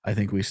 I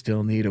think we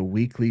still need a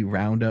weekly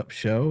roundup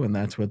show, and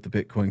that's what the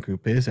Bitcoin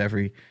Group is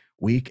every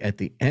week at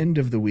the end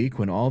of the week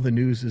when all the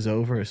news is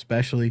over,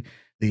 especially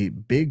the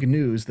big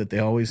news that they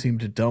always seem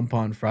to dump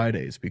on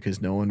Fridays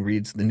because no one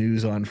reads the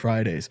news on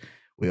Fridays.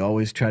 We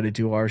always try to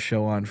do our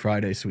show on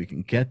Friday so we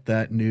can get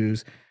that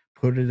news,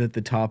 put it at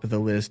the top of the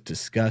list,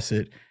 discuss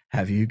it,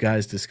 have you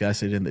guys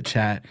discuss it in the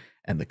chat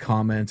and the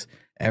comments.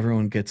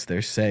 Everyone gets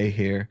their say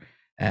here.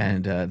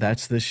 And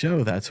that's the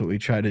show. That's what we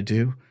try to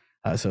do.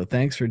 So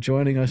thanks for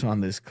joining us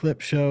on this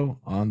clip show,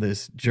 on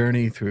this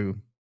journey through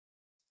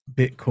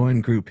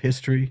Bitcoin Group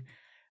history.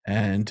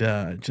 And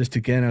just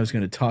again, I was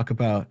going to talk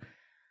about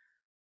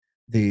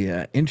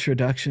the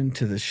introduction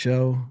to the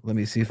show. Let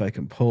me see if I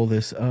can pull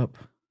this up.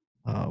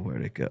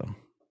 Where'd it go?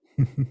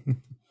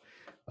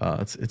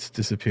 It's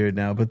disappeared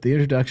now. But the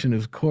introduction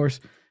is, of course,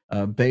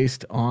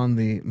 based on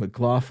the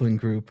McLaughlin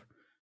Group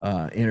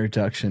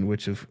introduction,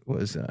 which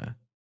was...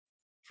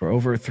 for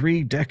over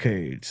 3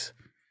 decades,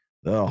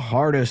 the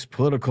hardest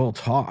political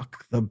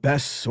talk, the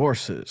best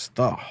sources,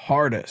 the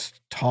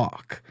hardest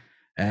talk.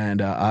 And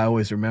I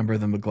always remember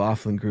the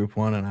McLaughlin Group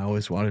one, and I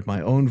always wanted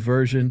my own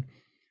version.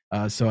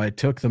 So I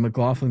took the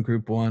McLaughlin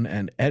Group one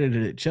and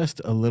edited it just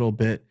a little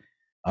bit.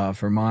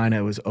 For mine,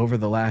 it was over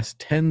the last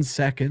 10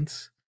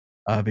 seconds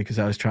because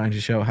I was trying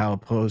to show how,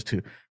 opposed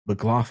to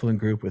McLaughlin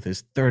Group with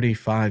his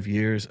 35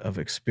 years of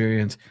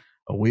experience,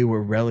 we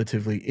were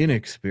relatively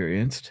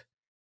inexperienced.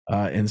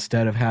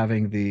 Instead of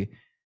having the,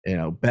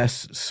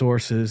 best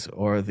sources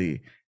or the,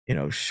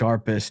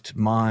 sharpest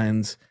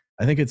minds.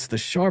 I think it's the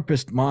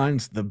sharpest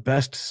minds, the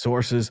best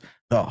sources,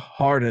 the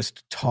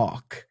hardest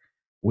talk.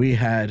 We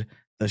had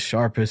the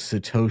sharpest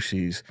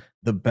Satoshis,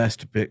 the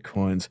best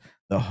Bitcoins,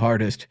 the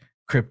hardest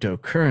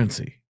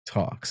cryptocurrency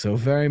talk. So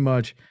very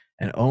much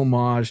an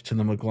homage to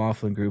the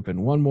McLaughlin Group.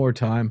 And one more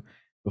time,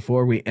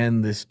 before we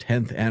end this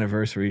 10th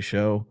anniversary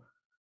show,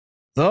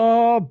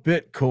 The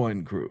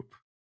Bitcoin Group,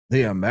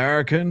 the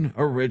American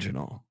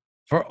original.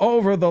 For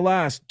over the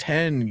last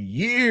 10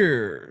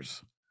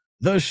 years,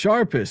 the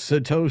sharpest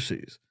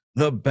Satoshis,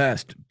 the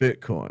best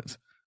Bitcoins,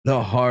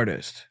 the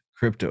hardest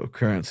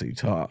cryptocurrency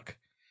talk.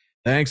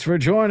 Thanks for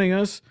joining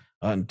us.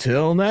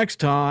 Until next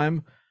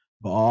time,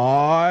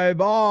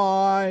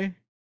 bye-bye.